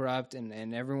Marley Corrupt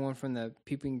and everyone from the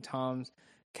Peeping Toms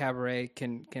Cabaret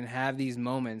can have these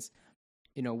moments,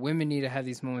 women need to have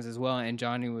these moments as well. And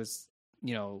Johnny was,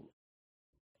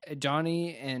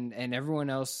 Johnny and everyone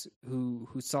else who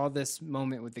saw this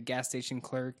moment with the gas station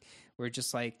clerk were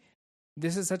just like,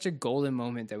 this is such a golden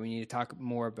moment that we need to talk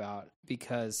more about,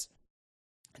 because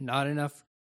not enough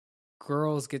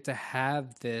girls get to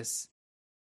have this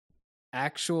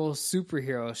actual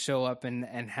superhero show up and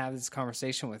have this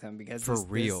conversation with him, because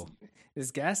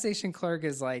this gas station clerk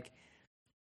is like,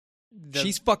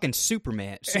 she's fucking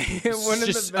Superman. One of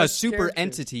just the a super characters.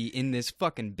 Entity in this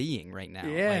fucking being right now.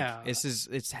 Yeah, like,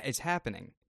 it's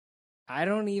happening. I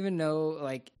don't even know,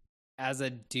 like, as a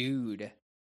dude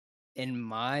in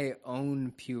my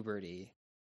own puberty,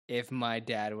 if my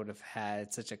dad would have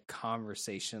had such a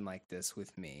conversation like this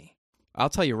with me. I'll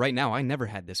tell you right now, I never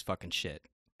had this fucking shit.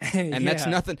 And that's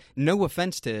nothing. No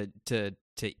offense to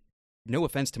no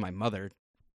offense to my mother.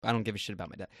 I don't give a shit about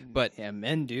my dad. But yeah,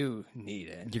 men do need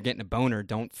it. You're getting a boner.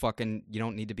 You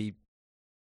don't need to be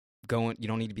going. You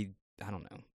don't need to be. I don't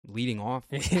know, leading off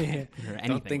or anything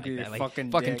don't think like you're that.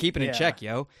 fucking keep it in yeah. check,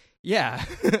 yo. Yeah.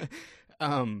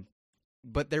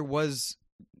 But there was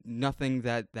nothing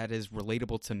that is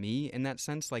relatable to me in that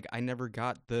sense. Like I never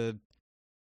got the.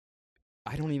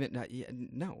 I don't even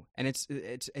no, and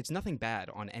it's nothing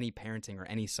bad on any parenting or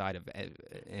any side of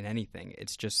in anything.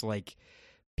 It's just like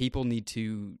people need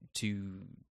to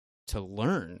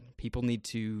learn. People need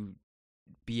to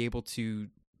be able to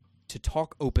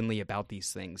talk openly about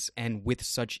these things and with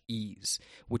such ease,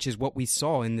 which is what we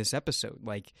saw in this episode.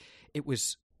 Like it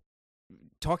was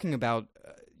talking about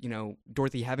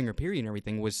Dorothy having her period and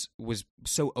everything was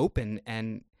so open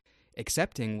and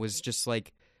accepting. Was just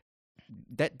like.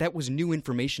 That was new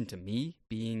information to me,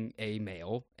 being a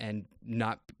male and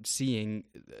not seeing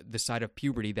the side of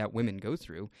puberty that women go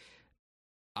through.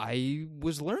 I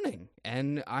was learning,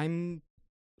 and am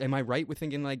I right with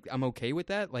thinking like I'm okay with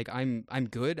that? Like I'm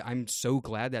good. I'm so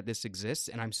glad that this exists,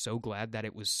 and I'm so glad that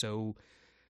it was so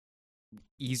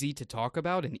easy to talk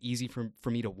about and easy for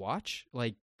me to watch.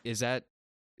 Like,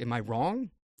 am I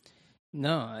wrong?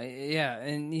 No, yeah,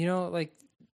 and like.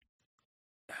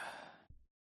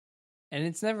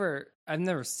 And I've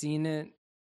never seen it.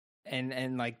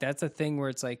 And like, that's a thing where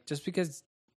it's like, just because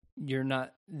you're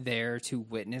not there to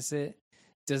witness it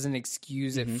doesn't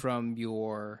excuse it from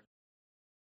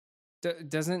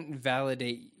doesn't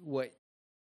validate your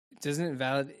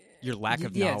lack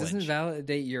of knowledge. Yeah, it doesn't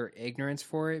validate your ignorance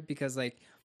for it, because like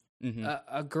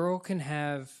a girl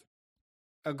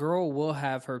will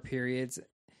have her periods,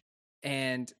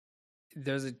 and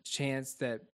there's a chance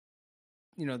that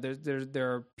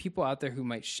there are people out there who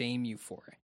might shame you for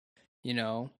it,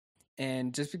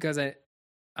 and just because I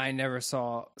never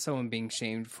saw someone being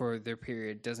shamed for their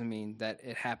period doesn't mean that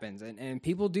it happens, and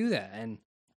people do that, and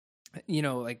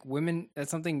like women,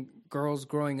 that's something girls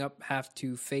growing up have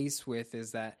to face with,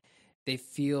 is that they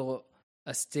feel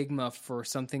a stigma for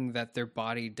something that their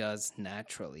body does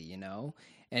naturally,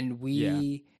 and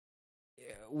we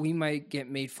might get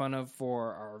made fun of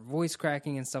for our voice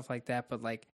cracking and stuff like that, but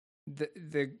like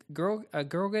a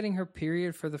girl getting her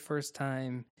period for the first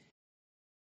time,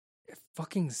 it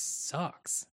fucking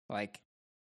sucks. Like,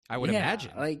 I would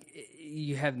imagine. Like,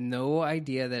 you have no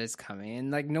idea that it's coming,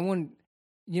 and like no one,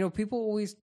 people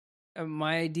always.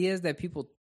 My idea is that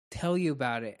people tell you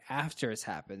about it after it's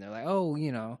happened. They're like, oh,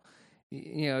 you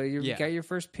got your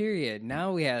first period.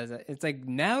 Now it's like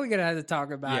now we're gonna have to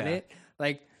talk about it.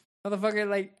 Like, motherfucker,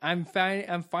 like I'm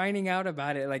finding out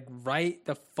about it like right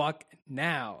the fuck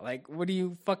now. Like, what do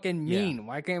you fucking mean? Yeah.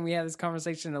 Why can't we have this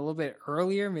conversation a little bit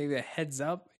earlier? Maybe a heads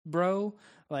up, bro.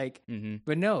 Like,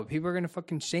 but no, people are gonna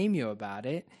fucking shame you about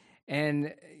it.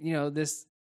 And this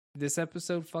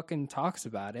episode fucking talks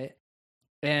about it.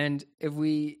 And if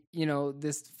we,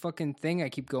 this fucking thing I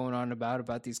keep going on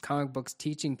about these comic books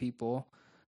teaching people,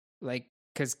 like,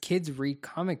 because kids read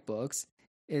comic books,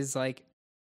 is like,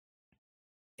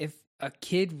 if a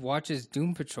kid watches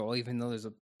Doom Patrol, even though there's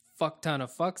a fuck ton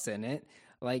of fucks in it,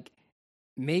 like,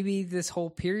 maybe this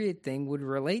whole period thing would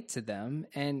relate to them,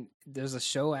 and there's a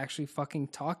show actually fucking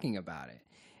talking about it,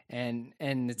 and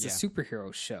it's a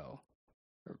superhero show,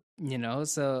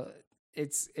 so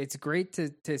it's great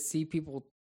to see people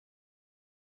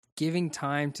giving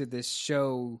time to this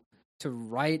show to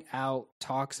write out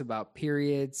talks about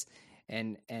periods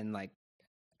and like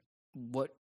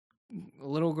what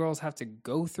little girls have to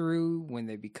go through when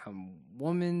they become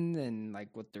women, and like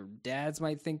what their dads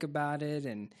might think about it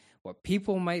and what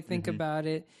people might think about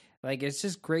it. Like, it's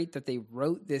just great that they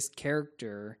wrote this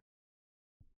character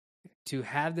to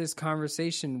have this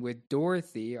conversation with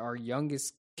Dorothy, our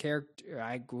youngest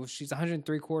character. She's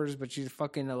 103 but she's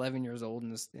fucking 11 years old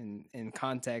in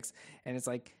context. And it's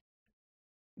like,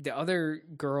 the other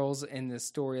girls in this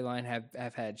storyline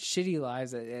have had shitty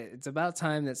lives. It's about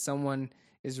time that someone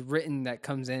is written that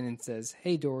comes in and says,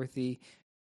 hey, Dorothy,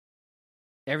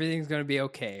 everything's going to be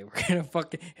okay. We're going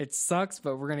to it sucks,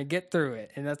 but we're going to get through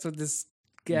it. And that's what this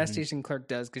gas station clerk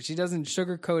does, because she doesn't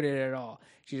sugarcoat it at all.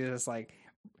 She's just like,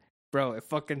 bro, it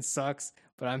fucking sucks,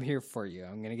 but I'm here for you.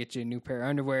 I'm going to get you a new pair of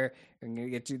underwear. I'm going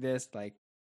to get you this. Like,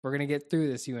 we're going to get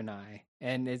through this, you and I.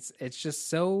 And it's just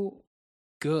so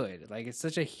good. Like, it's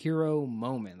such a hero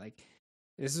moment. Like,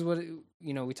 this is what,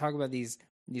 we talk about these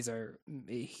are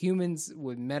humans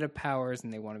with meta powers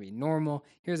and they want to be normal.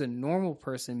 Here's a normal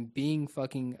person being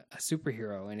fucking a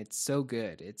superhero, and it's so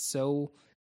good. It's so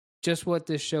just what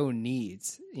this show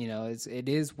needs. You know, it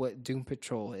is what Doom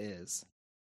Patrol is.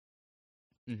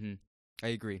 Mm-hmm. I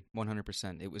agree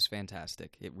 100%. It was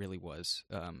fantastic. It really was.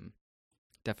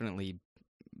 Definitely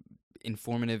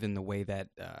informative in the way that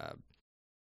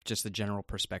just the general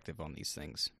perspective on these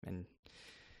things and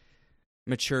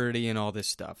maturity and all this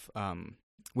stuff.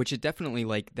 Which it definitely,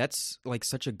 like, that's like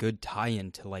such a good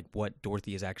tie-in to like what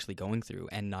Dorothy is actually going through,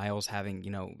 and Niles having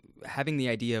the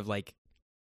idea of like,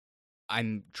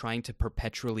 I'm trying to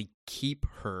perpetually keep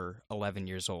her 11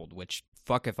 years old, which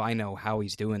fuck if I know how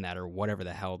he's doing that or whatever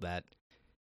the hell that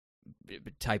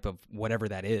type of whatever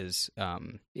that is.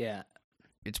 Yeah.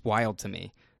 It's wild to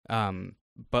me.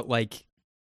 But like,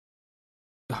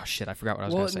 oh shit, I forgot what I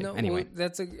was going to say. No, anyway,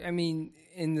 I mean,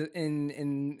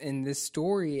 in this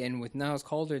story and with Niles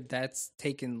Calder, that's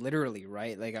taken literally,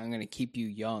 right? Like, I'm going to keep you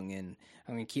young and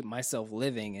I'm going to keep myself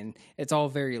living, and it's all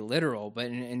very literal. But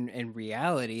in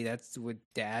reality, that's what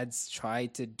dads try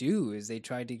to do, is they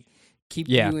try to keep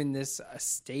you in this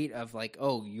state of like,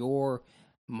 oh, you're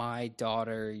my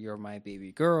daughter, you're my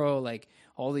baby girl, like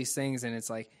all these things. And it's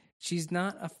like, she's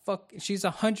not she's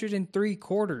 103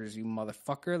 quarters, you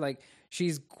motherfucker. Like,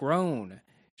 she's grown.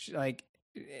 Like,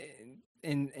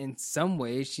 in some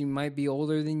ways, she might be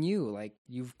older than you. Like,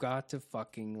 you've got to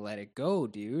fucking let it go,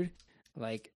 dude.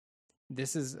 Like,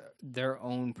 this is their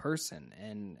own person,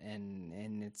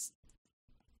 and it's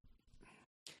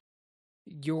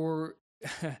your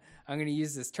I'm going to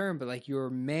use this term, but like, your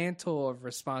mantle of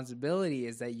responsibility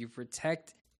is that you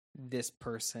protect this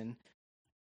person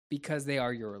because they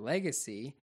are your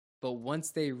legacy. But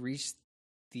once they reach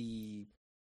the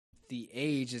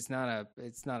age, it's not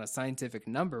a scientific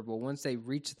number, but once they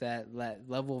reach that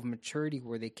level of maturity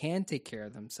where they can take care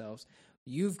of themselves,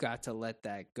 you've got to let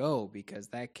that go, because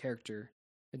that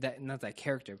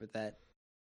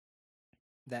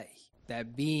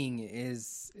being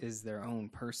is their own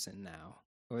person now,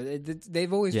 or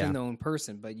they've always been their own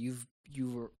person, but you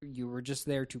were just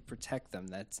there to protect them.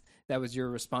 That was your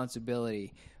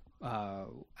responsibility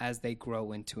as they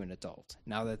grow into an adult.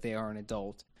 Now that they are an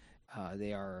adult,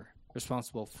 they are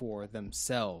responsible for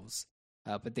themselves,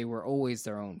 but they were always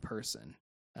their own person.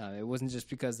 It wasn't just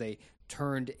because they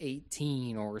turned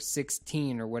 18 or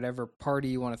 16 or whatever party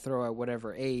you want to throw at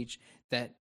whatever age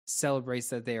that celebrates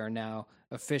that they are now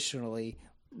officially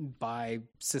by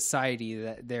society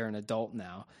that they're an adult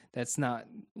now. That's not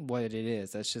what it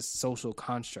is. That's just social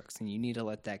constructs, and you need to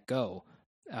let that go.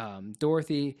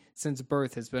 Dorothy, since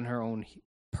birth, has been her own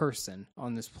person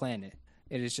on this planet.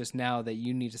 It is just now that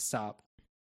you need to stop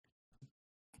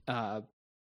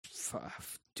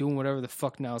doing whatever the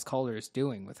fuck Niles Calder is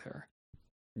doing with her.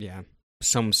 Yeah.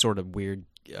 Some sort of weird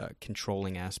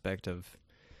controlling aspect of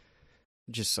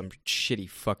just some shitty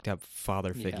fucked up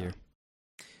father figure.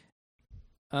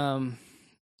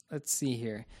 Let's see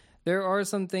here. There are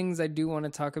some things I do want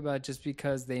to talk about just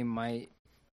because they might,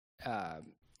 I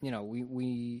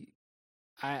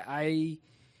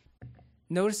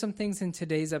noticed some things in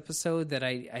today's episode that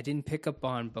I didn't pick up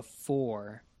on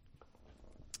before.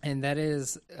 And that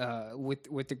is,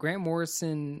 with the Grant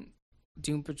Morrison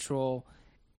Doom Patrol,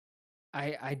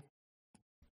 I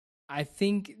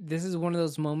think this is one of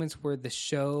those moments where the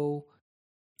show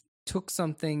took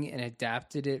something and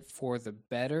adapted it for the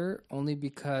better, only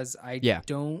because I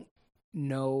don't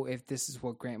know if this is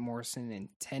what Grant Morrison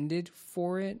intended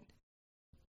for it.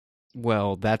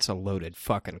 Well, that's a loaded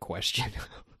fucking question.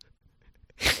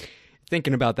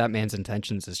 Thinking about that man's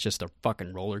intentions is just a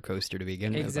fucking roller coaster to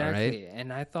begin with, all right? Exactly,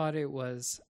 and I thought it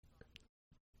was...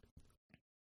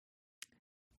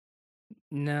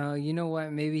 No, you know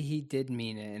what? Maybe he did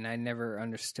mean it, and I never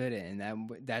understood it,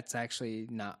 and that's actually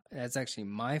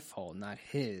my fault, not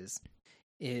his.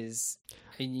 And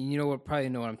you know what? Probably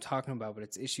know what I'm talking about, but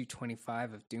it's issue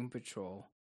 25 of Doom Patrol,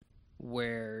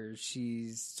 where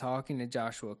she's talking to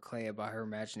Joshua Clay about her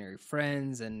imaginary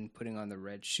friends and putting on the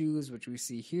red shoes, which we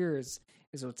see here is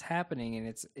what's happening, and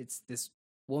it's this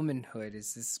womanhood,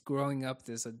 is this growing up,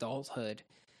 this adulthood.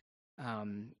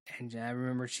 And I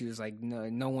remember she was like,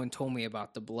 no one told me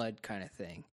about the blood kind of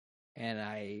thing.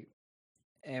 And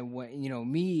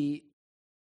when, me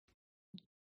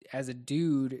as a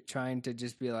dude trying to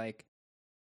just be like,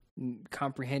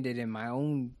 comprehend it in my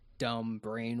own dumb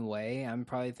brain way, I'm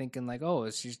probably thinking like, oh,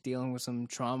 she's dealing with some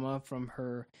trauma from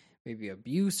her maybe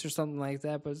abuse or something like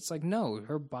that. But it's like, no,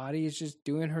 her body is just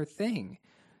doing her thing,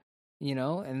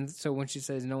 And so when she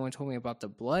says, no one told me about the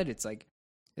blood, it's like,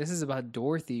 this is about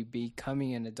Dorothy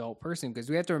becoming an adult person, because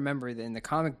we have to remember that in the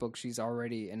comic book, she's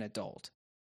already an adult.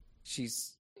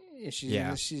 She's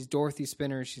Dorothy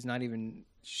Spinner. She's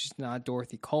not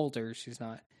Dorothy Calder. She's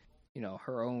not,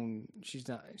 her own.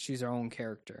 She's her own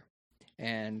character.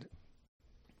 and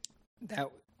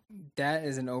that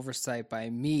is an oversight by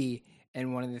me.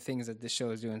 And one of the things that this show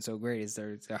is doing so great is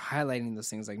they're highlighting those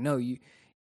things. Like, no, you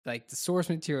like the source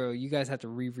material. You guys have to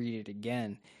reread it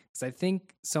again, because I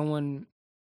think someone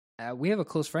we have a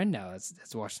close friend now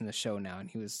that's watching the show now, and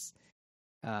he was.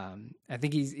 I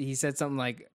think he said something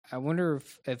like, I wonder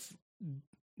if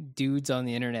dudes on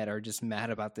the internet are just mad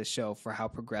about this show for how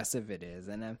progressive it is.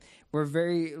 And we're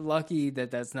very lucky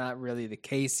that that's not really the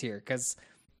case here, because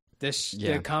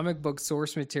the comic book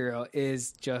source material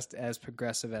is just as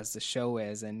progressive as the show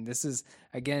is. And this is,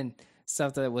 again,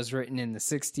 stuff that was written in the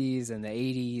 60s and the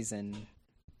 80s. And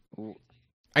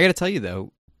I got to tell you,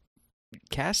 though,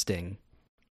 casting,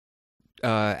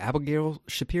 Abigail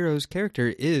Shapiro's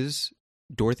character is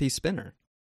Dorothy Spinner.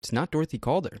 It's not Dorothy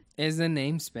Calder. Is the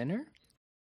name Spinner?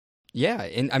 Yeah,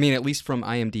 and I mean, at least from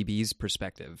IMDb's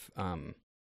perspective.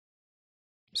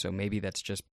 So maybe that's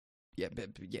just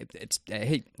it's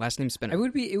hey, last name Spinner.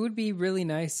 It would be really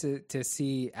nice to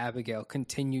see Abigail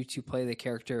continue to play the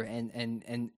character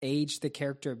and age the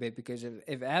character a bit, because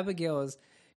if Abigail is,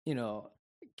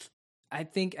 I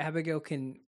think Abigail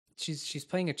she's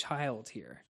playing a child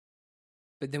here.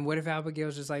 But then what if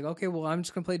Abigail's just like, okay, well, I'm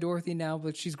just going to play Dorothy now,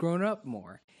 but she's grown up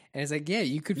more. And it's like, yeah,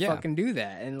 you could fucking do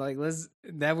that. And like,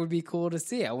 that would be cool to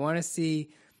see. I want to see,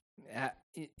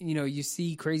 you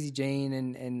see Crazy Jane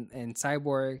and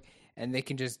Cyborg, and they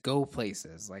can just go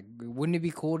places. Like, wouldn't it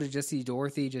be cool to just see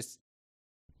Dorothy just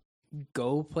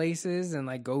go places and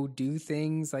like go do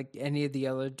things like any of the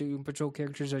other Doom Patrol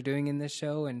characters are doing in this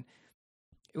show? And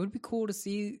it would be cool to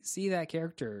see that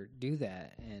character do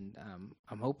that, and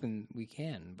I'm hoping we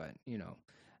can, but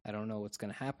I don't know what's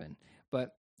going to happen.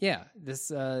 But yeah,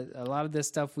 this a lot of this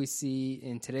stuff we see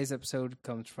in today's episode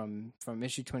comes from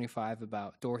issue 25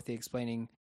 about Dorothy explaining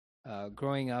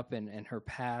growing up and her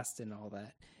past and all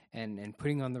that, and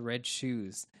putting on the red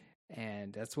shoes,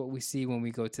 and that's what we see when we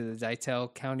go to the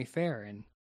Dightel County Fair. And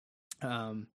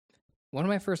one of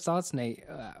my first thoughts, Nate,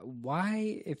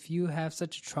 why, if you have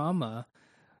such a trauma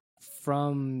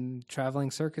from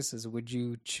traveling circuses, would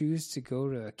you choose to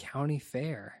go to a county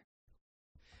fair?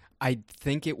 I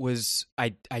think it was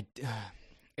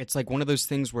it's like one of those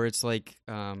things where it's like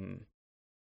how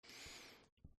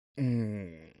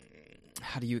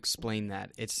do you explain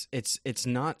that? It's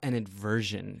not an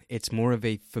aversion. It's more of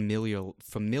a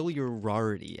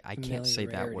familiarity. I can't say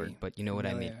that word, but you know what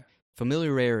I mean.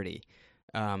 Familiarity.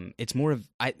 It's more of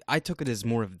I took it as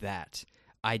more of that.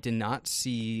 I did not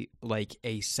see like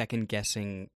a second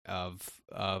guessing of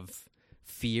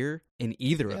fear in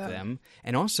either of them,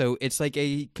 and also it's like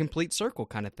a complete circle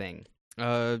kind of thing.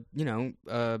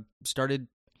 Started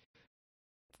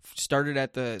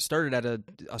at a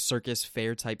circus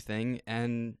fair type thing,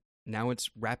 and now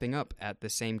it's wrapping up at the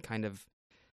same kind of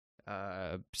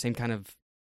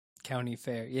county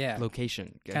fair,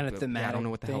 location, kind of thematic. I don't know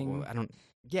what the thing. hell. I don't.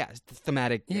 Yeah,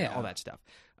 thematic. Yeah, all that stuff.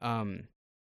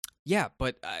 Yeah,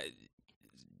 but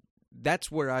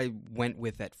that's where I went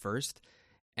with at first,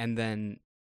 and then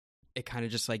it kind of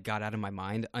just like got out of my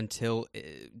mind until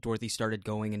Dorothy started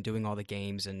going and doing all the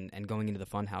games and going into the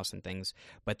fun house and things.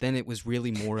 But then it was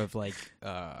really more of like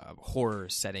horror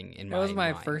setting in my mind. That was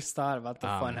my first thought about the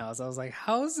fun house. I was like,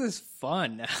 how is this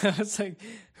fun? I was like,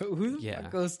 who the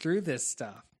fuck goes through this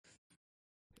stuff?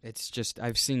 It's just,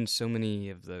 I've seen so many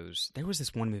of those. There was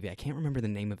this one movie, I can't remember the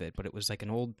name of it, but it was like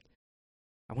an old,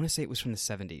 I want to say it was from the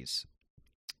 70s.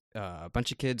 A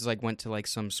bunch of kids like went to like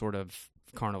some sort of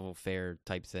carnival fair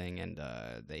type thing, and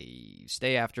they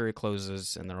stay after it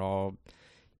closes, and they're all,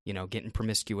 getting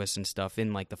promiscuous and stuff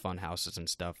in like the fun houses and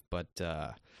stuff. But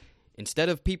instead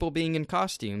of people being in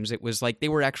costumes, it was like they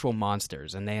were actual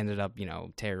monsters, and they ended up,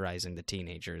 terrorizing the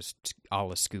teenagers a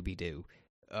la Scooby-Doo.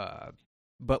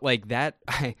 But like that,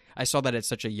 I saw that at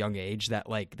such a young age that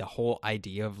like the whole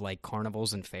idea of like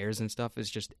carnivals and fairs and stuff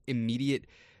is just immediate.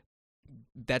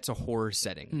 That's a horror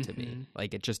setting to me.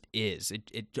 Like it just is.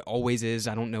 It always is.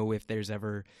 I don't know if there's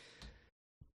ever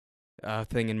a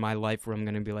thing in my life where I'm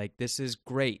going to be like, this is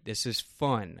great. This is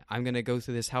fun. I'm going to go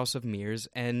through this house of mirrors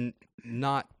and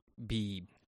not be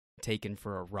taken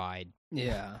for a ride.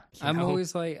 Yeah. I'm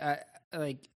always like,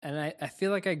 I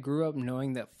feel like I grew up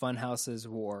knowing that fun houses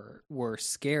were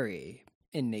scary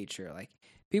in nature. Like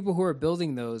people who are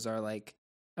building those are like,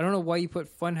 I don't know why you put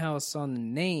fun house on the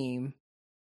name.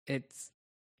 It's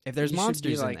if there's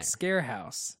monsters should be like in there. Scare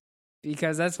house,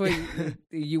 because that's what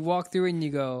you walk through and you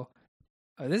go,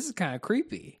 oh, this is kind of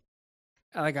creepy.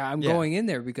 Like I'm going in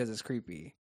there because it's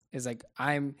creepy. It's like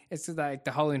it's like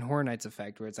the Halloween Horror Nights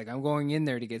effect, where it's like I'm going in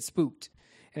there to get spooked,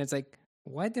 and it's like,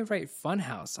 why'd they write Fun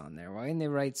House on there? Why didn't they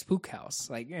write Spook House?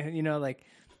 Like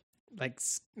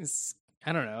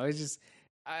I don't know.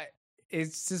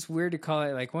 It's just weird to call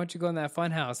it like, why don't you go in that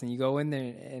fun house, and you go in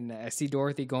there and I see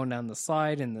Dorothy going down the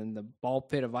slide and then the ball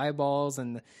pit of eyeballs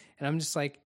and I'm just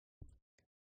like,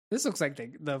 this looks like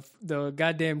the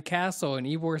goddamn castle in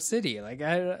Ybor City. Like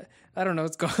I don't know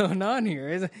what's going on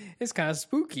here. It's kind of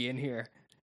spooky in here.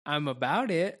 I'm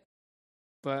about it,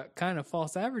 but kind of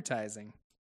false advertising.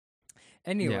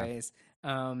 Anyways,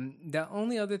 the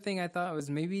only other thing I thought was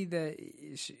maybe the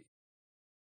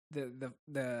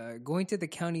going to the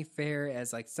county fair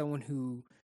as like someone who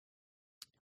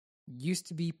used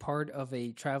to be part of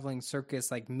a traveling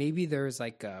circus, like maybe there's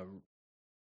like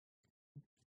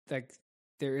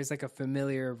there is like a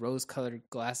familiar rose-colored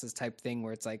glasses type thing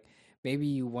where it's like maybe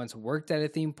you once worked at a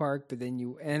theme park, but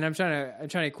then I'm trying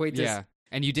to equate this. Yeah.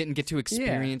 And you didn't get to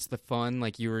experience the fun,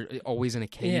 like you were always in a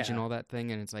cage and all that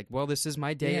thing. And it's like, well, this is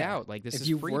my day out. Like this is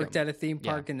freedom. If you worked at a theme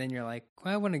park and then you're like,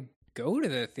 well, I want to go to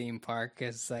the theme park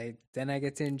because then I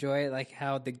get to enjoy it like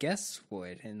how the guests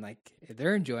would, and like if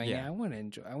they're enjoying it, I want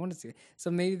to see it.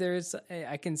 So maybe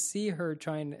I can see her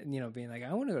trying, being like,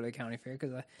 I want to go to the county fair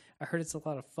because I heard it's a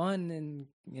lot of fun, and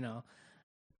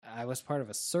I was part of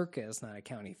a circus, not a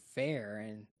county fair,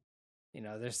 and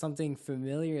there's something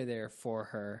familiar there for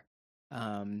her.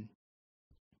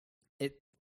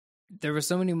 There were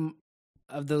so many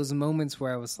of those moments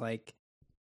where I was like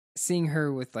seeing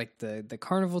her with like the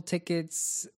carnival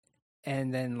tickets,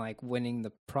 and then like winning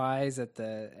the prize at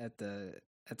the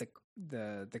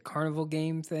carnival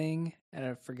game thing, and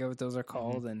I forget what those are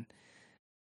called. And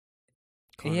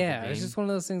carnival game. It's just one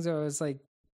of those things where I was like,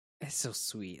 it's so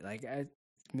sweet. Like it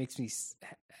makes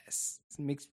I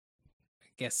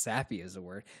guess sappy is the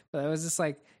word, but I was just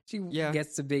like, she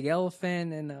gets the big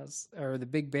elephant or the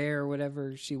big bear or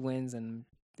whatever, she wins, and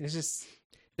it's just.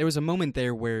 There was a moment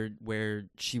there where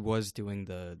she was doing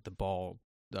the ball,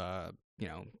 the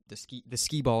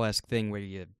skee ball-esque thing where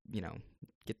you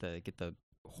get the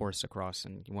horse across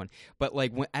and you won. But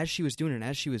like as she was doing it and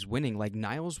as she was winning, like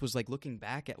Niles was like looking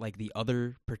back at like the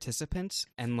other participants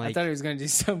and like I thought he was gonna do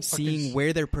something, seeing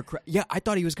where they're I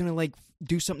thought he was gonna like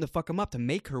do something to fuck him up to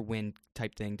make her win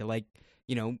type thing, to like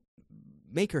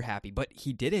make her happy, but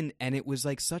he didn't, and it was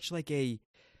like such like a,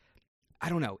 I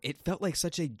don't know, it felt like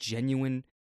such a genuine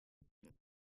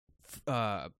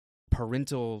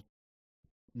parental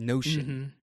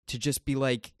notion to just be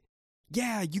like,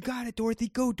 yeah, you got it, Dorothy,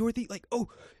 go, Dorothy. Like, oh,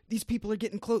 these people are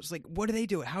getting close. Like, what are they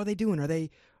doing? How are they doing? Are they?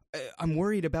 I'm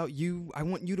worried about you. I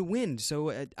want you to win.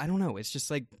 So I don't know. It's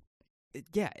just like,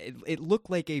 it looked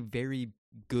like a very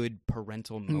good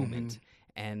parental moment,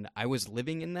 and I was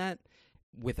living in that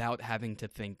without having to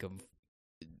think of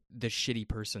the shitty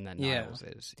person that Niles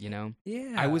is. Yeah,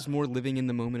 I was more living in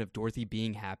the moment of Dorothy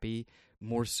being happy,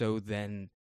 more so than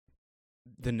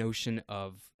the notion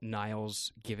of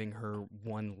Niles giving her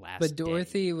one last But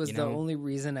Dorothy day, was the only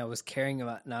reason I was caring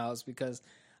about Niles, because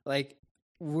like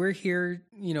we're here,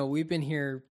 we've been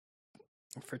here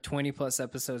for 20 plus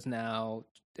episodes now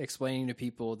explaining to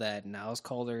people that Niles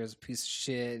Calder is a piece of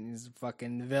shit and he's a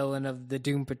fucking villain of the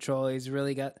Doom Patrol. He's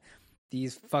really got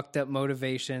these fucked up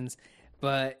motivations.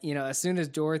 But, as soon as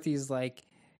Dorothy's like,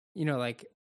 like,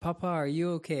 Papa, are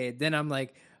you okay? Then I'm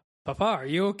like, Papa, are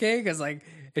you okay? Because like,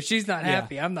 if she's not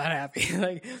happy, I'm not happy.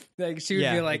 like she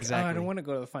would be like, exactly. Oh, I don't want to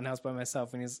go to the fun house by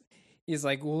myself. And he's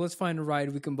like, well, let's find a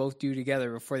ride we can both do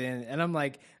together before the end. And I'm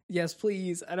like, yes,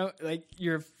 please. I don't like,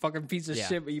 you're a fucking piece of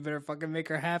shit, but you better fucking make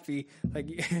her happy.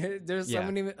 Like, there's so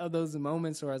many of those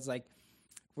moments where it's like,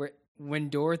 when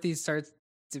Dorothy starts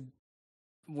to,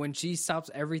 when she stops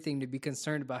everything to be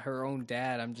concerned about her own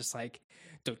dad, I'm just like,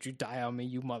 don't you die on me,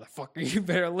 you motherfucker. You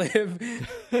better live.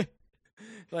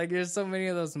 Like, there's so many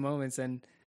of those moments, and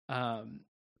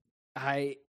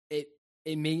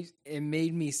it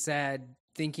made me sad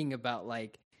thinking about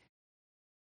like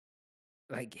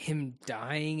him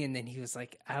dying, and then he was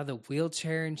like out of the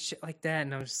wheelchair and shit like that,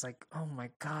 and I was just like, oh my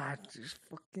god, just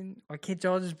fucking, why can't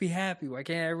y'all just be happy? Why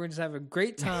can't everyone just have a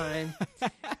great time?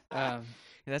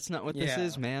 That's not what this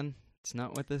is, man. It's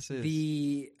not what this is.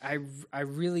 I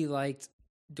really liked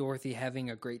Dorothy having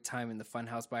a great time in the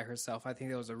funhouse by herself. I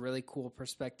think that was a really cool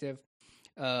perspective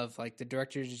of like the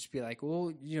director to just be like,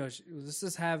 well, let's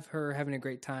just have her having a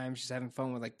great time. She's having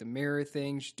fun with like the mirror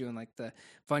thing. She's doing like the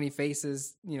funny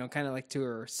faces, kind of like to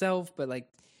herself, but like,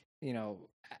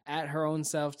 at her own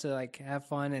self to like have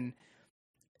fun. And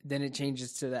then it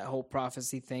changes to that whole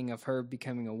prophecy thing of her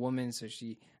becoming a woman. So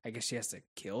I guess she has to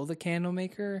kill the candle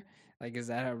maker. Like, is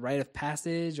that a rite of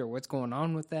passage, or what's going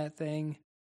on with that thing?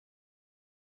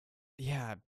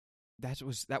 Yeah, that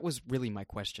was really my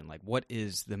question. Like, what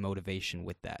is the motivation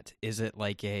with that? Is it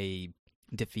like a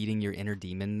defeating your inner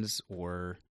demons,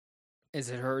 or Is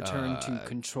it her turn to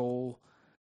control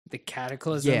the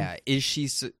Cataclysm? Yeah, is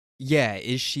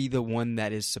she the one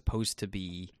that is supposed to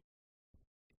be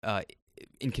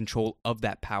in control of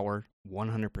that power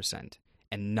 100%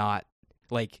 and not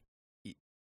like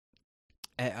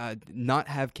not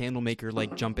have Candlemaker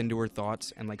like jump into her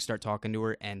thoughts and like start talking to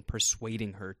her and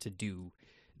persuading her to do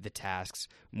the tasks,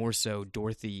 more so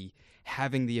Dorothy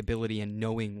having the ability and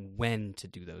knowing when to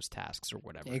do those tasks or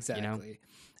whatever. Exactly. You know?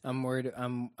 I'm worried.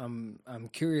 I'm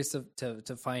curious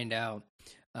to find out.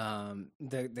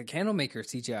 The Candlemaker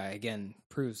CGI again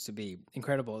proves to be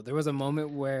incredible. There was a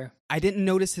moment where I didn't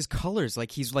notice his colors.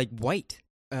 Like he's like white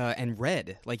and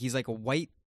red. Like he's like a white,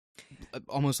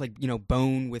 almost like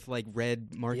bone with like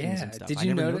red markings and stuff. Did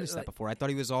you I never notice noticed that before. I thought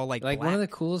he was all like black. one of the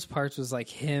coolest parts was like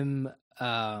him.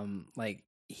 Like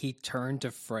he turned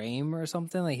to frame or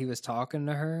something. Like he was talking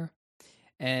to her,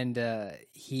 and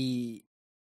he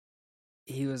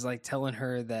was like telling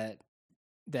her that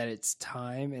it's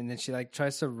time, and then she like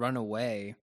tries to run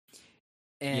away,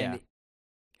 and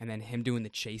and then him doing the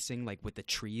chasing like with the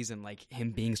trees and like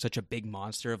him being such a big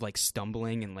monster of like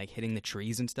stumbling and like hitting the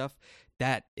trees and stuff.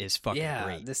 That is fucking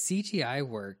great. The CGI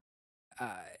work,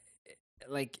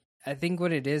 like I think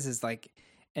what it is like,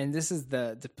 and this is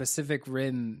the Pacific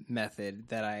Rim method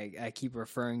that I keep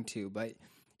referring to, but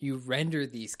you render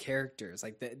these characters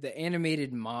like the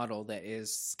animated model that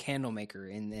is Candlemaker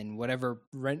in whatever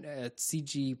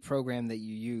CG program that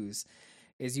you use,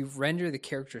 is you render the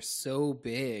character so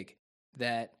big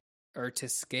that, or to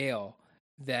scale,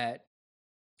 that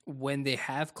when they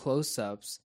have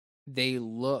close-ups, they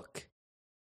look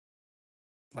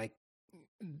like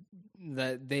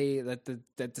that the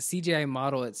CGI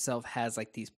model itself has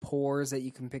like these pores that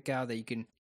you can pick out that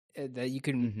you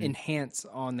can enhance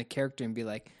on the character and be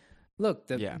like, look,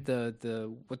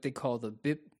 the what they call the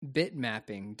bit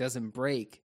mapping doesn't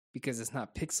break because it's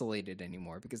not pixelated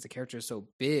anymore, because the character is so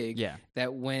big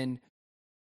that when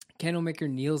Candlemaker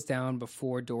kneels down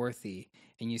before Dorothy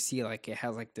and you see like it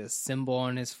has like this symbol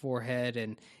on his forehead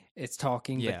and it's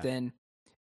talking, but then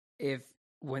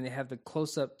when they have the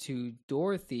close up to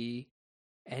Dorothy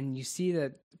and you see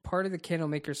that part of the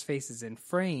Candlemaker's face is in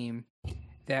frame,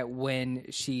 that when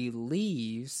she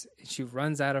leaves, she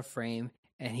runs out of frame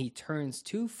and he turns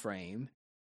to frame,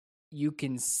 you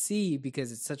can see,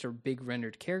 because it's such a big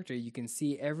rendered character, you can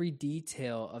see every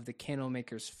detail of the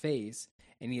Candlemaker's face,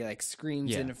 and he like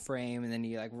screams into frame and then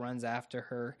he like runs after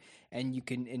her, and you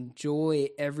can enjoy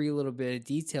every little bit of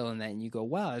detail in that, and you go,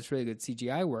 wow, that's really good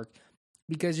CGI work,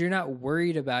 because you're not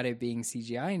worried about it being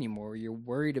CGI anymore. You're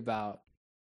worried about,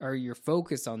 or you're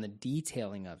focused on the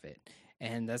detailing of it.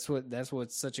 And that's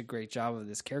what's such a great job of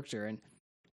this character. And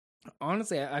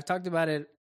honestly, I've talked about it,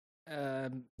 a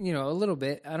little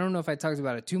bit. I don't know if I talked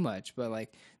about it too much, but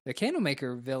like the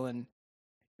Candlemaker villain,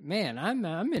 man,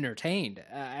 I'm entertained.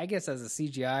 I guess as a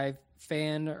CGI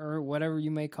fan or whatever you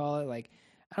may call it, like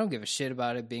I don't give a shit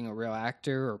about it being a real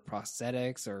actor or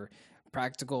prosthetics or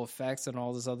practical effects and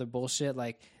all this other bullshit.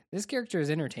 Like this character is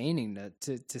entertaining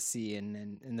to see,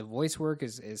 and the voice work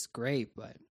is great,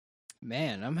 but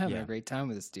man, I'm having a great time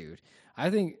with this dude.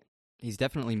 I think he's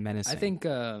definitely menacing. I think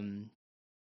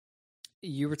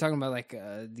you were talking about like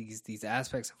these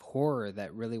aspects of horror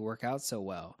that really work out so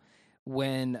well.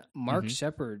 When Mark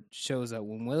Sheppard shows up,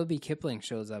 when Willoughby Kipling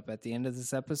shows up at the end of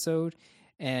this episode,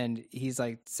 and he's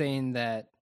like saying that,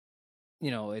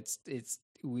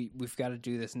 we've got to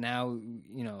do this now.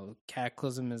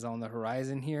 Cataclysm is on the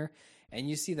horizon here, and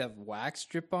you see that wax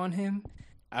drip on him.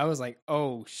 I was like,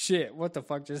 oh shit, what the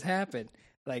fuck just happened?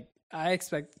 Like I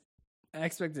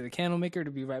expected the Candlemaker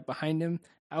to be right behind him.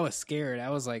 I was scared.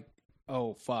 I was like,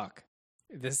 oh fuck.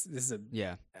 This is a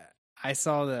I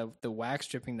saw the wax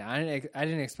dripping down. I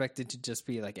didn't expect it to just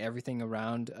be like everything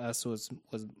around us was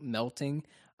melting.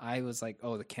 I was like,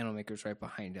 oh, the Candlemaker's right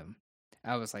behind him.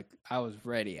 I was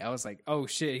ready. I was like, oh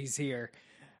shit, he's here.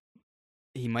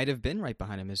 He might have been right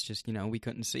behind him. It's just, we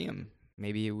couldn't see him.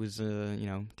 Maybe it was a,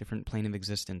 different plane of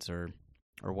existence or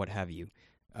what have you.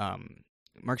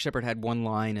 Mark Sheppard had one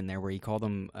line in there where he called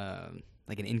him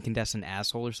like an incandescent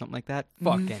asshole or something like that.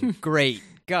 Fucking great.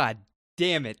 God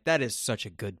damn it. That is such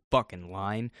a good fucking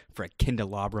line for a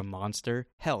candelabra monster.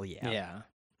 Hell yeah. Yeah.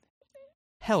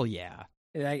 Hell yeah.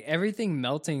 Like everything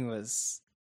melting was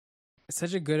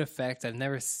such a good effect. I've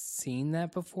never seen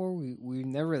that before. We've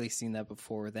never really seen that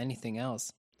before with anything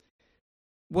else.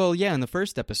 Well, yeah, in the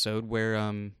first episode where,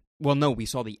 we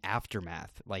saw the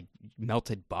aftermath, like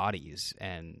melted bodies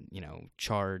and,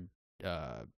 charred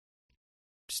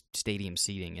stadium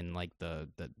seating in like the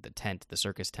tent, the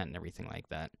circus tent and everything like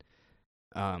that.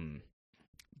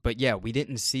 But yeah, we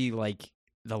didn't see like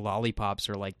the lollipops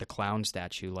are like the clown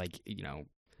statue, like, you know,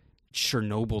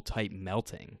 Chernobyl type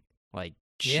melting. Like,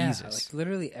 Jesus. Yeah, like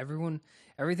literally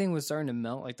everything was starting to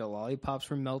melt. Like the lollipops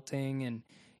were melting, and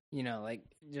you know, like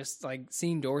just like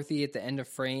seeing Dorothy at the end of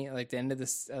frame, like the end of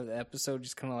the episode,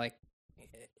 just kind of like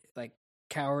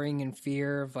cowering in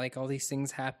fear of like all these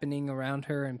things happening around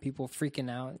her and people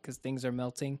freaking out because things are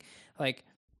melting. Like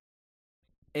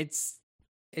it's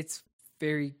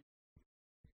very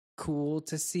cool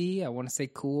to see. I want to say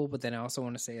cool, but then I also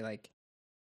want to say like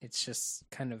it's just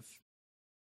kind of,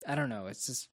 I don't know.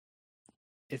 It's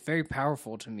very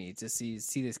powerful to me to see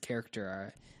this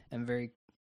character. I'm very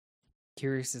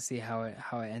curious to see how it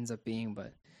ends up being,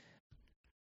 but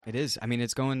it is. I mean,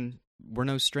 we're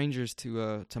no strangers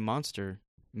to monster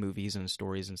movies and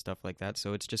stories and stuff like that,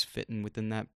 so it's just fitting within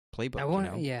that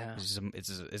playbook. Yeah. This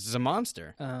is a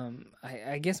monster.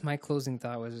 I guess my closing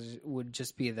thought would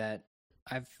just be that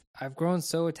I've grown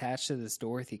so attached to this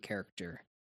Dorothy character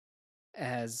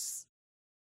as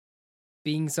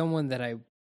being someone that I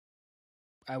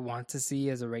want to see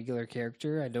as a regular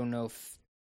character. I don't know if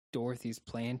Dorothy's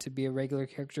planned to be a regular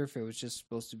character, if it was just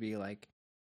supposed to be like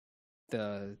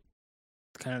the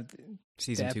kind of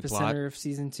season the 2 epicenter plot of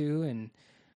season 2, and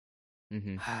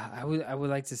I would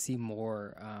like to see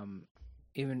more.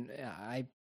 Even I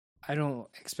don't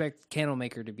expect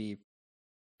Candlemaker to be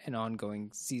an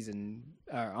ongoing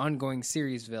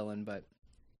series villain, but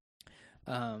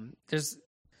there's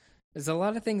a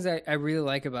lot of things I really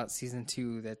like about season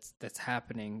 2 that's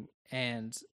happening,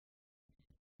 and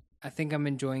I think I'm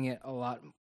enjoying it a lot.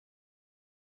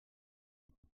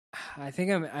 I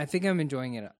think I'm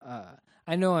enjoying it.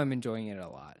 I know I'm enjoying it a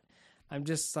lot. I'm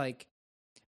just like,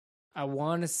 I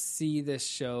want to see this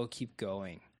show keep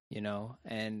going, you know,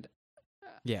 and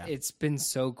yeah, it's been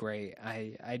so great.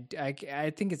 I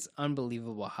think it's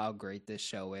unbelievable how great this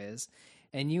show is.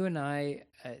 And you and I,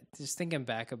 just thinking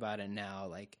back about it now,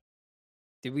 like,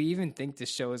 did we even think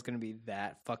this show was going to be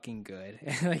that fucking good?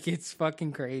 Like, it's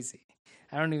fucking crazy.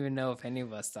 I don't even know if any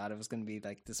of us thought it was going to be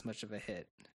like this much of a hit.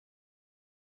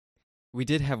 We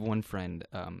did have one friend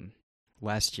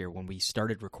last year when we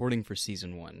started recording for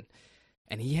season 1,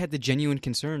 and he had the genuine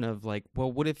concern of like,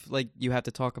 well, what if like you have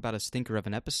to talk about a stinker of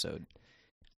an episode?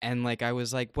 And like I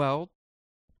was like, well,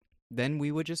 then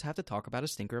we would just have to talk about a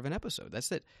stinker of an episode.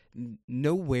 That's it.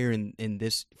 Nowhere in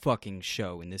this fucking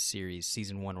show, in this series,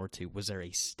 season 1 or 2, was there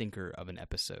a stinker of an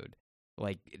episode.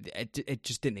 Like, it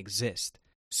just didn't exist.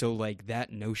 So like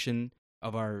that notion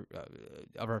of our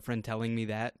friend telling me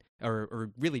that,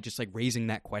 or really just like raising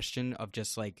that question of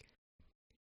just like,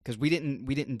 because we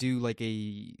didn't do like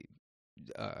a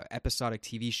episodic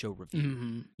TV show review.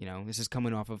 Mm-hmm. You know, this is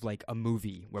coming off of like a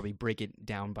movie where we break it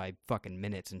down by fucking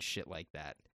minutes and shit like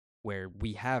that, where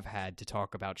we have had to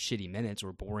talk about shitty minutes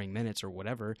or boring minutes or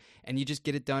whatever, and you just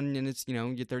get it done, and it's, you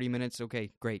know, your 30 minutes, okay,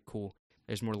 great, cool.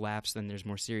 There's more laughs than there's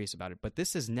more serious about it. But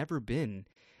this has never been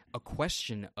a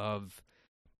question of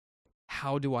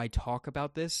how do I talk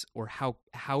about this, or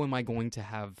how am I going to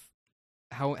have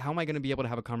how am I going to be able to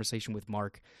have a conversation with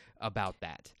Mark about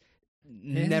that?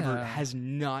 Yeah. Never, has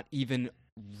not even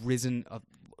risen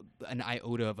an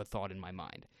iota of a thought in my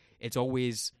mind. It's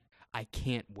always, I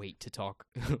can't wait to talk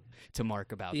to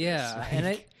Mark about this. Yeah, Like,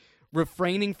 and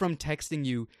refraining from texting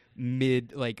you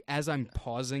mid, like as I'm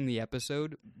pausing the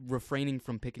episode, refraining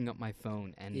from picking up my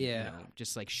phone and you know,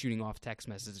 just like shooting off text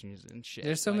messages and shit.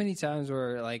 There's so many times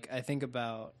where like I think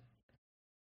about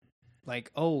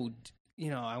like, oh, you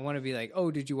know, I want to be like,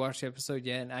 oh, did you watch the episode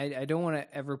yet? And I don't want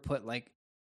to ever put like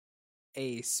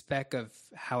a speck of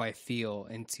how I feel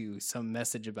into some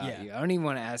message about you. I don't even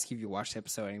want to ask you if you watched the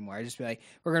episode anymore. I just be like,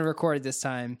 we're going to record it this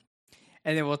time,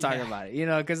 and then we'll talk about it, you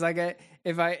know, because like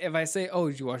if I say, oh,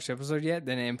 did you watch the episode yet?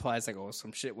 Then it implies like, oh,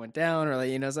 some shit went down, or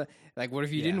like, you know, so, like what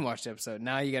if you didn't watch the episode?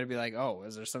 Now you got to be like, oh,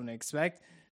 is there something to expect?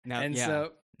 Now, and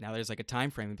so now there's like a time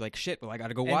frame and be like, shit, well, I got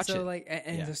to go watch it. Like,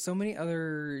 and there's so many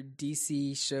other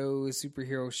DC shows,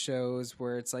 superhero shows,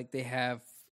 where it's like they have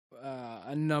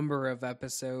a number of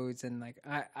episodes, and like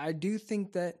I do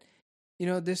think that, you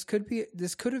know, this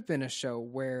could have been a show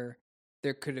where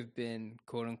there could have been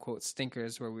quote unquote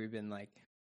stinkers, where we've been like,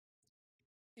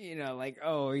 you know, like,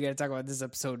 oh, we got to talk about this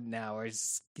episode now, or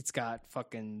it's got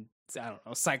fucking, I don't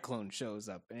know, Cyclone shows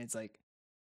up, and it's like,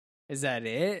 is that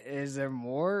it? Is there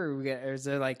more? Or is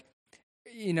there like,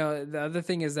 you know, the other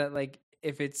thing is that like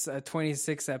if it's a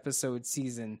 26 episode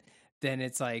season, then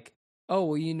it's like, oh,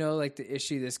 well, you know, like the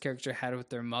issue this character had with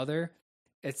their mother,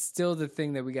 it's still the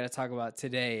thing that we got to talk about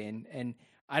today. And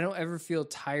I don't ever feel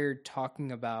tired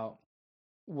talking about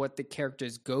what the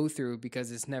characters go through,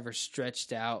 because it's never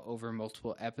stretched out over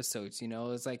multiple episodes. You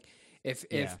know, it's like if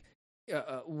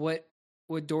what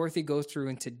what Dorothy goes through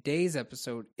in today's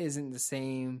episode isn't the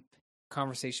same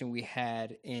conversation we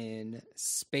had in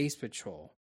Space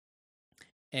Patrol.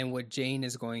 And what Jane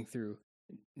is going through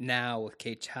now with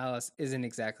Kate Chalice isn't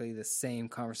exactly the same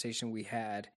conversation we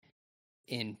had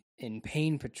in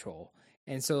Pain Patrol.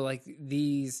 And so like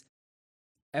these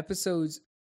episodes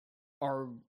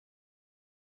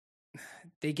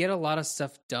they get a lot of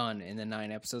stuff done in the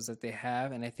 9 episodes that they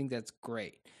have, and I think that's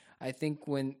great. I think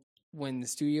when the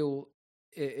studio,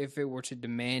 if it were to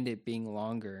demand it being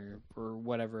longer or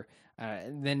whatever,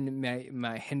 then it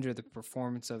might hinder the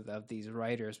performance of these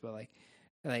writers. But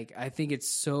like I think it's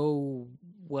so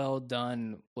well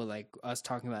done with like us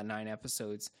talking about 9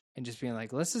 episodes and just being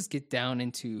like, let's just get down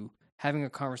into having a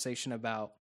conversation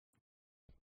about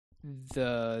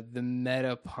the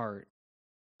meta part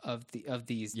of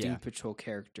these Doom Patrol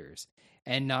characters,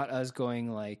 and not us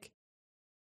going like,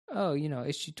 oh,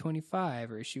 issue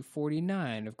 25 or issue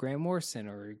 49 of Grant Morrison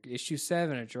or issue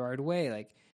 7 of Gerard Way.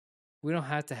 Like, we don't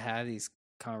have to have these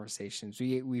conversations.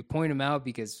 We point them out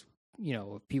because,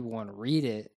 if people want to read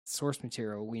it, source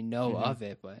material, we know of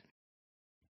it, but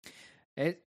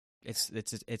it's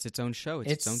its own show.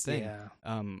 It's its own thing. Yeah.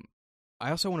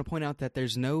 I also want to point out that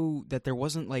there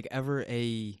wasn't like ever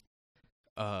a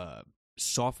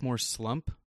sophomore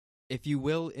slump, if you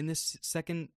will, in this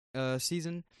second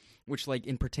season, which like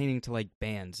in pertaining to like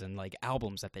bands and like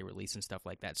albums that they release and stuff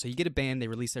like that. So you get a band, they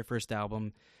release their first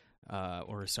album,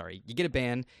 you get a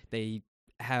band, they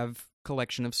have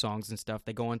collection of songs and stuff,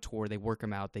 they go on tour, they work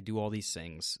them out, they do all these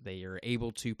things, they are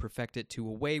able to perfect it to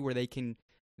a way where they can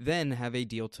then have a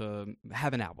deal to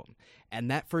have an album.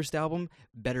 And that first album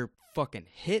better fucking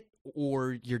hit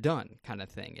or you're done kind of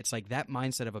thing. It's like that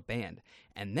mindset of a band.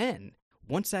 And then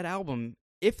once that album,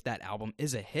 if that album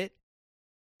is a hit,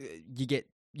 you get,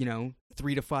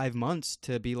 3 to 5 months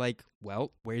to be like,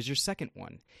 well, where's your second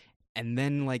one? And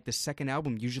then like the second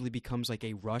album usually becomes like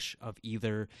a rush of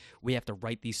either we have to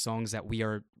write these songs that we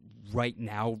are right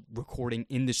now recording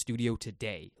in the studio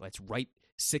today. Let's write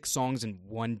 6 songs in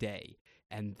one day.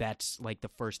 And that's like the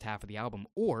first half of the album.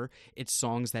 Or it's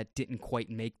songs that didn't quite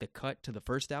make the cut to the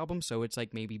first album, so it's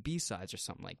like maybe B-sides or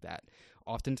something like that.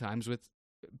 Oftentimes with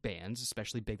bands,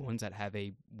 especially big ones that have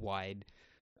a wide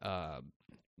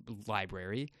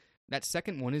library, that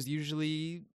second one is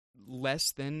usually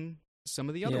less than some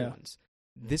of the other ones.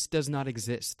 This does not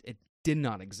exist. It did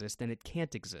not exist, and it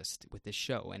can't exist with this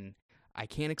show. And I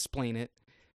can't explain it.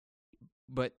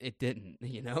 But it didn't,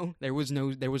 There was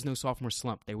no sophomore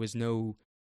slump. There was no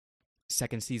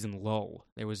second season lull.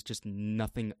 There was just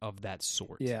nothing of that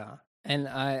sort. Yeah, and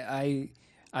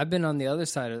I've been on the other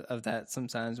side of that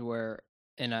sometimes where,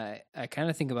 and I kind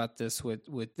of think about this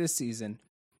with this season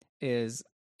is,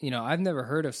 I've never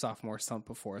heard of sophomore slump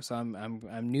before, so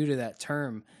I'm new to that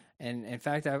term. And in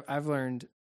fact, I've learned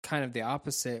kind of the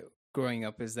opposite growing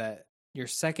up, is that your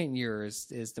second year is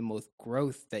the most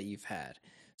growth that you've had.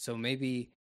 So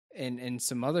maybe in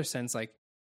some other sense, like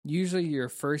usually your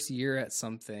first year at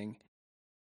something,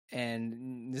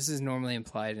 and this is normally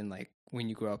implied in like when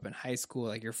you grow up in high school,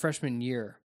 like your freshman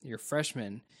year, your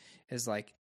freshman is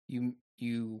like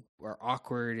you are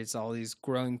awkward. It's all these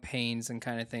growing pains and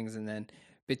kind of things. And then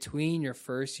between your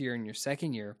first year and your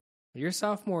second year, your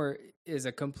sophomore is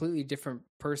a completely different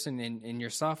person. In your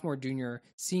sophomore, junior,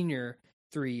 senior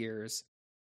 3 years,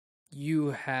 you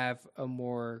have a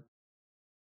more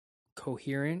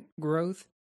coherent growth,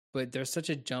 but there's such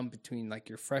a jump between like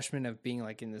your freshman of being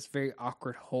like in this very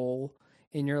awkward hole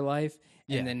in your life,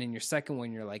 and then in your second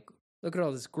one you're like, look at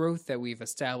all this growth that we've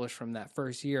established from that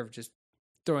first year of just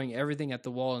throwing everything at the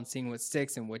wall and seeing what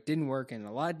sticks and what didn't work, and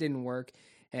a lot didn't work,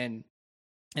 and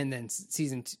then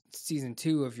season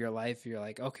 2 of your life you're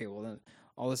like, okay, well then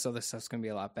all this other stuff's gonna be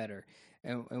a lot better.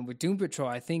 And with Doom Patrol,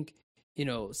 I think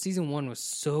season 1 was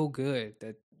so good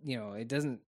that it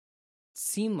doesn't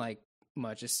seem like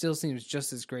much. It still seems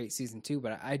just as great season 2,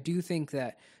 but I do think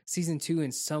that season 2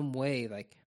 in some way,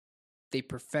 like, they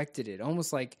perfected it,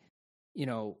 almost like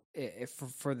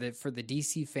for the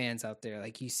DC fans out there,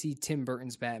 like you see Tim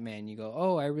Burton's Batman, you go,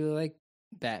 oh, I really like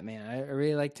Batman, I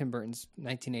really like Tim Burton's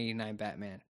 1989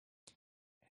 Batman,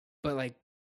 but like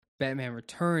Batman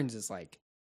Returns is like,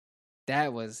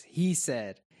 he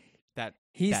said that's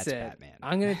Batman.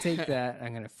 I'm gonna take that,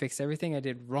 I'm gonna fix everything I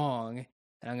did wrong,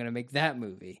 and I'm going to make that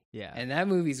movie. Yeah. And that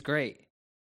movie's great.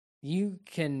 You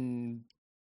can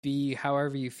be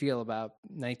however you feel about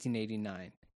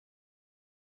 1989.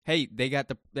 Hey, they got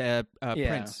the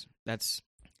Prince. That's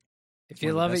if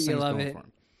you love it, you love it.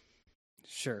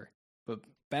 Sure. But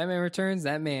Batman Returns,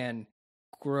 that man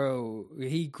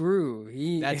he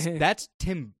grew. That's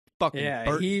Tim fucking Yeah,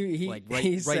 Burton. he like right,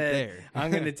 he right said, there.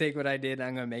 I'm going to take what I did and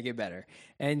I'm going to make it better.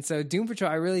 And so Doom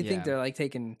Patrol, I really think Yeah. they're like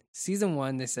taking season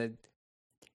 1, they said,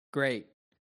 great,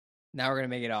 now we're going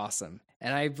to make it awesome.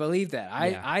 And I believe that.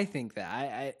 I think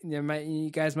that.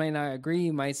 You guys might not agree.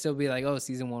 You might still be like, oh,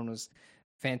 season 1 was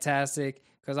fantastic.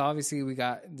 Because obviously we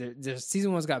got,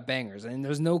 season 1's got bangers. And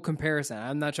there's no comparison.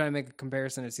 I'm not trying to make a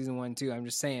comparison to season 1 and 2. I'm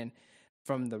just saying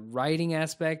from the writing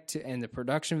aspect and the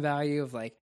production value of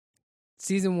like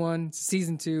season 1,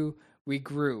 season 2, we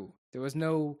grew. There was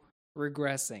no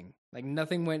regressing. Like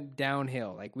nothing went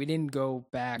downhill. Like we didn't go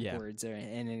backwards or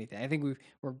in anything. I think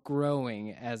we're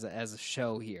growing as a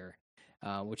show here.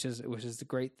 Which is the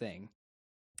great thing,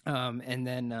 and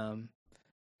then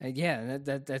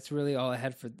that's really all I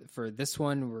had for this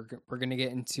one. We're gonna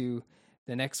get into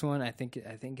the next one. I think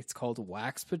it's called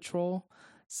Wax Patrol.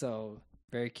 So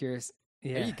very curious.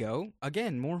 Yeah. There you go.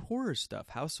 Again, more horror stuff.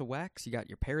 House of Wax. You got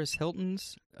your Paris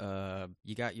Hiltons.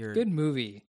 You got your good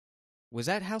movie. Was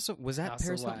that Paris of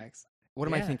Hilton? Wax? What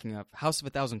am I thinking of? House of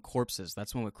 1,000 Corpses.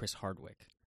 That's one with Chris Hardwick.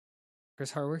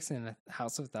 Chris Hardwick's in a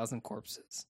House of 1,000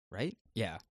 Corpses. Right?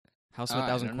 Yeah. House of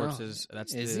 1,000 Corpses.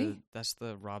 Is he? That's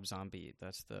the Rob Zombie.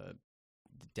 That's the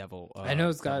devil. I know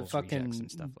it's got Devil's fucking Rejects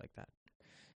and stuff like that.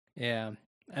 Yeah,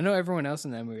 I know everyone else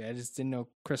in that movie. I just didn't know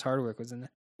Chris Hardwick was in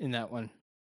that one.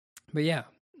 But yeah,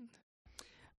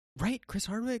 right. Chris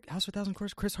Hardwick, House of 1,000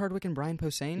 Corpses. Chris Hardwick and Brian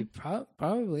Posehn.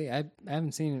 Probably. I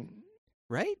haven't seen it.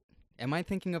 Right? Am I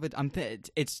thinking of it?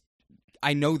 It's.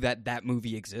 I know that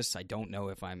movie exists. I don't know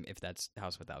if that's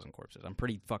House of 1,000 Corpses. I'm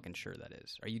pretty fucking sure that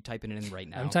is. Are you typing it in right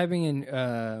now? I'm typing in.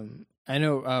 I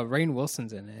know Rainn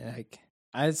Wilson's in it. Like,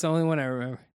 it's the only one I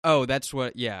remember. Oh, that's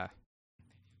what. Yeah.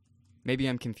 Maybe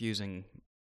I'm confusing.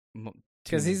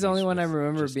 Because he's the only one I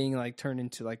remember being like turned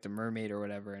into like the mermaid or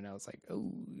whatever, and I was like,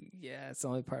 oh yeah, it's the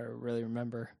only part I really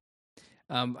remember.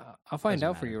 I'll find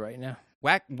out for you right now.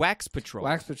 Wax Patrol.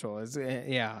 Wax Patrol is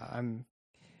I'm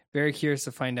very curious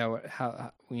to find out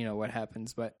how what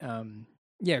happens, but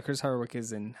Chris Hardwick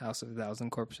is in House of 1,000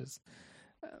 Corpses.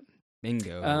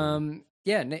 Bingo.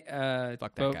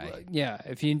 Fuck that guy. Yeah,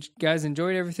 if you guys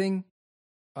enjoyed everything,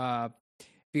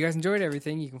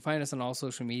 you can find us on all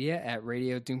social media at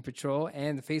Radio Doom Patrol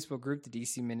and the Facebook group, the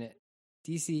DC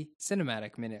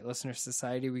Cinematic Minute Listener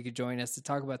Society. We could join us to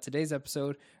talk about today's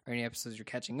episode or any episodes you're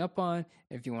catching up on.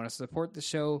 If you want to support the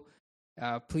show,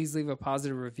 please leave a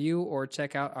positive review or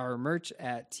check out our merch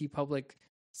at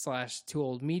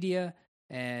tpublic/2oldmedia.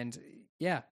 And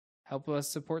help us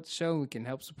support the show. We can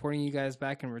help supporting you guys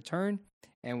back in return.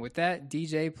 And with that,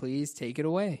 DJ, please take it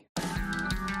away.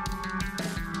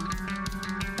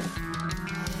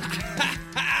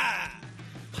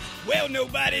 Well,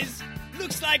 nobodies,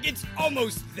 looks like it's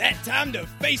almost that time to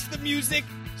face the music.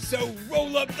 So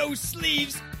roll up those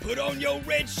sleeves, put on your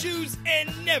red shoes, and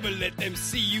never let them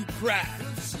see you cry.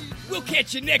 We'll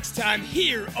catch you next time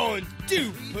here on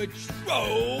Doom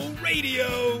Patrol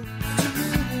Radio.